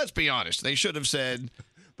says, let's be honest, they should have said,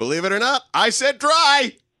 believe it or not, I said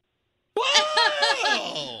dry.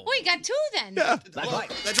 Whoa! We got two then. Yeah. That's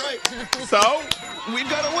right. So, we've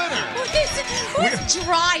got a winner. Who's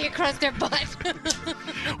dry across their butt?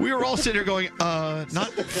 We were all sitting here going,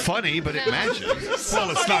 not funny, but it matches.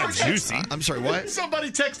 Well, it's not juicy. I'm sorry, what?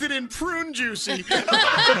 Somebody texted in prune juicy.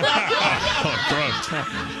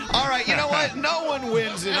 All right, you know what? No one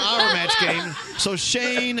wins in our match game. So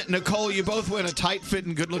Shane, Nicole, you both win a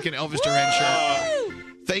tight-fitting, good-looking Elvis Duran shirt.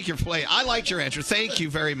 Thank you for playing. I liked your answer. Thank you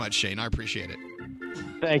very much, Shane. I appreciate it.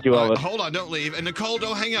 Thank you, Elvis. Hold on, don't leave. And Nicole,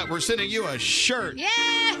 don't hang up. We're sending you a shirt. Yay!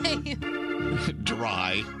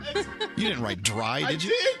 Dry. You didn't write dry, did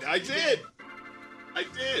you? I did.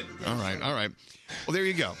 All right. Well, there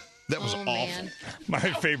you go. That was awful. Man. My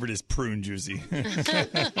favorite is prune juicy.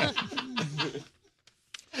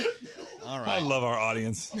 All right. I love our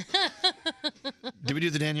audience. Did we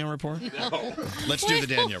do the Danielle report? No. Let's do the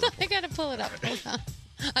Danielle report. I gotta pull it up. Hold on.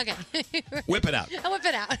 Okay. Whip it out. I'll whip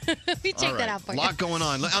it out. We check All right. that out for you. A lot going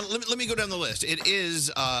on. Let me go down the list. It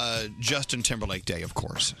is Justin Timberlake Day, of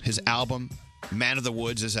course. His album, Man of the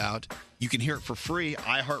Woods, is out. You can hear it for free.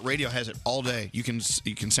 iHeartRadio has it all day. You can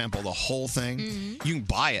sample the whole thing. Mm-hmm. You can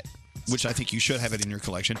buy it, which I think you should have it in your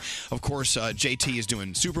collection. Of course, JT is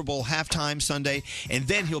doing Super Bowl halftime Sunday, and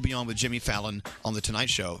then he'll be on with Jimmy Fallon on The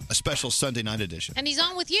Tonight Show, a special Sunday night edition. And he's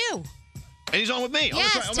on with you. And he's on with me. Yes, oh,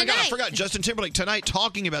 that's right. Oh my God, I tonight. forgot. Justin Timberlake tonight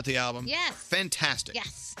talking about the album. Yes. Fantastic.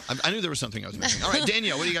 Yes. I knew there was something I was missing. All right,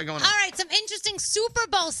 Danielle, what do you got going on? All right, some interesting interesting Super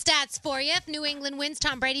Bowl stats for you. If New England wins,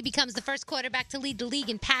 Tom Brady becomes the first quarterback to lead the league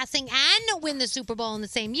in passing and win the Super Bowl in the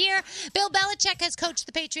same year. Bill Belichick has coached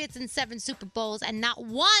the Patriots in 7 Super Bowls, and not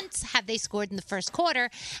once have they scored in the first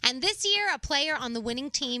quarter. And this year, a player on the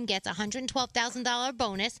winning team gets a $112,000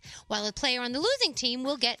 bonus, while a player on the losing team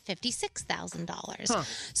will get $56,000.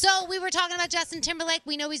 So we were talking about Justin Timberlake.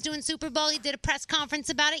 We know he's doing Super Bowl. He did a press conference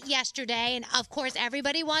about it yesterday. And, of course,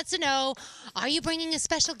 everybody wants to know, are you bringing a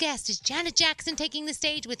special guest? Is Janet Jackson taking the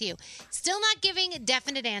stage with you? Still not giving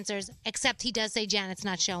definite answers, except he does say Janet's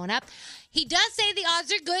not showing up. He does say the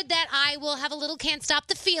odds are good that I will have a little Can't Stop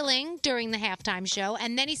the Feeling during the halftime show.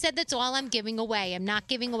 And then he said that's all I'm giving away. I'm not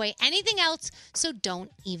giving away anything else, so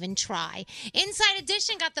don't even try. Inside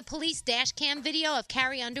Edition got the police dash cam video of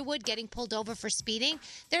Carrie Underwood getting pulled over for speeding.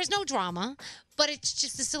 There's no drama, but it's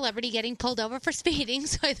just a celebrity getting pulled over for speeding,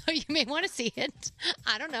 so I thought you may want to see it.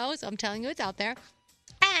 I don't know, so I'm telling you it's out there.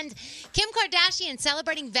 And Kim Kardashian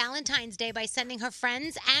celebrating Valentine's Day by sending her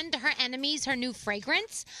friends and her enemies her new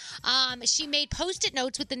fragrance. She made Post-it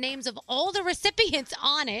notes with the names of all the recipients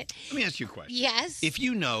on it. Let me ask you a question. Yes. If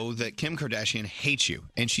you know that Kim Kardashian hates you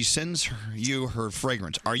and she sends you her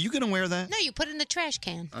fragrance, are you going to wear that? No, you put it in the trash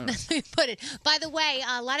can. Oh. That's where you put it. By the way,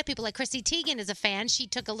 a lot of people, like Chrissy Teigen is a fan. She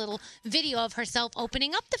took a little video of herself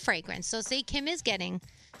opening up the fragrance. So see, Kim is getting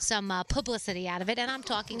some publicity out of it, and I'm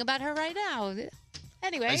talking about her right now.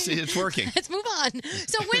 Anyway, I see it's working. Let's move on.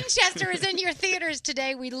 So Winchester is in your theaters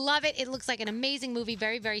today. We love it. It looks like an amazing movie,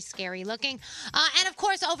 very, very scary looking. And, of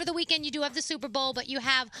course, over the weekend, you do have the Super Bowl, but you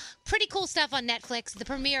have pretty cool stuff on Netflix. The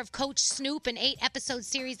premiere of Coach Snoop, an 8-episode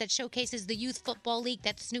series that showcases the youth football league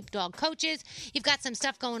that Snoop Dogg coaches. You've got some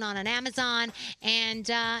stuff going on Amazon, and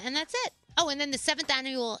that's it. Oh, and then the 7th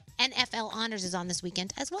annual NFL Honors is on this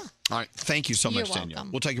weekend as well. All right. Thank you so You're much, Danielle.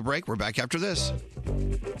 welcome. We'll take a break. We're back after this.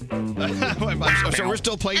 I'm sure we're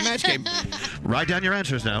still playing Match Game. Write down your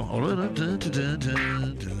answers now.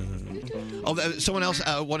 Oh, someone else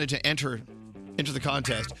wanted to enter the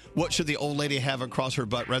contest. What should the old lady have across her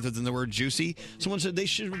butt rather than the word juicy? Someone said they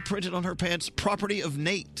should print it on her pants, property of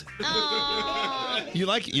Nate. You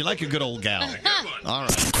like a good old gal. All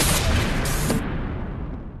right.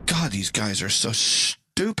 God, these guys are so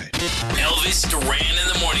stupid. Elvis Duran in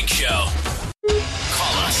the Morning Show.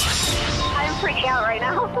 Call us. I'm freaking out right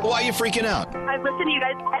now. Why are you freaking out? I listen to you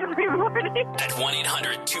guys every morning. At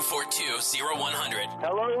 1-800-242-0100.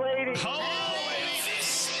 Hello, lady.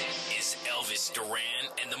 This is Elvis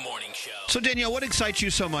Duran and the Morning Show. So, Danielle, what excites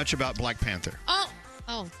you so much about Black Panther? Oh,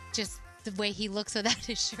 just the way he looks without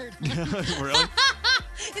his shirt on. Really?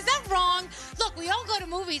 Is that wrong? Look, we all go to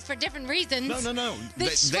movies for different reasons. No.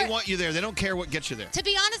 They want you there. They don't care what gets you there. To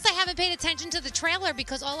be honest, I haven't paid attention to the trailer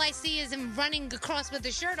because all I see is him running across with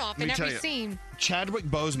his shirt off in every scene. Chadwick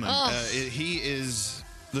Boseman, he is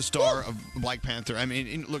the star of Black Panther. I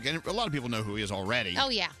mean, look, and a lot of people know who he is already. Oh,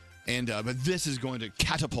 yeah. And but this is going to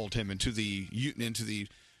catapult him into the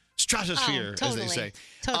stratosphere, as they say.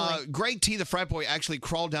 Totally. Greg T, the frat boy, actually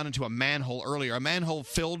crawled down into a manhole earlier, a manhole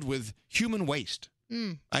filled with human waste.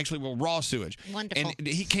 Actually, raw sewage. Wonderful. And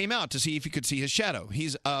he came out to see if he could see his shadow.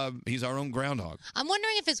 He's our own groundhog. I'm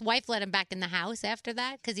wondering if his wife let him back in the house after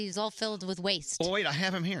that because he's all filled with waste. Oh, wait, I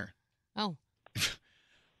have him here. Oh.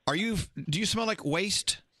 Do you smell like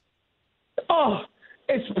waste? Oh,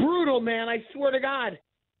 it's brutal, man. I swear to God.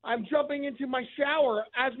 I'm jumping into my shower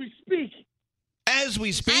as we speak. As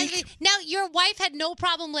we speak? Now, your wife had no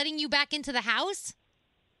problem letting you back into the house?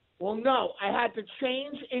 Well, no. I had to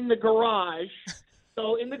change in the garage.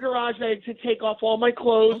 So in the garage, I had to take off all my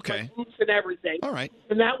clothes, my boots, and everything. All right.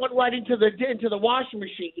 And that went right into the washing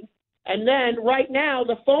machine. And then right now,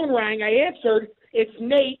 the phone rang. I answered. It's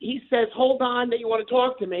Nate. He says, "Hold on, that you want to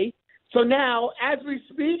talk to me." So now, as we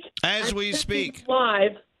speak,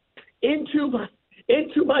 live into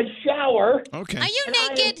my shower. Okay. Are you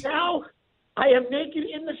naked? I am naked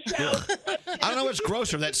in the shower. I don't know what's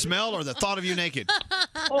grosser, that smell or the thought of you naked.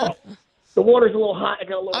 Oh, the water's a little hot.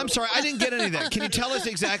 I'm sorry, I didn't get any of that. Can you tell us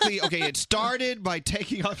exactly? Okay, it started by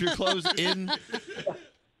taking off your clothes in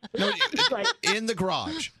the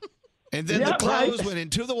garage. And then the clothes went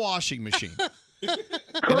into the washing machine. And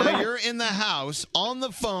now you're in the house, on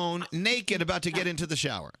the phone, naked, about to get into the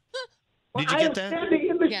shower. Did you get that?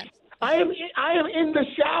 I am in the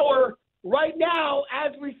shower right now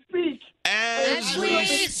as we speak. As we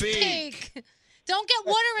speak. Don't get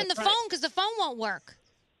water in the phone because the phone won't work.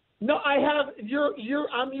 No, I have.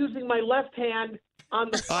 I'm using my left hand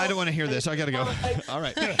on the phone. I don't want to hear this. I got to go. All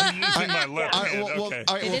right. Using my left hand. All right,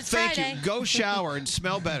 well, thank you. Go shower and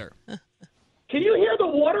smell better. Can you hear the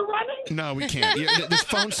water running? No, we can't. This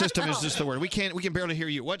phone system is just the word. We can barely hear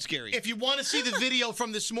you. What's scary? If you want to see the video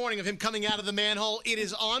from this morning of him coming out of the manhole, it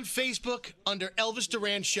is on Facebook under Elvis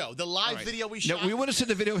Duran Show. The live video we shot. No, we want to see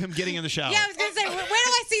the video of him getting in the shower. Yeah, I was going to say, where do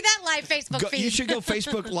I see that live Facebook feed? You should go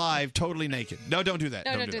Facebook Live totally naked. No, don't do that.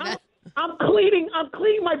 No, don't do that. I'm cleaning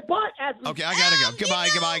my butt as we Okay, I gotta go. Goodbye.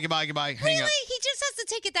 Hang Really? up. He just has to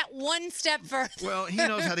take it that one step further. Well, he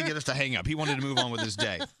knows how to get us to hang up. He wanted to move on with his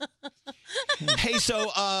day. Hey, so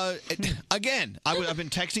again, I've been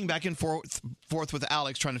texting back and forth with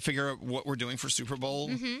Alex trying to figure out what we're doing for Super Bowl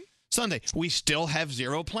Sunday. We still have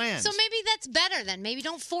zero plans. So maybe that's better then. Maybe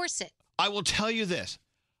don't force it. I will tell you this.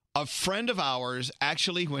 A friend of ours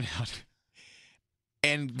actually went out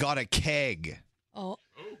and got a keg. Oh,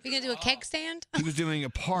 you're going to do a keg stand? He was doing a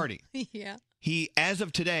party. Yeah. He, as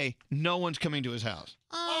of today, no one's coming to his house.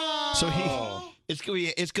 Oh. So it's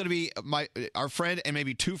going to be our friend and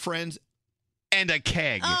maybe two friends and a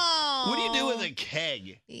keg. Oh. What do you do with a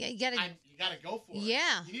keg? You got to go for it.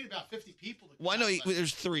 Yeah. You need about 50 people. Why no?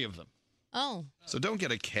 There's three of them. Oh. So don't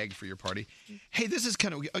get a keg for your party. Hey, this is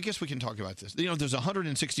kind of. I guess we can talk about this. There's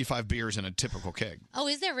 165 beers in a typical keg. Oh,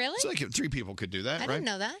 is there really? So like three people could do that, I right? didn't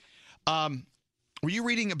know that. Were you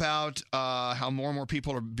reading about how more and more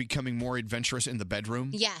people are becoming more adventurous in the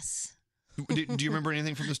bedroom? Yes. Do you remember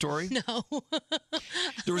anything from the story? No.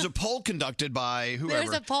 There was a poll conducted by whoever.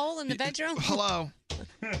 There's a poll in the bedroom? Hello.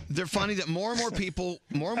 They're finding that more and more people,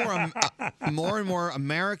 more and more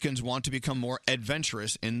Americans want to become more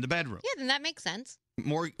adventurous in the bedroom. Yeah, then that makes sense.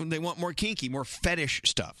 They want more kinky, more fetish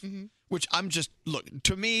stuff. Mm-hmm. Which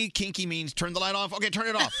to me, kinky means turn the light off. Okay, turn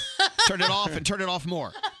it off. Turn it off and turn it off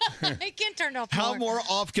more. I can't turn it off How more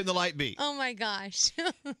off can the light be? Oh, my gosh.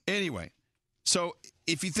 Anyway, so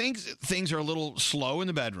if you think things are a little slow in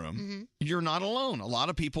the bedroom, you're not alone. A lot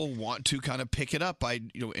of people want to kind of pick it up by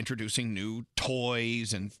introducing new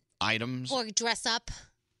toys and items. Or dress up.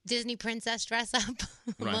 Disney princess dress up.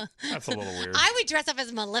 Right. That's a little weird. I would dress up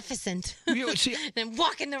as Maleficent See, and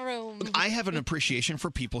walk in the room. I have an appreciation for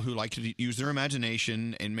people who like to use their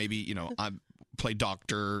imagination and maybe, I play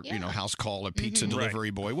doctor, house call, a pizza delivery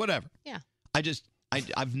boy, whatever. Yeah.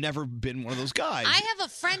 I've never been one of those guys. I have a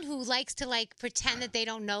friend who likes to pretend that they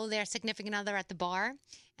don't know their significant other at the bar,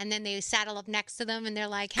 and then they saddle up next to them and they're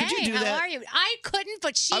like, "Hey, you do how that? are you?" I couldn't,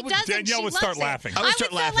 but she does. Danielle she would loves start it. laughing. I would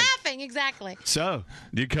start laughing. Exactly. So,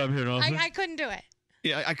 do you come here often? I couldn't do it.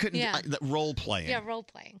 Yeah, I couldn't. Yeah. Role playing. Yeah, role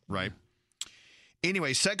playing. Right.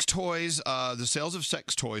 Anyway, sex toys. The sales of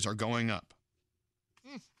sex toys are going up.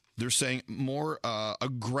 They're saying more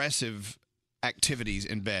aggressive activities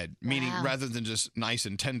in bed, meaning rather than just nice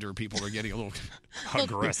and tender, people are getting a little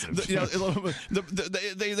aggressive. They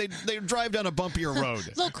drive down a bumpier road. A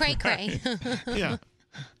little cray cray. Yeah.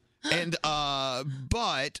 And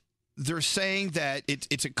but they're saying that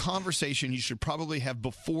it's a conversation you should probably have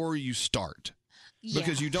before you start.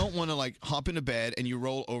 Because you don't want to hop into bed and you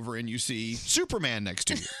roll over and you see Superman next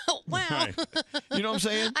to you. Wow. Right. You know what I'm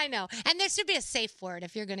saying? I know. And there should be a safe word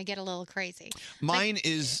if you're going to get a little crazy. Mine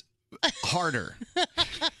is harder.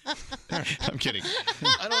 I'm kidding.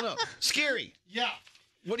 I don't know. Scary. Yeah.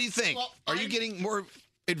 What do you think? Well, Are you getting more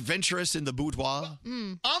adventurous in the boudoir?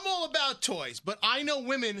 I'm all about toys, but I know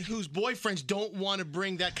women whose boyfriends don't want to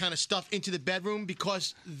bring that kind of stuff into the bedroom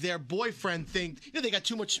because their boyfriend think they got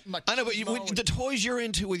too much. I know, but the toys you're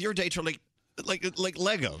into with your dates are like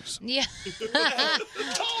Legos. Yeah.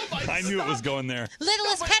 I knew it was going there.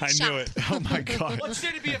 Littlest Pet I Shop. knew it. Oh my God. What's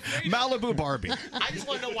there to be afraid of? Malibu Barbie. I just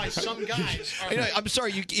want to know why some guys are. I'm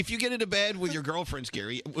sorry. If you get into bed with your girlfriend,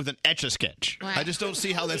 Scary, with an Etch-a-Sketch, Right. I just don't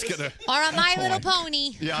see how that's gonna. Or a My Little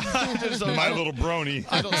Pony. Yeah, I just don't- My Little Brony.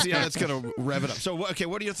 I don't see how that's gonna rev it up. So, okay,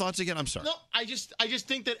 what are your thoughts again? I'm sorry. No, I just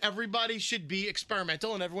think that everybody should be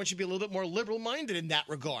experimental and everyone should be a little bit more liberal-minded in that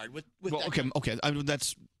regard. With Well, that okay.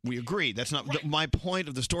 We agree. That's not my point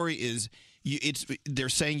of the story. Is they're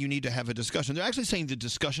saying you need to have a discussion. They're actually saying the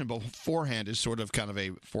discussion beforehand is sort of kind of a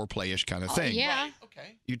foreplay-ish kind of thing. Yeah.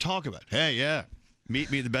 Okay. You talk about, hey, yeah, meet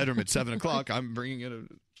me in the bedroom at 7:00. I'm bringing in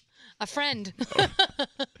A friend. I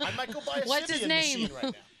might go buy a What's his Sybian name? machine right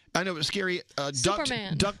now. I know, but Scary.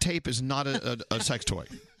 Superman. Duct tape is not a sex toy.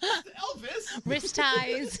 Elvis. Wrist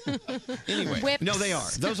ties. Anyway, Whips. no, they are.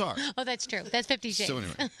 Those are. Oh, that's true. That's 50 Shades. So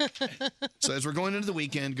anyway, so as we're going into the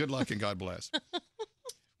weekend, good luck and God bless.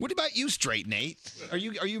 What about you, Straight Nate? Are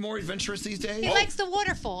you more adventurous these days? He likes the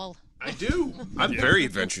waterfall. I do. I'm very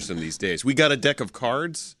adventurous in these days. We got a deck of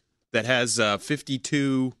cards that has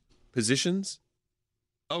 52 positions.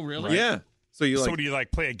 Oh, really? Yeah. So you So do you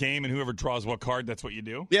like play a game and whoever draws what card, that's what you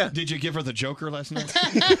do? Yeah. Did you give her the Joker last night?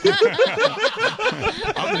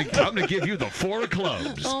 I'm gonna give you the 4 of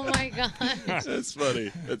clubs. Oh my god. That's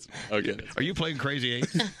funny. That's okay. Are you playing Crazy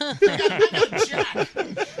Eights?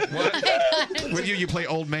 With you play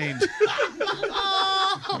Old Mains.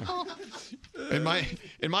 Oh. In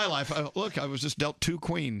my life, look, I was just dealt 2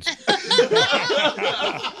 queens.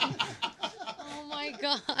 Oh my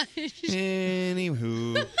gosh.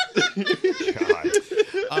 Anywho.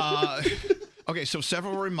 Okay, so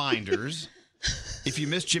several reminders. If you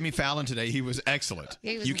missed Jimmy Fallon today, he was excellent.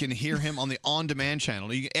 Yeah, he was You can hear him on the on-demand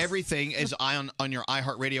channel. Everything is on your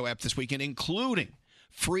iHeartRadio app this weekend, including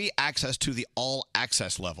free access to the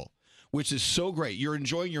all-access level, which is so great. You're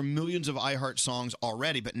enjoying your millions of iHeart songs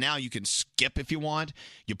already, but now you can skip if you want.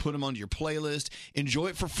 You put them onto your playlist. Enjoy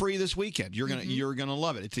it for free this weekend. You're gonna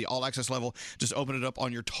love it. It's the all-access level. Just open it up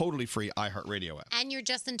on your totally free iHeartRadio app. And your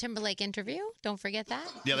Justin Timberlake interview. Don't forget that.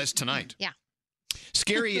 Yeah, that's tonight. Yeah.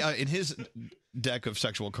 Scary, in his deck of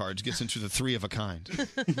sexual cards, gets into the 3 of a kind.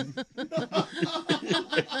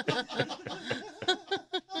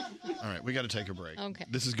 All right, we got to take a break. Okay.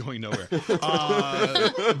 This is going nowhere.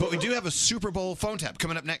 But we do have a Super Bowl phone tap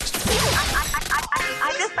coming up next.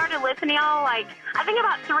 I just started listening to y'all, I think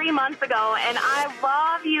about 3 months ago, and I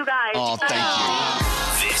love you guys. Oh, thank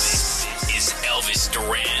you. This is Elvis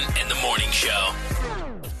Duran and the Morning Show.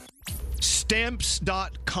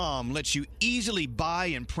 Stamps.com lets you easily buy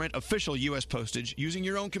and print official U.S. postage using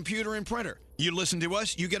your own computer and printer. You listen to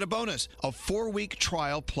us, you get a bonus, a 4-week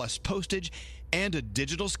trial plus postage and a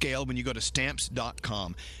digital scale when you go to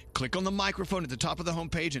Stamps.com. Click on the microphone at the top of the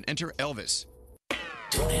homepage and enter Elvis.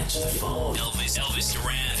 Don't answer the phone. Elvis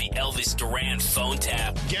Duran, the Elvis Duran phone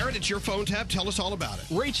tap. Garrett, it's your phone tap. Tell us all about it.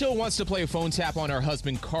 Rachel wants to play a phone tap on her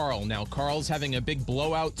husband, Carl. Now, Carl's having a big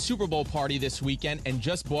blowout Super Bowl party this weekend and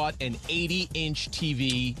just bought an 80-inch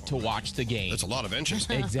TV to watch the game. That's a lot of inches.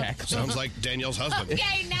 Exactly. Sounds like Danielle's husband.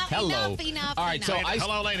 Okay, now Hello. enough. All right, so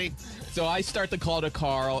Hello, lady. So I start the call to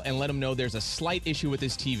Carl and let him know there's a slight issue with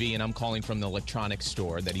his TV, and I'm calling from the electronics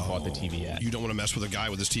store that he bought the TV at. You don't want to mess with a guy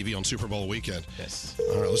with his TV on Super Bowl weekend. Yes.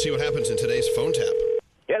 All right, let's see what happens in today's phone tap.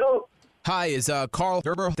 Hello. Hi, is Carl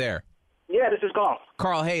Gerber there? Yeah, this is Carl.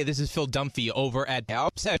 Carl, hey, this is Phil Dunphy over at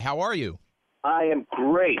Outset. How are you? I am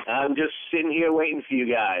great. I'm just sitting here waiting for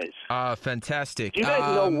you guys. Fantastic. Do you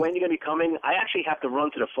guys know when you're going to be coming? I actually have to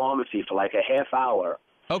run to the pharmacy for like a half hour.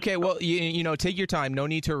 Okay, well, you know, take your time. No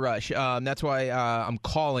need to rush. That's why I'm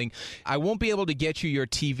calling. I won't be able to get you your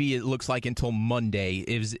TV, it looks like, until Monday.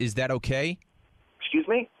 Is that okay? Excuse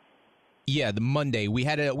me? Yeah, the Monday. We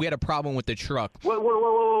had a problem with the truck. Wait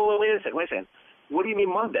a second. What do you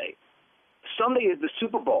mean Monday? Sunday is the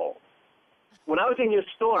Super Bowl. When I was in your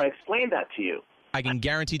store, I explained that to you. I can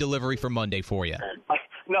guarantee delivery for Monday for you.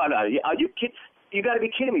 No. Are you kidding? You got to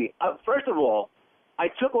be kidding me. First of all, I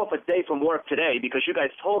took off a day from work today because you guys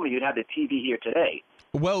told me you'd have the TV here today.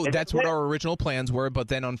 Well, that's what our original plans were, but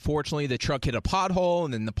then unfortunately the truck hit a pothole,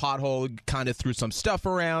 and then the pothole kind of threw some stuff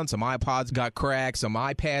around. Some iPods got cracked, some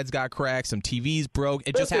iPads got cracked, some TVs broke.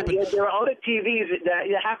 It just happened. There are other TVs.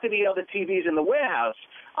 There have to be other TVs in the warehouse.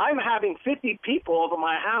 I'm having 50 people over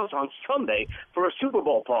my house on Sunday for a Super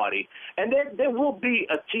Bowl party, and there will be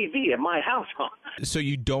a TV at my house. So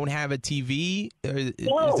you don't have a TV?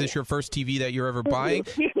 No. Is this your first TV that you're ever buying?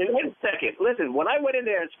 Wait a second. Listen, when I went in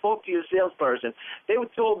there and spoke to your salesperson, they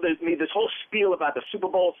told me this whole spiel about the Super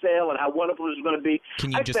Bowl sale and how wonderful it was going to be.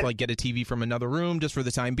 Can you just get a TV from another room just for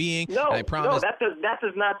the time being? No, I promise. no, that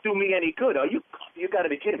does not do me any good. You got to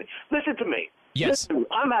be kidding me. Listen to me. Yes. Listen,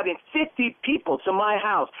 I'm having 50 people to my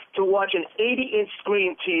house to watch an 80-inch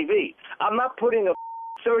screen TV. I'm not putting a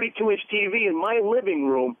 32-inch TV in my living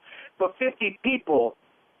room for 50 people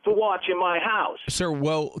to watch in my house. Sir,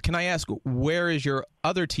 well, can I ask, where is your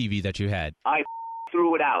other TV that you had? I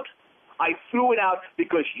threw it out. I threw it out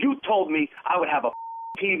because you told me I would have a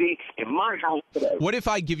TV in my house today. What if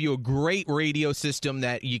I give you a great radio system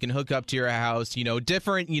that you can hook up to your house,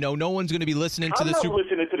 different, no one's going to be listening to I'm the not Super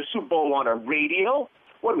listening to the Super Bowl on a radio.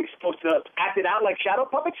 What, are we supposed to act it out like shadow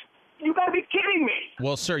puppets? You got to be kidding me.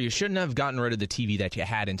 Well, sir, you shouldn't have gotten rid of the TV that you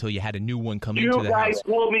had until you had a new one come You into the guys house.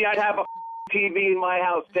 told me I'd have a TV in my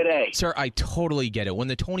house today. Sir, I totally get it. When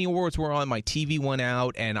the Tony Awards were on, my TV went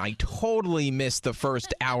out, and I totally missed the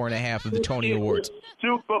first hour and a half of the Tony Awards.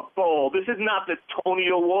 Super Bowl. This is not the Tony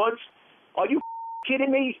Awards. Are you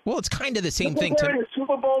kidding me? Well, it's kind of the same thing. Comparing the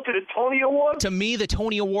Super Bowl to the Tony Awards? To me, the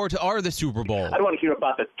Tony Awards are the Super Bowl. I don't want to hear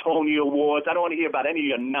about the Tony Awards. I don't want to hear about any of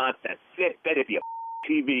your nonsense. Better be a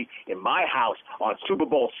TV in my house on Super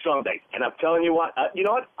Bowl Sunday. And I'm telling you what, you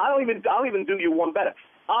know what? I'll even do you one better.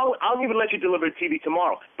 I'll even let you deliver a TV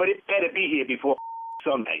tomorrow, but it better be here before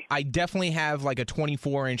Sunday. I definitely have like a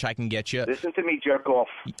 24-inch I can get you. Listen to me, jerk off.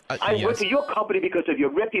 I work for your company because of your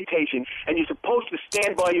reputation, and you're supposed to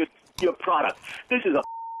stand by your product. This is a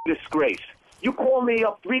disgrace. You call me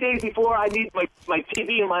up 3 days before I need my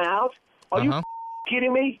TV in my house? Are you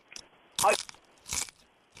kidding me?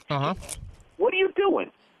 What are you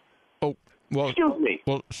doing? Oh, well. Excuse me.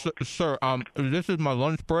 Well, sir, this is my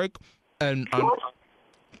lunch break, and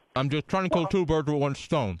I'm just trying to kill two birds with one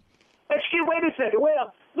stone. Excuse, wait a second.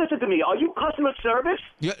 Listen to me. Are you customer service?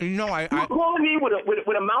 Yeah, You're calling me with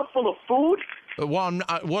a mouthful of food? Well,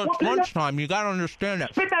 it's lunchtime. You got to understand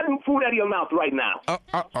that. Spit that food out of your mouth right now. All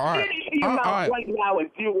right. Spit it in your mouth right now and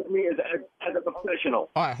deal with me as a professional.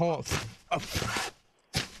 All right, hold on.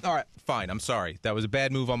 All right, fine. I'm sorry. That was a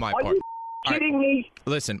bad move on my part. Are you kidding me?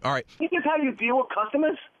 Listen, all right. This is how you deal with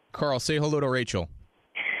customers? Carl, say hello to Rachel.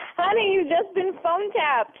 Honey, you've just been phone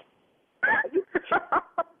tapped.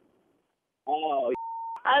 Oh,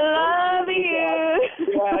 I love you.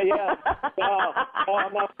 Yeah. No,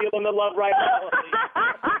 I'm not feeling the love right now.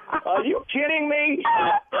 Are you kidding me?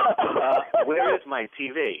 Where is my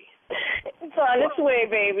TV? It's on its way,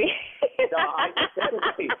 baby.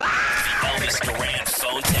 Elvis Duran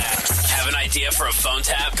phone tap. Have an idea for a phone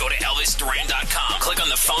tap? Go to ElvisDuran.com. Click on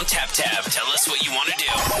the phone tap tab. Tell us what you want to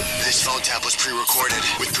do. This phone tap was pre-recorded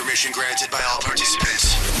with permission granted by all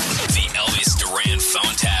participants. The Elvis Duran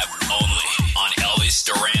phone tap only on Elvis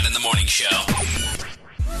Duran in the Morning Show.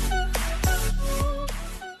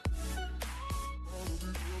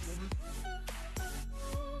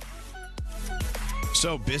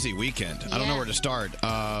 So busy weekend. I don't know where to start.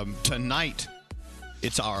 Tonight,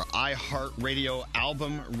 it's our iHeartRadio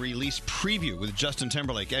album release preview with Justin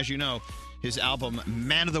Timberlake. As you know, his album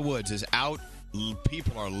Man of the Woods is out.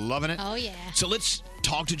 People are loving it. Oh, yeah. So let's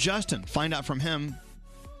talk to Justin, find out from him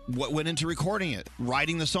what went into recording it,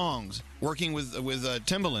 writing the songs, working with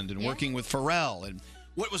Timbaland and working with Pharrell, and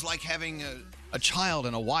what it was like having a child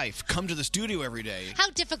and a wife come to the studio every day. How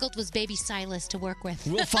difficult was baby Silas to work with?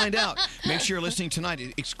 We'll find out. Make sure you're listening tonight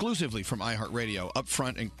exclusively from iHeartRadio, up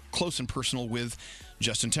front and close and personal with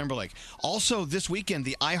Justin Timberlake. Also, this weekend,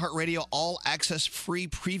 the iHeartRadio All Access Free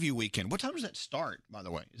Preview Weekend. What time does that start, by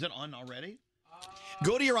the way? Is it on already?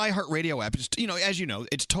 Go to your iHeartRadio app. It's, as you know,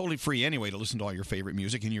 it's totally free anyway to listen to all your favorite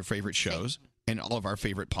music and your favorite shows and all of our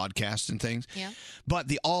favorite podcasts and things. Yeah. But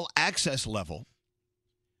the All Access level,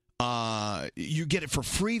 you get it for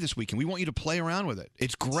free this weekend. We want you to play around with it.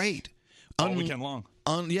 It's great. All weekend long.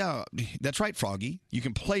 Yeah, that's right, Froggy. You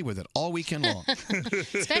can play with it all weekend long.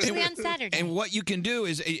 Especially on Saturday. And what you can do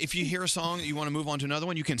is, if you hear a song that you want to move on to another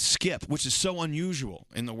one, you can skip, which is so unusual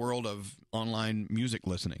in the world of online music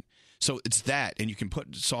listening. So it's that, and you can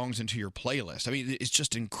put songs into your playlist. I mean, it's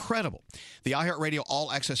just incredible. The iHeartRadio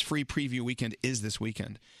All Access Free Preview Weekend is this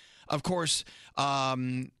weekend. Of course,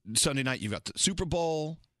 Sunday night, you've got the Super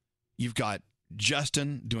Bowl. You've got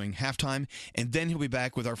Justin doing halftime, and then he'll be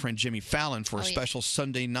back with our friend Jimmy Fallon for a special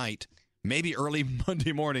Sunday night, maybe early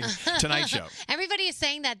Monday morning Tonight Show. Everybody is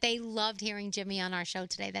saying that they loved hearing Jimmy on our show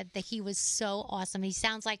today, that he was so awesome. He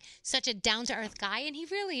sounds like such a down-to-earth guy, and he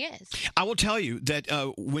really is. I will tell you that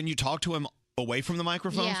when you talk to him away from the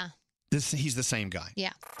microphones, he's the same guy.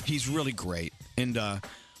 Yeah. He's really great, and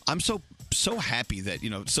I'm so happy that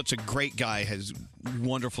such a great guy has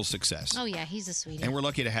wonderful success. Oh yeah, he's a sweetie. And we're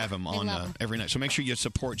lucky to have him on every night. So make sure you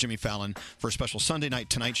support Jimmy Fallon for a special Sunday night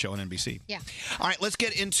Tonight Show on NBC. Yeah. All right, let's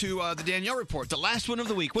get into the Danielle report, the last one of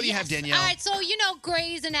the week. What do you have, Danielle? All right, so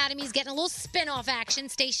Grey's Anatomy is getting a little spin-off action.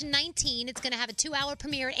 Station 19. It's going to have a 2-hour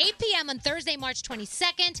premiere at 8 p.m. on Thursday, March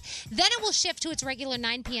 22nd. Then it will shift to its regular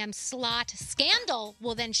 9 p.m. slot. Scandal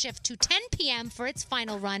will then shift to 10 p.m. for its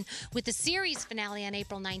final run, with the series finale on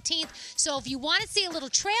April 19th. So if you want to see a little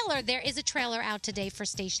trailer, there is a trailer out today for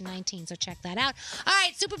Station 19, so check that out. All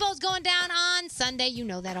right, Super Bowl's going down on Sunday. You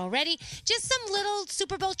know that already. Just some little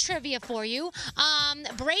Super Bowl trivia for you.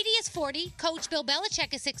 Brady is 40. Coach Bill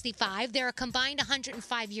Belichick is 65. They're a combined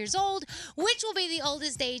 105 years old, which will be the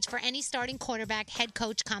oldest age for any starting quarterback head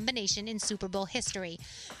coach combination in Super Bowl history.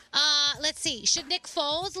 Let's see. Should Nick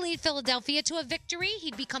Foles lead Philadelphia to a victory,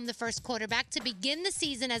 he'd become the first quarterback to begin the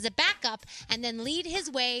season as a backup and then lead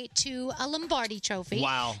his way to a Lombardi trophy.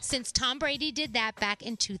 Wow. Since Tom Brady did that back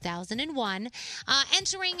in 2001.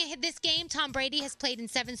 Entering this game, Tom Brady has played in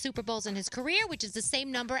 7 Super Bowls in his career, which is the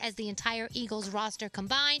same number as the entire Eagles roster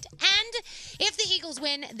combined. And if the Eagles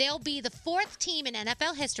win, they'll be the 4th team in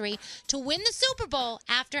NFL history to win the Super Bowl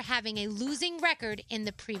after having a losing record in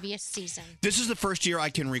the previous season. This is the first year I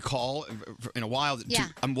can recall in a while that Yeah.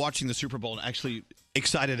 I'm watching the Super Bowl and actually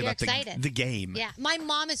excited You're about excited. the game. Yeah, my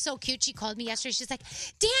mom is so cute. She called me yesterday. She's like,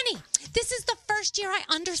 Danny, this is the first year I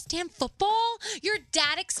understand football. Your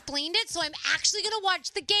dad explained it, so I'm actually going to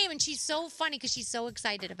watch the game. And she's so funny because she's so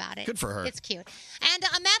excited about it. Good for her. It's cute. And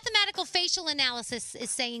a mathematical facial analysis is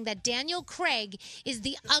saying that Daniel Craig is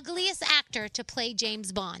the ugliest actor to play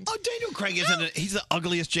James Bond. Oh, Daniel Craig he's the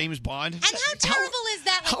ugliest James Bond. And how terrible is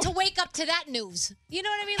that to wake up to that news? You know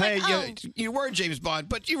what I mean? Hey, Like, you were James Bond,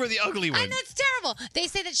 but you were the ugly one. And that's terrible. They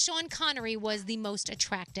say that Sean Connery was the most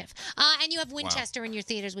attractive. And you have Winchester in your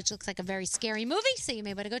theaters, which looks like a very scary movie, so you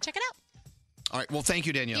may want to go check it out. All right. Well, thank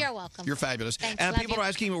you, Danielle. You're welcome. You're fabulous. Thanks, And love people you. are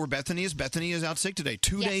asking where Bethany is. Bethany is out sick today,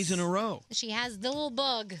 2 days in a row. She has the little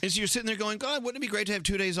bug. And so you're sitting there going, God, wouldn't it be great to have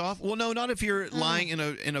 2 days off? Well, no, not if you're lying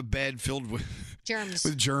in a bed filled with germs.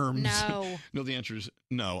 With germs. No. No, the answer is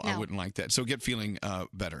no, I wouldn't like that. So get feeling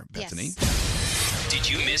better, Bethany. Did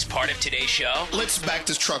you miss part of today's show? Let's back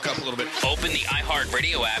this truck up a little bit. Open the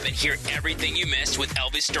iHeartRadio app and hear everything you missed with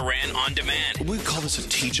Elvis Duran on demand. We call this a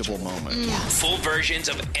teachable moment. Full versions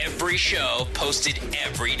of every show posted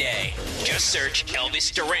every day. Just search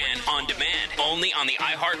Elvis Duran on demand. Only on the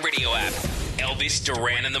iHeartRadio app. Elvis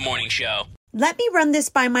Duran in the Morning Show. Let me run this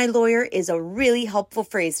by my lawyer is a really helpful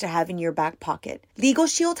phrase to have in your back pocket. Legal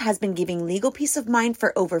Shield has been giving legal peace of mind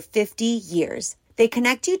for over 50 years. They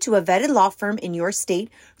connect you to a vetted law firm in your state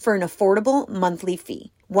for an affordable monthly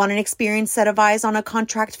fee. Want an experienced set of eyes on a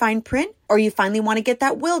contract fine print? Or you finally want to get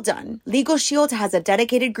that will done? Legal Shield has a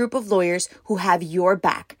dedicated group of lawyers who have your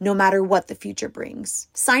back, no matter what the future brings.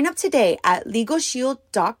 Sign up today at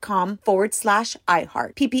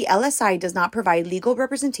LegalShield.com/iHeart. PPLSI does not provide legal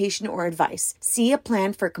representation or advice. See a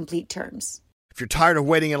plan for complete terms. If you're tired of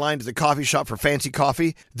waiting in line to the coffee shop for fancy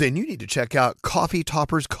coffee, then you need to check out Coffee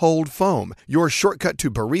Topper's Cold Foam, your shortcut to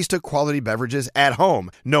barista quality beverages at home.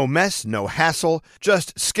 No mess, no hassle.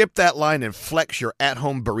 Just skip that line and flex your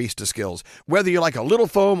at-home barista skills. Whether you like a little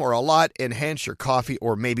foam or a lot, enhance your coffee,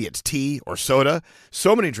 or maybe it's tea or soda.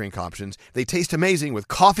 So many drink options. They taste amazing with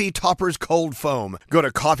Coffee Topper's Cold Foam. Go to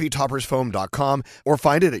coffeetoppersfoam.com or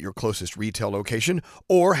find it at your closest retail location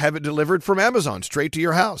or have it delivered from Amazon straight to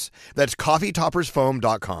your house. That's coffeetoppersfoam.com.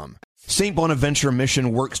 St. Bonaventure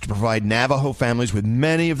Mission works to provide Navajo families with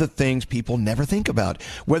many of the things people never think about.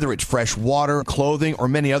 Whether it's fresh water, clothing, or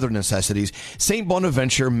many other necessities, St.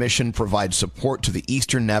 Bonaventure Mission provides support to the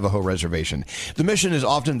Eastern Navajo Reservation. The mission is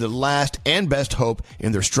often the last and best hope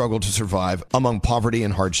in their struggle to survive among poverty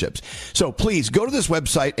and hardships. So please go to this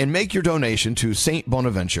website and make your donation to St.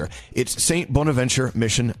 Bonaventure. It's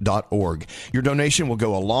stbonaventuremission.org. Your donation will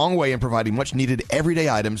go a long way in providing much needed everyday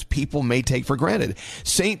items people may take for granted.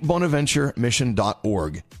 stbonaventuremission.org.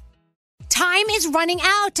 Time is running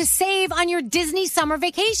out to save on your Disney summer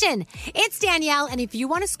vacation. It's Danielle, and if you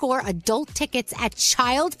want to score adult tickets at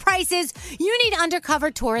child prices, you need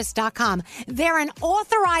UndercoverTourist.com. They're an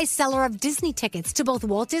authorized seller of Disney tickets to both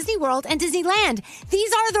Walt Disney World and Disneyland.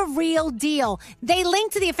 These are the real deal. They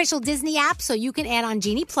link to the official Disney app so you can add on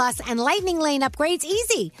Genie Plus and Lightning Lane upgrades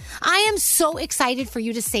easy. I am so excited for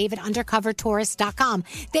you to save at UndercoverTourist.com.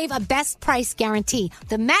 They have a best price guarantee.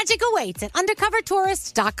 The magic awaits at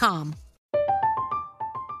UndercoverTourist.com.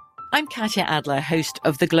 I'm Katya Adler, host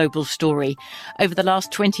of The Global Story. Over the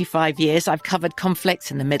last 25 years, I've covered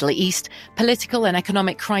conflicts in the Middle East, political and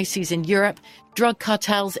economic crises in Europe, drug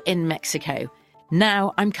cartels in Mexico.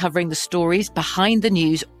 Now I'm covering the stories behind the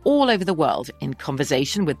news all over the world in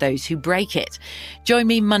conversation with those who break it. Join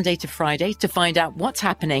me Monday to Friday to find out what's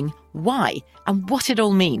happening, why, and what it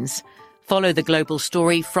all means. Follow The Global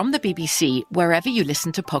Story from the BBC wherever you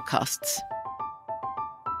listen to podcasts.